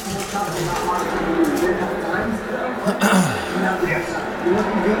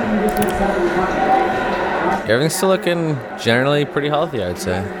 Everything's still looking generally pretty healthy, I'd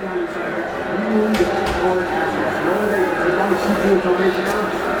say.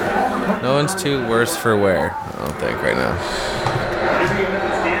 No one's too worse for wear, I don't think, right now.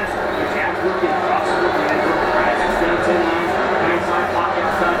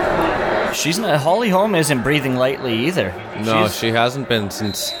 She's not, Holly Holm isn't breathing lightly either. No, She's- she hasn't been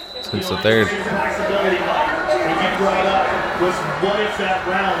since the third. Flexibility, Mike, that you brought up was what if that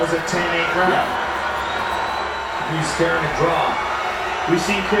round was a 10-8 round? He's staring to draw. We've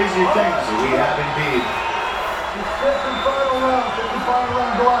seen crazier things. We have indeed. Fifth and final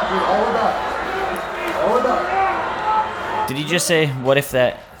round, go after it. All about. Did you just say, what if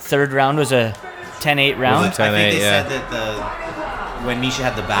that third round was a 10-8 round? I think they 10-8, yeah. said that when Misha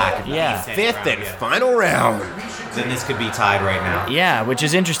had the back, of the Yeah. 10th Fifth round, and final round. then this could be tied right now. Yeah, which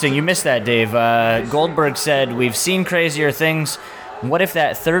is interesting. You missed that, Dave. Goldberg said, we've seen crazier things. What if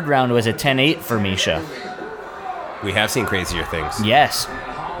that third round was a 10-8 for Misha? We have seen crazier things. Yes,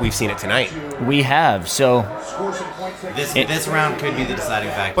 We've seen it tonight. we have. So, This round could be the deciding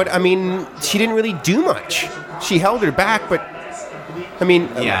factor. But I mean, she didn't really do much. She held her back, but I mean,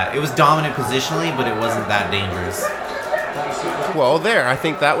 Yeah, it was dominant positionally, but it wasn't that dangerous. well, there. I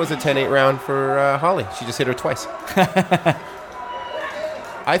think that was a 10-8 round for Holly. She just hit her twice.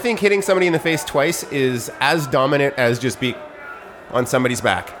 I think hitting somebody in the face twice is as dominant as just being on somebody's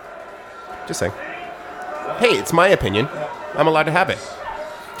back. Just saying. Hey, it's my opinion. I'm allowed to have it.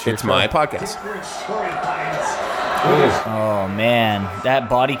 It's my podcast. oh man, that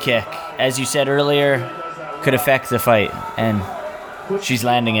body kick, as you said earlier, could affect the fight. And she's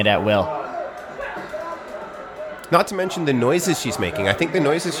landing it at will. Not to mention the noises she's making. I think the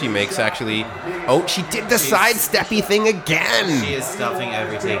noises she makes actually... Oh, she did the sidesteppy thing She again. is stuffing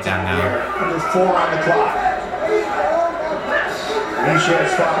every takedown now. Number 4 on the clock. Misha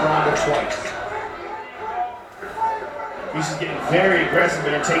has fought Ronda twice. Misha's getting very aggressive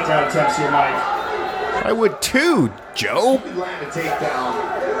in her takedown attempts here, Mike. I would too, Joe. She land a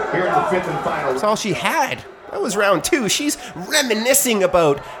takedown here in the 5th and final That's all she had. That was round 2. She's reminiscing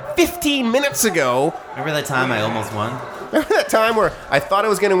about 15 minutes ago. Remember that time I almost won? Remember that time where I thought I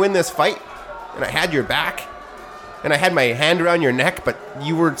was going to win this fight? And I had your back? And I had my hand around your neck, but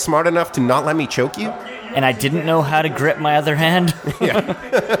you were smart enough to not let me choke you? And I didn't know how to grip my other hand.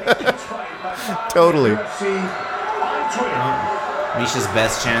 Totally. Misha's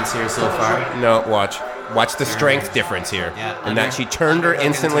best chance here so far. No, watch. Watch the strength difference here. Yeah, And that she turned her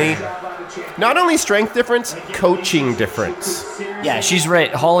instantly. Not only strength difference, coaching difference. Yeah, she's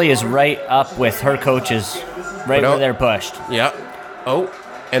right. Holly is right up with her coaches, right But where they're pushed. Yep. Oh,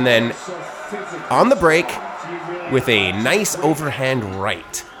 and then on the break with a nice overhand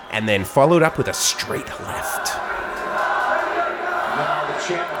right, and then followed up with a straight left.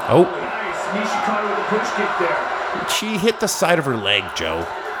 Oh, Nice. Misha caught her with a push kick there. she hit the side of her leg, Joe.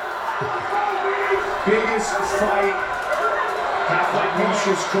 Biggest fight half like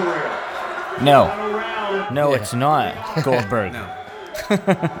Misha's career. No, Final round. no, it's not Goldberg. No.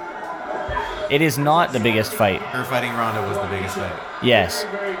 It is not the biggest fight. Her fighting Ronda was the biggest fight. Yes,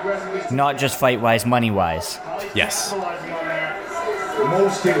 Very aggressive. not just fight-wise, money-wise. Yes. Capitalizing on that.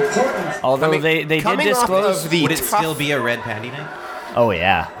 Most important. Although they did coming off disclose. of the Would it tough, still be a red panty night? Oh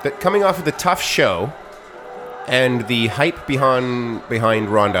yeah, coming off of the tough show and the hype behind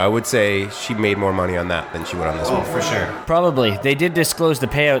Ronda, I would say she made more money on that than she would on this Oh, one. for sure. probably. They did disclose the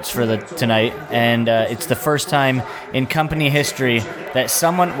payouts for the tonight, and it's the first time in company history that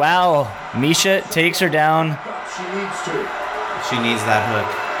someone. Wow, Misha takes her down She needs to. She needs that hook.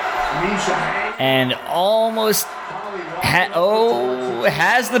 Misha hang. and almost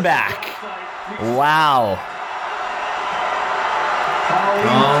has the back. Wow.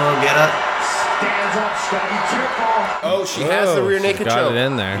 Oh, get up. Stands up. Scotty Triple. Oh, she has the rear she naked got choke. it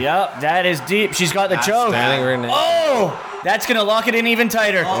in there. Yep, that is deep. She's got the choke. Standing rear naked. Oh, that's gonna lock it in even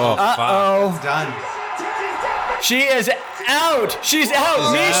tighter. Oh, fuck. Uh-oh. Done. She is out. She's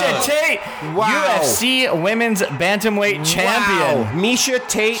out. Misha out. Tate, Wow. UFC Women's Bantamweight Champion. Wow. Misha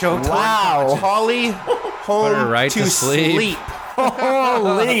Tate. Wow. Holly home Put her right to to sleep.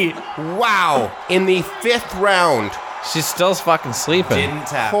 Holy. Wow. In the 5th round. She's still fucking sleeping. Didn't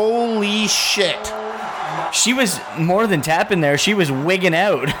tap. Holy shit. She was more than tapping there. She was wigging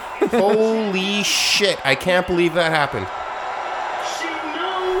out. Holy shit. I can't believe that happened.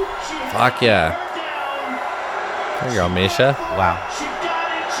 Fuck yeah. There you go, Misha. Wow. She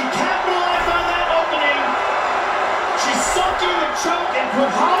got it. She capitalized on that opening. She sunk in the choke and put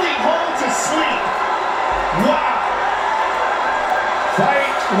Holly Holm to sleep. Wow.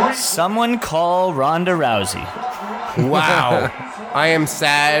 Fight. Someone call Ronda Rousey. Wow. I am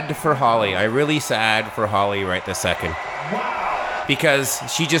sad for Holly. I'm really sad for Holly right this second. Because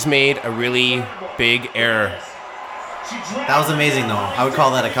she just made a really big error. That was amazing, though. I would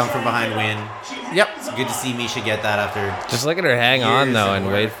call that a come from behind win. Yep. It's good to see Misha get that after. Just look at her hang on, Years though, of and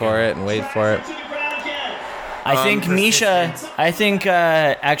work. wait for it, and wait for it. I think Misha,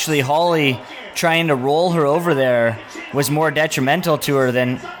 actually Holly trying to roll her over there was more detrimental to her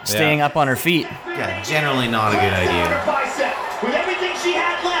than staying up on her feet. Yeah, generally not a good idea. Bicep with everything she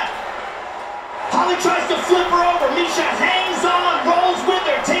had left. Holly tries to flip her over. Misha hangs on, rolls with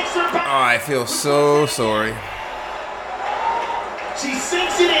her, takes her back. Oh, I feel so sorry. She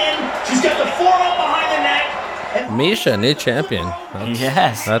sinks it in. She's got the forearm behind the neck. And Misha, new champion.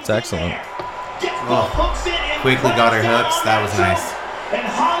 Yes. That's excellent. gets Oh, both hooks in and quickly got her hooks. That was nice. And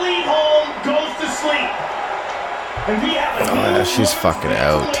Holly Holm goes to sleep. And we have a yeah, she's fucking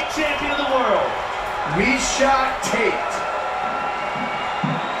out. champion of the world, Misha Tate.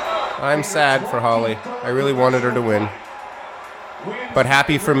 I'm sad for Holly. I really wanted her to win. But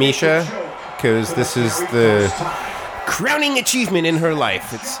happy for Misha, because this is the crowning achievement in her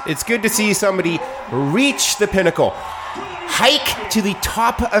life. It's good to see somebody reach the pinnacle, hike to the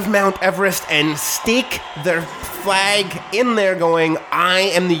top of Mount Everest, and stake their flag in there going, I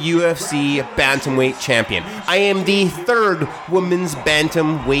am the UFC Bantamweight Champion. I am the third women's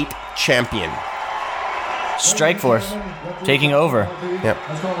Bantamweight Champion. Strikeforce taking over. Yep.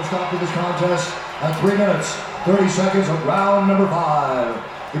 Let's call the stop to this contest at 3 minutes, 30 seconds of round number 5.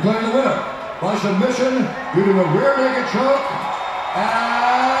 Declaring the winner by submission due to the rear naked choke. And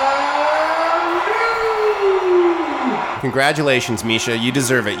Congratulations, Misha. You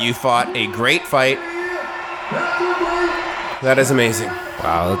deserve it. You fought a great fight. That is amazing.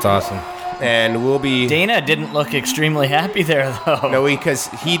 Wow, that's awesome. And we'll be... Dana didn't look extremely happy there, though. No, because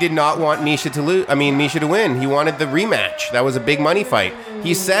he did not want Misha to lose. Misha to win. He wanted the rematch. That was a big money fight.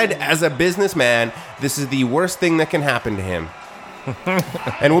 He said, as a businessman, this is the worst thing that can happen to him.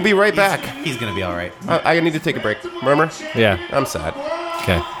 And we'll be right back. He's gonna be all right. I need to take a break. Remember? Yeah. I'm sad.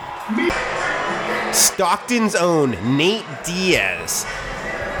 Okay. Stockton's own Nate Diaz.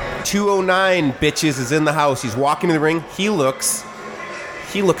 209 bitches is in the house. He's walking to the ring. He looks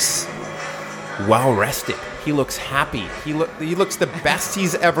well rested. He looks happy. He looks the best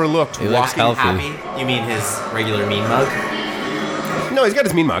he's ever looked. He looks walking healthy. Happy? You mean his regular mean mug? No, he's got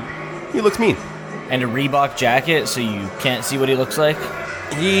his mean mug. He looks mean. And a Reebok jacket, so you can't see what he looks like.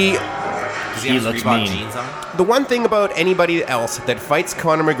 Does he have his looks Reebok mean. jeans on? The one thing about anybody else that fights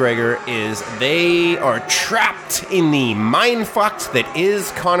Conor McGregor is they are trapped in the mind-fucked that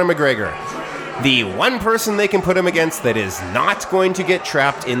is Conor McGregor. The one person they can put him against that is not going to get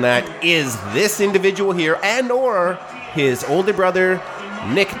trapped in that is this individual here and or his older brother,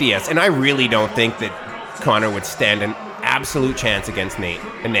 Nick Diaz. And I really don't think that Conor would stand an absolute chance against Nick,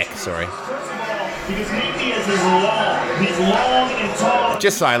 sorry. Because Nate Diaz is long. He's long and tall.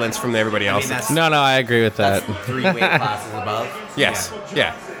 Just silence from everybody else. that's- No, I agree with that. 3 weight classes above. Yes,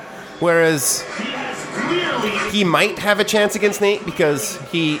 yeah. Whereas he might have a chance against Nate because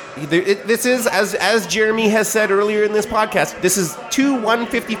this is, as Jeremy has said earlier in this podcast, this is two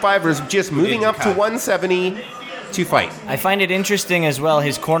 155ers just moving up to 170 to fight. I find it interesting as well,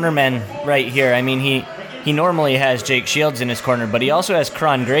 his cornermen right here. I mean, he normally has Jake Shields in his corner, but he also has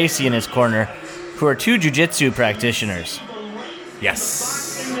Kron Gracie in his corner, who are two jiu-jitsu practitioners.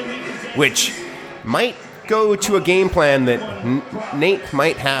 Yes. Which might go to a game plan that Nate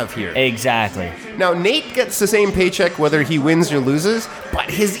might have here. Exactly. Now, Nate gets the same paycheck whether he wins or loses, but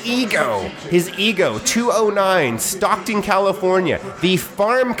his ego, 209, Stockton, California, the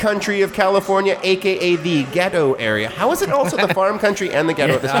farm country of California, a.k.a. the ghetto area. How is it also the farm country and the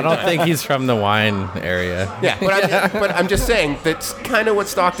ghetto at the I same don't time? think he's from the wine area. Yeah, but I'm just saying, that's kind of what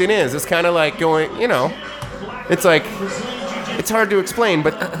Stockton is. It's kind of like going, it's like, it's hard to explain,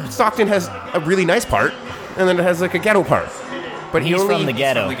 but Stockton has a really nice part, and then it has like a ghetto part. But He's from the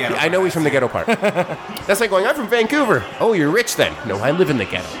ghetto. I know he's from the ghetto part. That's like going, I'm from Vancouver. Oh, you're rich then. No, I live in the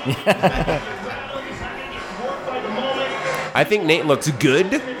ghetto. I think Nate looks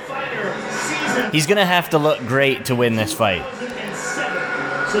good. He's going to have to look great to win this fight.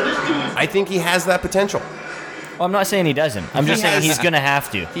 I think he has that potential. Well, I'm not saying he doesn't. I'm just saying he's going to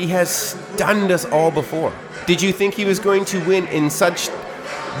have to. He has stunned us all before. Did you think he was going to win in such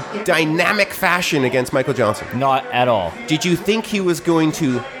dynamic fashion against Michael Johnson? Not at all. Did you think he was going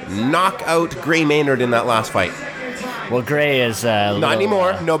to knock out Gray Maynard in that last fight? Well, Gray is... Not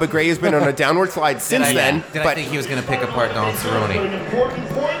anymore. No, but Gray has been on a downward slide since then. Did I think he was going to pick apart Donald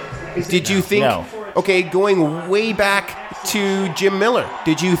Cerrone? Did you think... No. Okay, going way back to Jim Miller.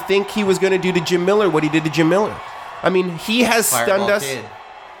 Did you think he was going to do to Jim Miller what he did to Jim Miller? I mean, he has stunned us. Kid.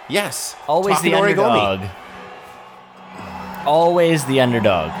 Yes. Always Talking the to underdog. Always the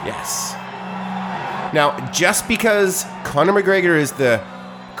underdog. Yes. Now, just because Conor McGregor is the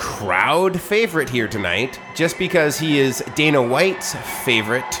crowd favorite here tonight, just because he is Dana White's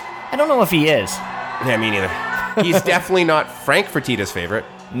favorite... I don't know if he is. Yeah, me neither. He's definitely not Frank Fertitta's favorite.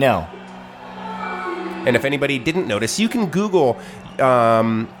 No. And if anybody didn't notice, you can Google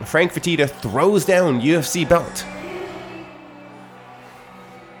Frank Fertitta throws down UFC belt.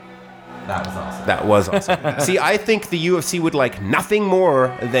 That was awesome. That was awesome. See, I think the UFC would like nothing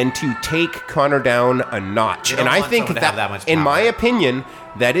more than to take Conor down a notch. You And don't I want think someone to have that much in power. my opinion,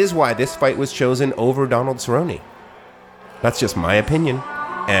 that is why this fight was chosen over Donald Cerrone. That's just my opinion,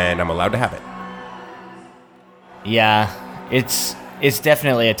 and I'm allowed to have it. Yeah, it's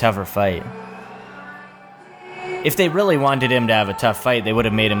definitely a tougher fight. If they really wanted him to have a tough fight, they would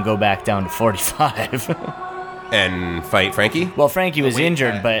have made him go back down to 45. And fight Frankie? Well, Frankie was Wait,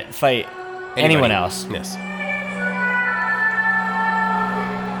 injured, but fight anyone else. Yes.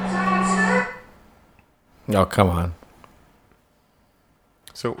 Oh, come on.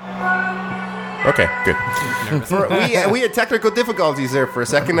 So, okay, good. We had technical difficulties there for a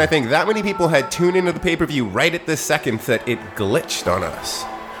second. I think that many people had tuned into the pay-per-view right at this second that it glitched on us.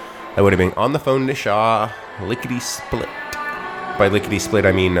 I would have been on the phone to Shaw, lickety-split. By lickety-split,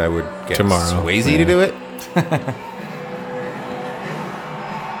 I mean I would get Tomorrow, Swayze yeah. to do it.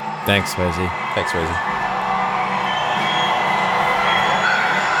 Thanks, Swayze. Thanks, Swayze.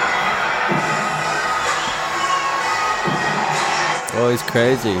 Oh, he's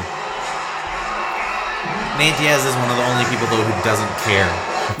crazy. Nate Diaz is one of the only people, though, who doesn't care.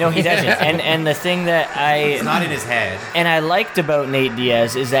 No, he doesn't. And the thing that It's not in his head. and I liked about Nate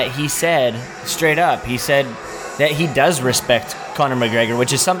Diaz is that he said straight up, he said that he does respect Conor McGregor,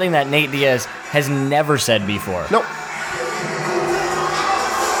 which is something that Nate Diaz has never said before. Nope.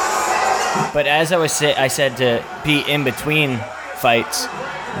 But as I said to Pete in between fights,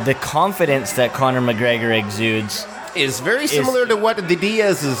 the confidence that Conor McGregor exudes, Is very similar to what the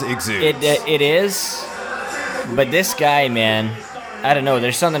Diaz's exude. it is. But this guy, man, I don't know.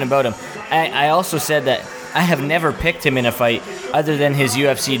 There's something about him. I also said that I have never picked him in a fight other than his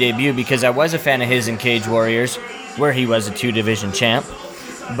UFC debut because I was a fan of his in Cage Warriors, where he was a 2-division champ.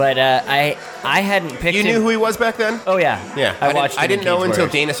 But I hadn't picked You him. knew who he was back then? Oh, yeah. Yeah, I watched I him in didn't know Cage until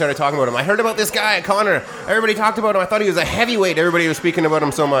Warriors. Dana started talking about him. I heard about this guy, Connor. Everybody talked about him. I thought he was a heavyweight. Everybody was speaking about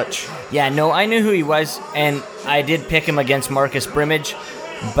him so much. Yeah, no, I knew who he was, and I did pick him against Marcus Brimage,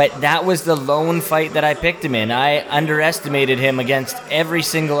 but that was the lone fight that I picked him in. I underestimated him against every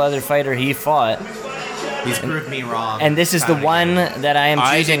single other fighter he fought, He's proved me wrong. and this is the Time and one again. that I am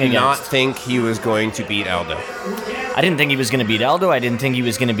I choosing did not against. think he was going to beat Aldo. I didn't think he was going to beat Aldo. I didn't think he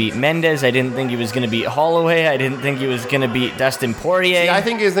was going to beat Mendez. I didn't think he was going to beat Holloway. I didn't think he was going to beat Dustin Poirier. See, I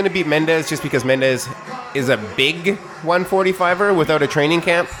think he was going to beat Mendez just because Mendez is a big 145er without a training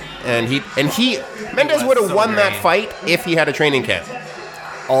camp, and Mendez was would have so won that great. fight if he had a training camp.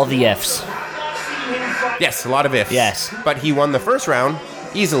 All the Fs. Yes, a lot of ifs. Yes. But he won the first round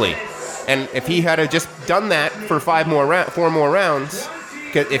easily. And if he had just done that for 4 more rounds,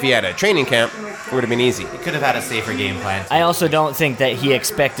 'cause if he had a training camp, it would have been easy. He could have had a safer game plan. I also don't think that he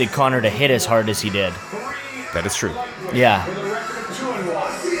expected Conor to hit as hard as he did. That is true. Yeah.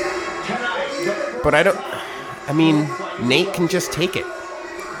 But I mean, Nate can just take it.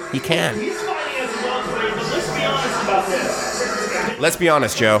 He can. Let's be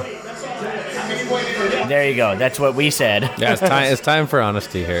honest, Joe. There you go. That's what we said. Yeah, it's time for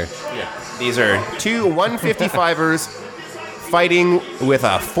honesty here. These are two 155ers fighting with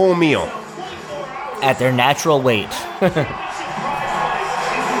a full meal. At their natural weight.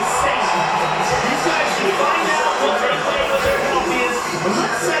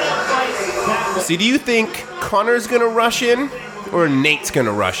 See, do you think Connor's gonna rush in or Nate's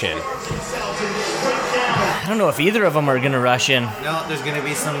gonna rush in? I don't know if either of them are going to rush in. No, there's going to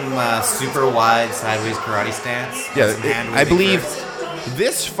be some super wide sideways karate stance. Some hand I moving believe first.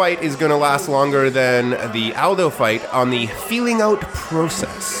 this fight is gonna last longer than the Aldo fight on the feeling out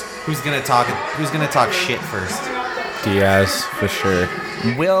process. Who's going to talk shit first? Diaz, for sure.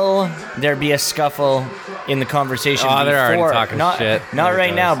 Will there be a scuffle in the conversation. Oh, they're already before. talking not, shit. Not Here it right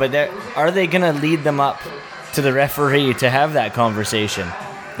goes. now, but are they going to lead them up to the referee to have that conversation?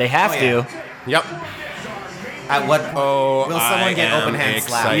 They have to. Yep. At what Oh, will someone get open hand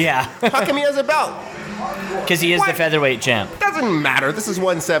slap? Yeah, How come he has a belt? because he is the What? featherweight champ. Doesn't matter. This is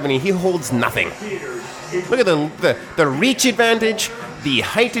 170. He holds nothing. Look at the reach advantage, the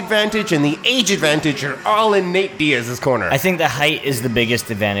height advantage, and the age advantage are all in Nate Diaz's corner. I think the height is the biggest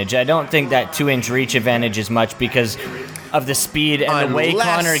advantage. I don't think that 2-inch reach advantage is much because of the speed and the way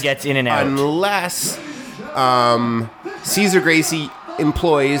Conor gets in and out. Unless Cesar Gracie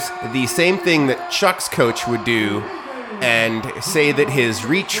employs the same thing that Chuck's coach would do and say that his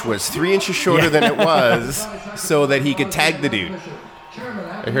reach was 3 inches shorter than it was so that he could tag the dude.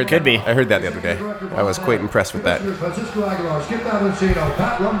 I heard Could that. be. I heard that the other day. I was quite impressed with that. Francisco Aguilar, Skip Avancino,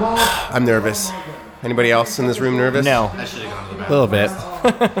 Pat Rumble, I'm nervous. Anybody else in this room nervous? No, I should have gone to the A little bit.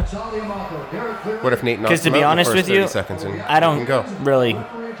 Sally Amato, Derek Clear, What if Nate knocks because to him be out in the honest first with 30 you, seconds and I he don't can go? really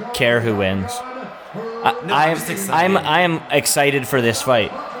care who wins. I'm just excited. I am excited for this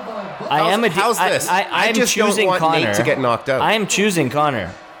fight. How's this? I I'm just don't choosing want Conor. Nate to get knocked out. I am choosing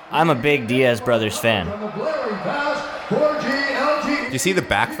Conor. I'm a big Diaz brothers fan. the blaring pass, 4GLG. Do you see the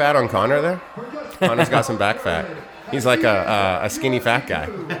back fat on Connor there? Connor's got some back fat. He's like a skinny fat guy.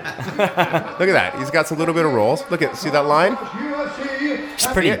 Look at that. He's got some little bit of rolls. Look at, see that line? UFC, He's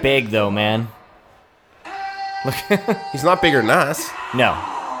pretty big though, man. He's not bigger than us. No,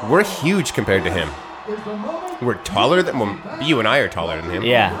 We're huge compared to him. We're taller than, well, you and I are taller than him.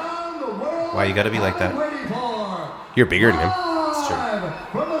 yeah. Why you gotta be like that? waiting for You're bigger than him. live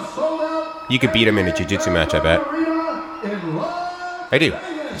from the sold-out You could beat him in a jiu-jitsu match, I bet. arena in Las I do.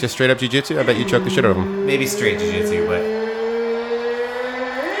 Just straight up jiu-jitsu, I bet you choke the shit out of him. Maybe straight jiu-jitsu, but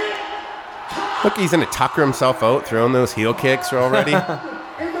Look, he's gonna tucker himself out, throwing those heel kicks already. in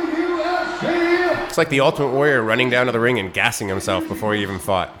the UFC. It's like the Ultimate Warrior running down to the ring and gassing himself before he even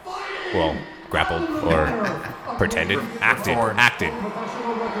fought. Well, grappled or pretended, acted.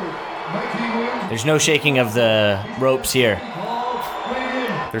 Professional record, 19 wins, There's no shaking of the ropes here.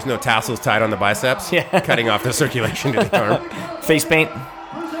 There's no tassels tied on the biceps, Yeah. cutting off the circulation to the arm. Face paint?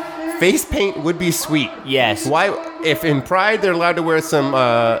 Face paint would be sweet. Yes. Why, if in Pride they're allowed to wear some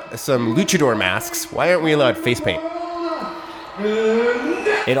luchador masks, why aren't we allowed face paint?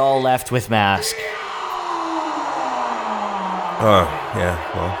 It all left with mask. Oh, yeah.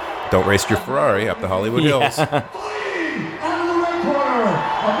 Well, don't race your Ferrari up the Hollywood Hills. out of the red corner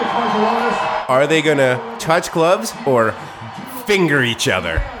of the martial artist. Are they gonna touch gloves or finger each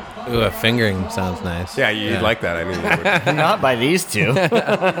other? Ooh, a fingering sounds nice. Yeah, you'd like that. I mean, you Not by these two.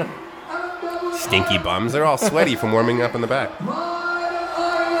 would. Stinky bums. They're all sweaty from warming up in the back. Rhode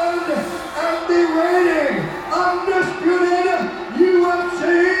Island and the reigning, undisputed UFC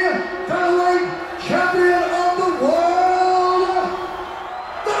featherweight champion of the world,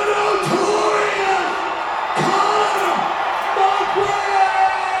 the notorious Conor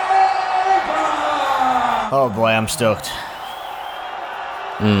McGregor! Oh boy, I'm stoked.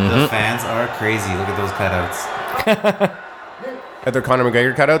 the fans are crazy. Look at those cutouts. Are there Conor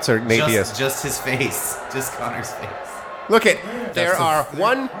McGregor cutouts or Nate Diaz? Just his face. Just Conor's face. Look at, there are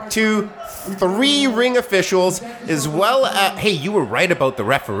 1, 2, 3 ring officials as well as, hey, you were right about the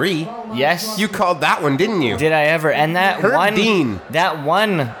referee. Yes. You called that one, didn't you? Did I ever? And that Herb one, Dean. that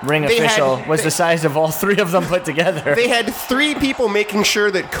one ring They official had- was the size of all three of them put together. They had 3 people making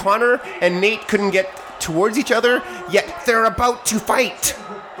sure that Conor and Nate couldn't get towards each other, yet they're about to fight.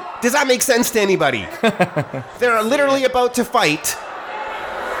 Does that make sense to anybody? They're literally about to fight.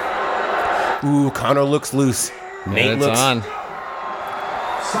 Ooh, Conor looks loose. Nate And it's looks on.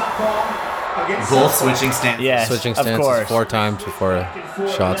 Southpaw against Both southpaw. switching stances. Yes, Switching of stances course. 4 times before a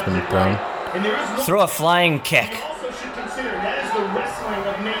shot's been thrown. And there is no Throw a flying kick. also should consider that is the wrestling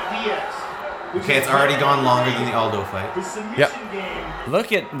of Nate Diaz. which Okay, is it's already gone longer than the Aldo fight. the submission Yep. game.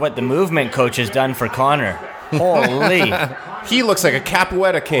 Look at what the movement coach has done for Conor. Holy. He looks like a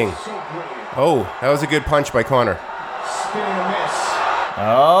capoeira king. Oh, that was a good punch by Conor. Spinning a miss.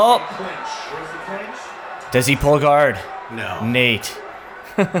 Oh, Clinch. Where's the clinch? does he pull guard? No. Nate.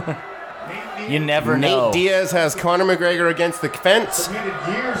 You never know. Nate Diaz has Conor McGregor against the fence. Submitted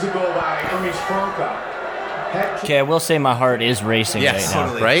years ago by Hermes Franca. Head kick. Okay, I will say my heart is racing Yes, right now.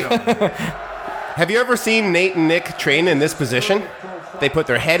 Totally. right? Have you ever seen Nate and Nick train in this position? They put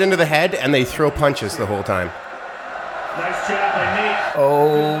their head into the head and they throw punches the whole time. Nice jab by Nate.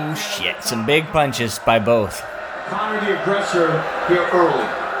 Oh shit, some big punches by both. Conor the aggressor here early.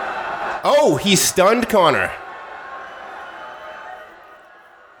 Oh, he stunned Conor.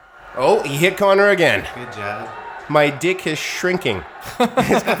 Oh, he hit Conor again. Good job. my dick is shrinking.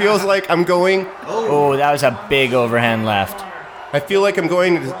 It feels like I'm going. Oh, that was a big overhand left. I feel like I'm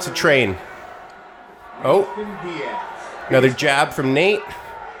going to train. Oh, another jab from Nate.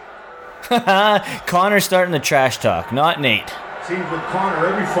 Connor's starting the trash talk, not Nate. Seems with Connor,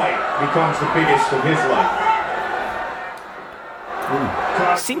 every fight becomes the biggest of his life.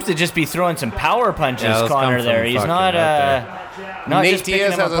 Seems to just be throwing some power punches, Yeah, those Connor. come There, from he's fucking not. Not Nate just picking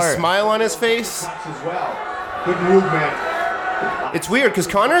Diaz him has apart. a smile on his face. As well. Good movement. It's weird because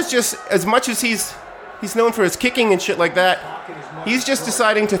Connor's just, as much as he's known for his kicking and shit like that, he's just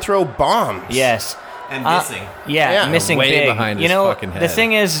deciding to throw bombs. Yes. And missing. Yeah, Yeah. missing Way big. behind you his know, fucking the head.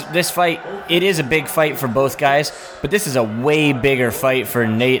 thing is, this fight, it is a big fight for both guys, but this is a way bigger fight for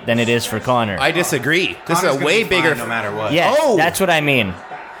Nate than it is for Connor. I disagree. This Connor's is a gonna way be fine bigger. no matter what. Yes, Oh! that's what I mean.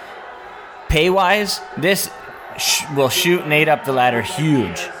 Pay-wise, this will shoot Nate up the ladder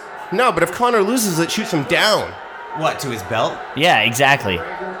huge. No, but if Connor loses, it shoots him down. What, to his belt? Yeah, exactly.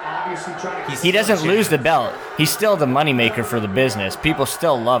 Obviously trying to He doesn't lose the belt. He's still the moneymaker for the business. People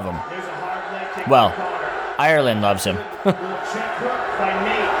still love him. Well, Ireland loves him. check hook by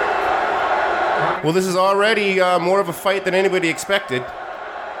Nate. Well, this is already more of a fight than anybody expected.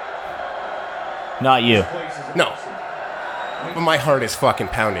 Not you. No. But my heart is fucking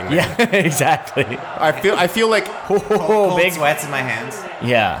pounding. Man. Yeah, exactly. I feel like Oh, Cold big. sweats in my hands.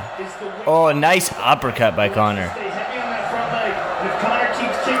 Yeah. Oh, nice uppercut by Connor. Stay heavy on that front leg. And if Connor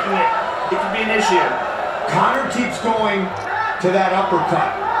keeps kicking it, it could be an issue. Connor keeps going to that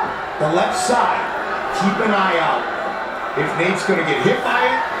uppercut. The left side, keep an eye out. If Nate's going to get hit by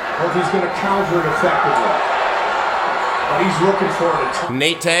it, or if he's going to counter it effectively. But he's looking for it.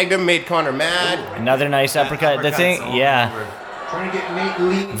 Nate tagged him, made Connor mad. Another nice uppercut. The Uppercut's thing, over. yeah, Trying to get Nate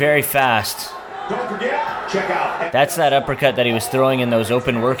lean. very fast. Don't forget, check out. That's that uppercut that he was throwing in those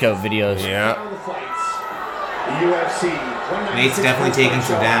open workout videos. Yeah. The fights. The UFC. Nate's definitely taking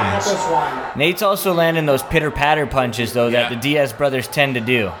some damage. Nate's also landing those pitter-patter punches, though, that Yeah. the Diaz brothers tend to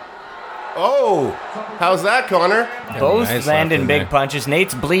do. Oh, how's that, Connor? Both nice landing left in big there. punches.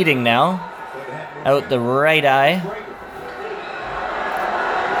 Nate's bleeding now. Out the right eye.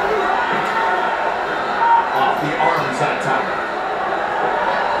 Off the arms that time.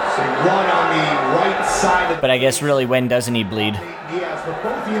 So one on the right side of But I guess really, when doesn't he bleed? Diaz, but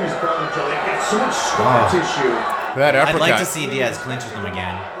both he and his brother Joe, they've got so much scar tissue That uppercut. I'd like to see Diaz clinch with him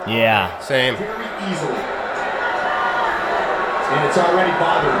again. Yeah. Same. very easily. And it's already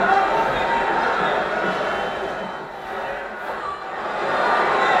bothering him.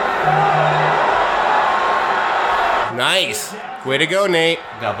 Nice. Way to go, Nate.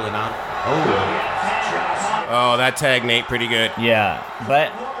 Doubling up. Oh. Oh, that tagged Nate pretty good. Yeah.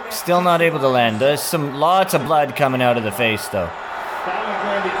 But still not able to land. There's lots of blood coming out of the face, though. That one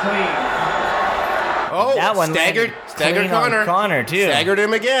landed clean. Oh, That one staggered landed staggered clean on Connor. Connor, too. Staggered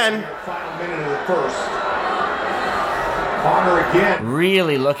him again. Final minute of the first. Connor again.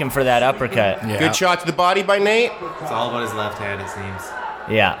 Really looking for that uppercut. Yeah. Good shot to the body by Nate. It's all about his left hand, it seems.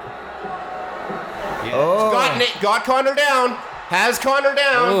 Yeah. Yeah. Oh. Got Connor down. Has Connor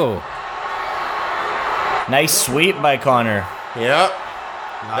down. Oh. Nice sweep by Connor. Yep.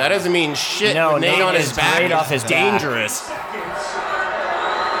 That doesn't mean shit. No, Nate Nate on his is back right is off his back. dangerous.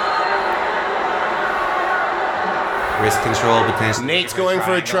 Wrist control potentially. Nate's going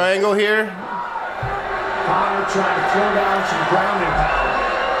for a triangle here. Connor trying to throw down some ground and pound.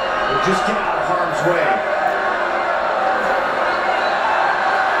 Or just get out of harm's way.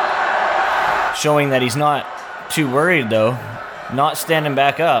 Showing that he's not too worried, though. Not standing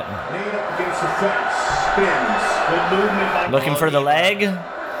back up. Nate up against the fence. Spins. Good movement by Looking for the leg. Round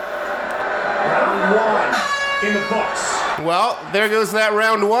one in the books. Well, there goes that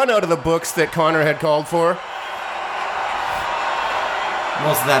round one out of the books that Connor had called for.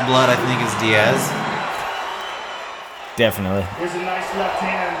 Most of that blood, I think, is Diaz. Definitely. There's a nice left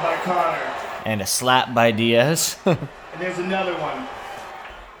hand by Connor. And a slap by Diaz. And there's another one.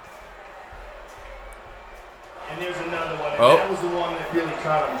 And there's another one. And Oh. that was the one that really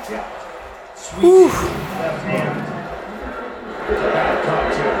caught him. Yeah. Sweet left hand. That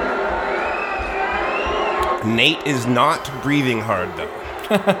caught too. Nate is not breathing hard, though.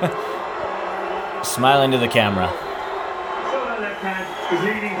 Smiling to the camera. Show that left hand is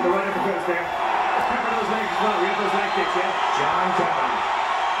leading to the right uppercuts there. Cover those legs as well. We have those leg kicks, yeah? John Kevin.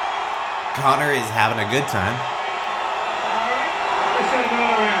 Connor is having a good time. Let's set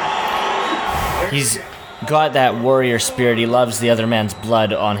another round. He's got that warrior spirit. He loves the other man's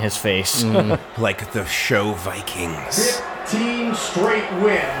blood on his face. Like the show Vikings. 15 straight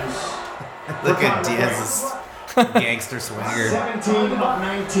wins. Look at Diaz's gangster swagger. 17 of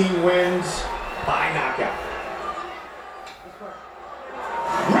 19 wins by knockout.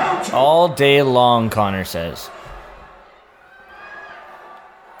 All day long, Connor says.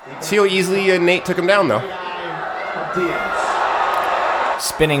 See how easily Nate took him down, though.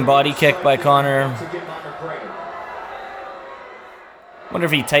 Spinning body kick by Connor. Wonder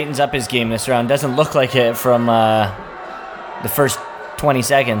if he tightens up his game this round. Doesn't look like it from the first 20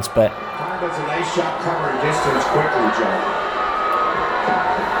 seconds, but... Connor does a nice job covering distance quickly, Joe.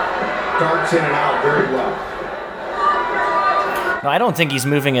 Darts in and out very well. No, I don't think he's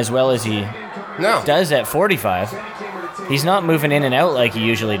moving as well as he does at 45. He's not moving in and out like he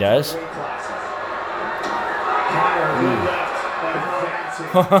usually does. Connor left advancing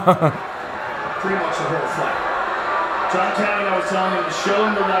pretty much the whole fight. John Cavanaugh was telling him to show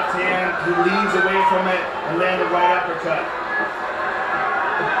him the left hand. He leans away from it and land a right uppercut.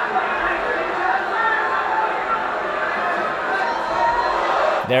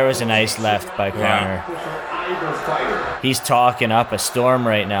 There was a nice left by Connor. He's talking up a storm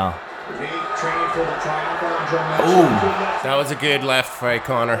right now. That was a good left fight,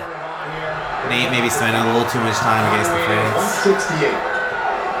 Connor. Nate maybe spending a little too much time against the fence. 168.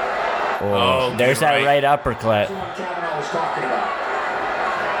 Oh, there's that right uppercut.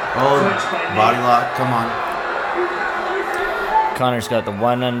 Oh, body lock, come on. Connor's got the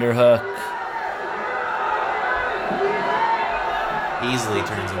one underhook. Easily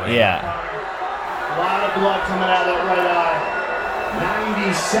turns away. Yeah. A lot of blood coming out of that right eye.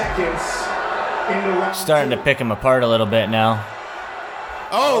 90 seconds into round Starting to pick him apart a little bit now.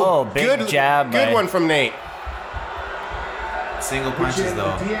 Oh, big good jab. Good one from Nate. Single punches,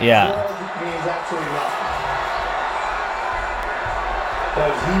 though. Yeah. means absolutely nothing.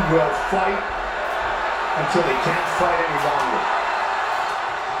 But he will fight until he can't fight any longer.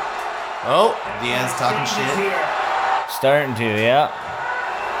 Oh, Diaz talking shit. Starting to, yeah.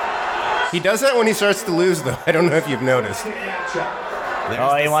 he does that when he starts to lose, though. I don't know if you've noticed.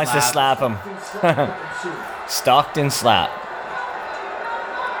 Oh, he wants to slap him. Stockton slap.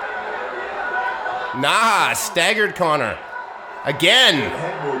 Nah, staggered Connor. Again.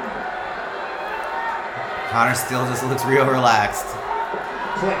 Connor still just looks real relaxed.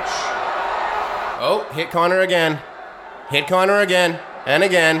 Clinch. Oh, hit Connor again. Hit Connor again. And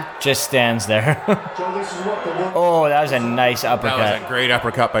again. Just stands there. Joe, this is what the world. Oh, that was a nice uppercut. That was a great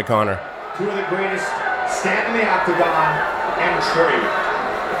uppercut by Connor. Two of the greatest stand in the octagon and trade.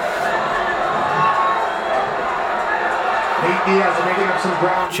 Nate Diaz making up some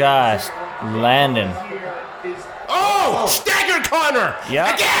ground. Just landing. Oh, staggered Connor.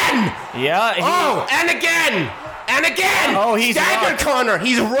 Yeah. Again. Yeah. Oh, and again. And again. Oh, he's staggered rocked. Connor.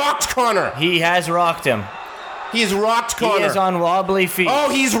 He's rocked Connor. He has rocked him. He's rocked Connor. He is on wobbly feet. Oh,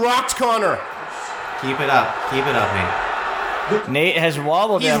 he's rocked Connor. Keep it up. Keep it up, Nate. Nate has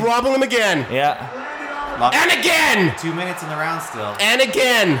wobbled He's him. wobbling him again. Yeah. And again. 2 minutes in the round still. And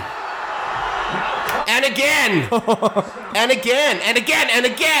again. And again. And again. And again. And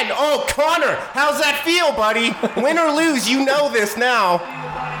again. Oh, Connor, how's that feel, buddy? Win or lose, you know this now.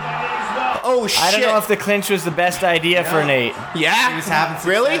 Oh, shit. I don't know if the clinch was the best idea for Nate. Yeah? He was having success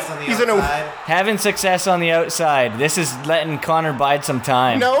Really? on the He's outside. Having success on the outside. This is letting Connor bide some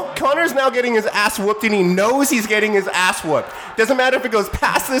time. No, Connor's now getting his ass whooped, and he knows he's getting his ass whooped. Doesn't matter if it goes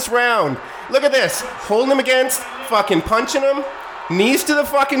past this round. Look at this. Holding him against, fucking punching him. Knees to the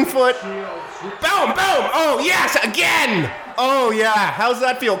fucking foot. Boom, boom. Oh, yes, again. Oh, yeah. How's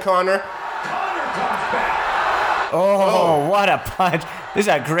that feel, Connor? Oh, what a punch. This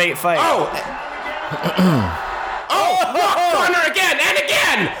is a great fight. Oh. Rock Connor again and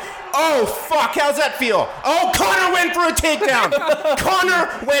again. Oh, fuck. How's that feel? Oh, Connor went for a takedown. Connor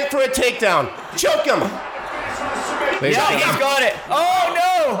went for a takedown. Choke him. Yeah, he's got it. Oh,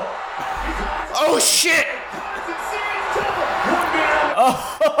 no. Oh, shit. Oh,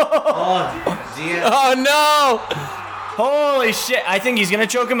 Diaz. Oh, no. Holy shit. I think he's going to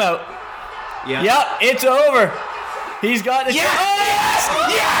choke him out. Yeah. Yep, it's over. He's got the... Yes! Yes!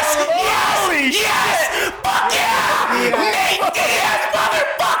 Yes! Holy Yes! Fuck yeah! Nate Diaz,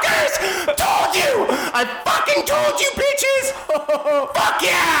 motherfuckers! Told you! I fucking told you, bitches! Fuck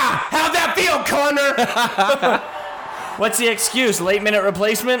yeah! How'd that feel, Connor? What's the excuse? Late minute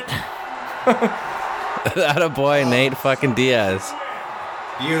replacement? That a boy, Nate fucking Diaz.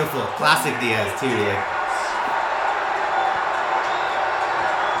 Beautiful. Classic Diaz, too. Like.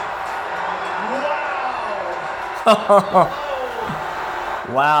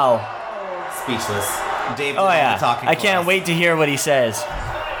 Wow. Speechless. Dave, Oh, yeah. talking I can't wait to hear what he says.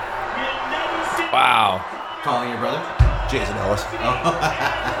 Wow. Calling your brother? Jason Ellis.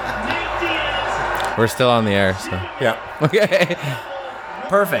 We're still on the air, so. Yeah. Okay.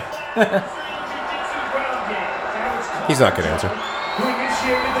 Perfect. He's not gonna answer.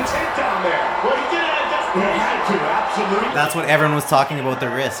 initiated the takedown there. Well, he did it at desperation. He had to, absolutely. That's what everyone was talking about, the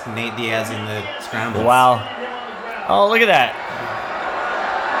risk. Nate Diaz in the scramble. Wow. Oh, look at that.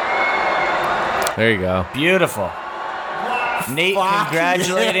 There you go. Beautiful. Nate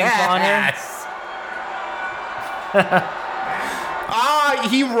congratulating Connor.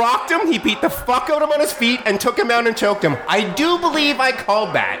 He rocked him. He beat the fuck out of him on his feet and took him out and choked him. I do believe I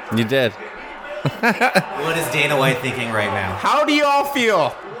called that. You did. What is Dana White thinking right now? How do y'all feel?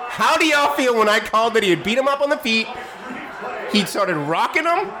 How do y'all feel when I called that he had beat him up on the feet? He started rocking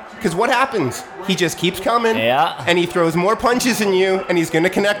him. Because what happens? He just keeps coming. Yeah. And he throws more punches than you. And he's going to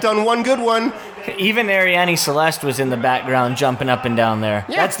connect on one good one. Even Ariane Celeste was in the background jumping up and down there.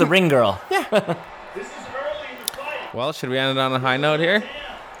 Yeah. That's the ring girl. Yeah. Well, should we end it on a high note here?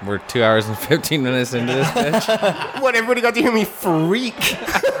 We're 2 hours and 15 minutes into this bitch. What, everybody got to hear me freak?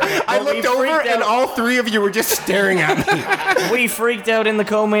 I looked over and all three of you were just staring at me. We freaked out in the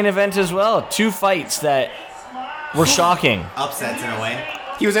co-main event as well. 2 fights that were shocking. Upsets in a way.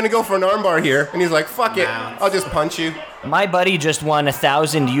 He was going to go for an armbar here. And he's like, fuck it. I'll just punch you. My buddy just won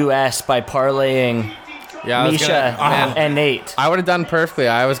 $1,000 US by parlaying Yeah, I was Misha and Nate. I would have done perfectly.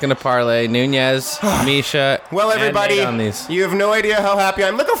 I was going to parlay Nunez, Misha, Well, everybody, and Nate on these. you have no idea how happy I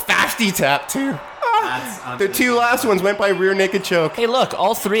am. Look how fast he tapped, too. The 2 last ones went by rear naked choke. Hey, look,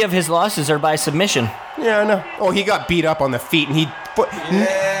 all 3 of his losses are by submission. Yeah, I know. Oh, he got beat up on the feet, and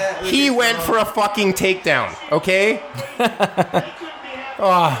he went for a fucking takedown, okay?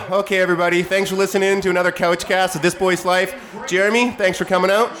 Okay, everybody. Thanks for listening to another Couch Cast of This Boy's Life. Jeremy, thanks for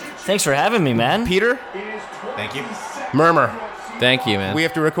coming out. Thanks for having me, man. Peter, Thank you. Murmur. Thank you, man. We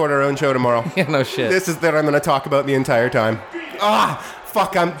have to record our own show tomorrow. Yeah, no shit. This is that I'm going to talk about the entire time.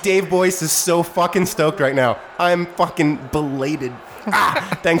 Fuck, Dave Boyce is so fucking stoked right now. I'm fucking belated.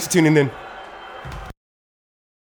 Thanks for tuning in.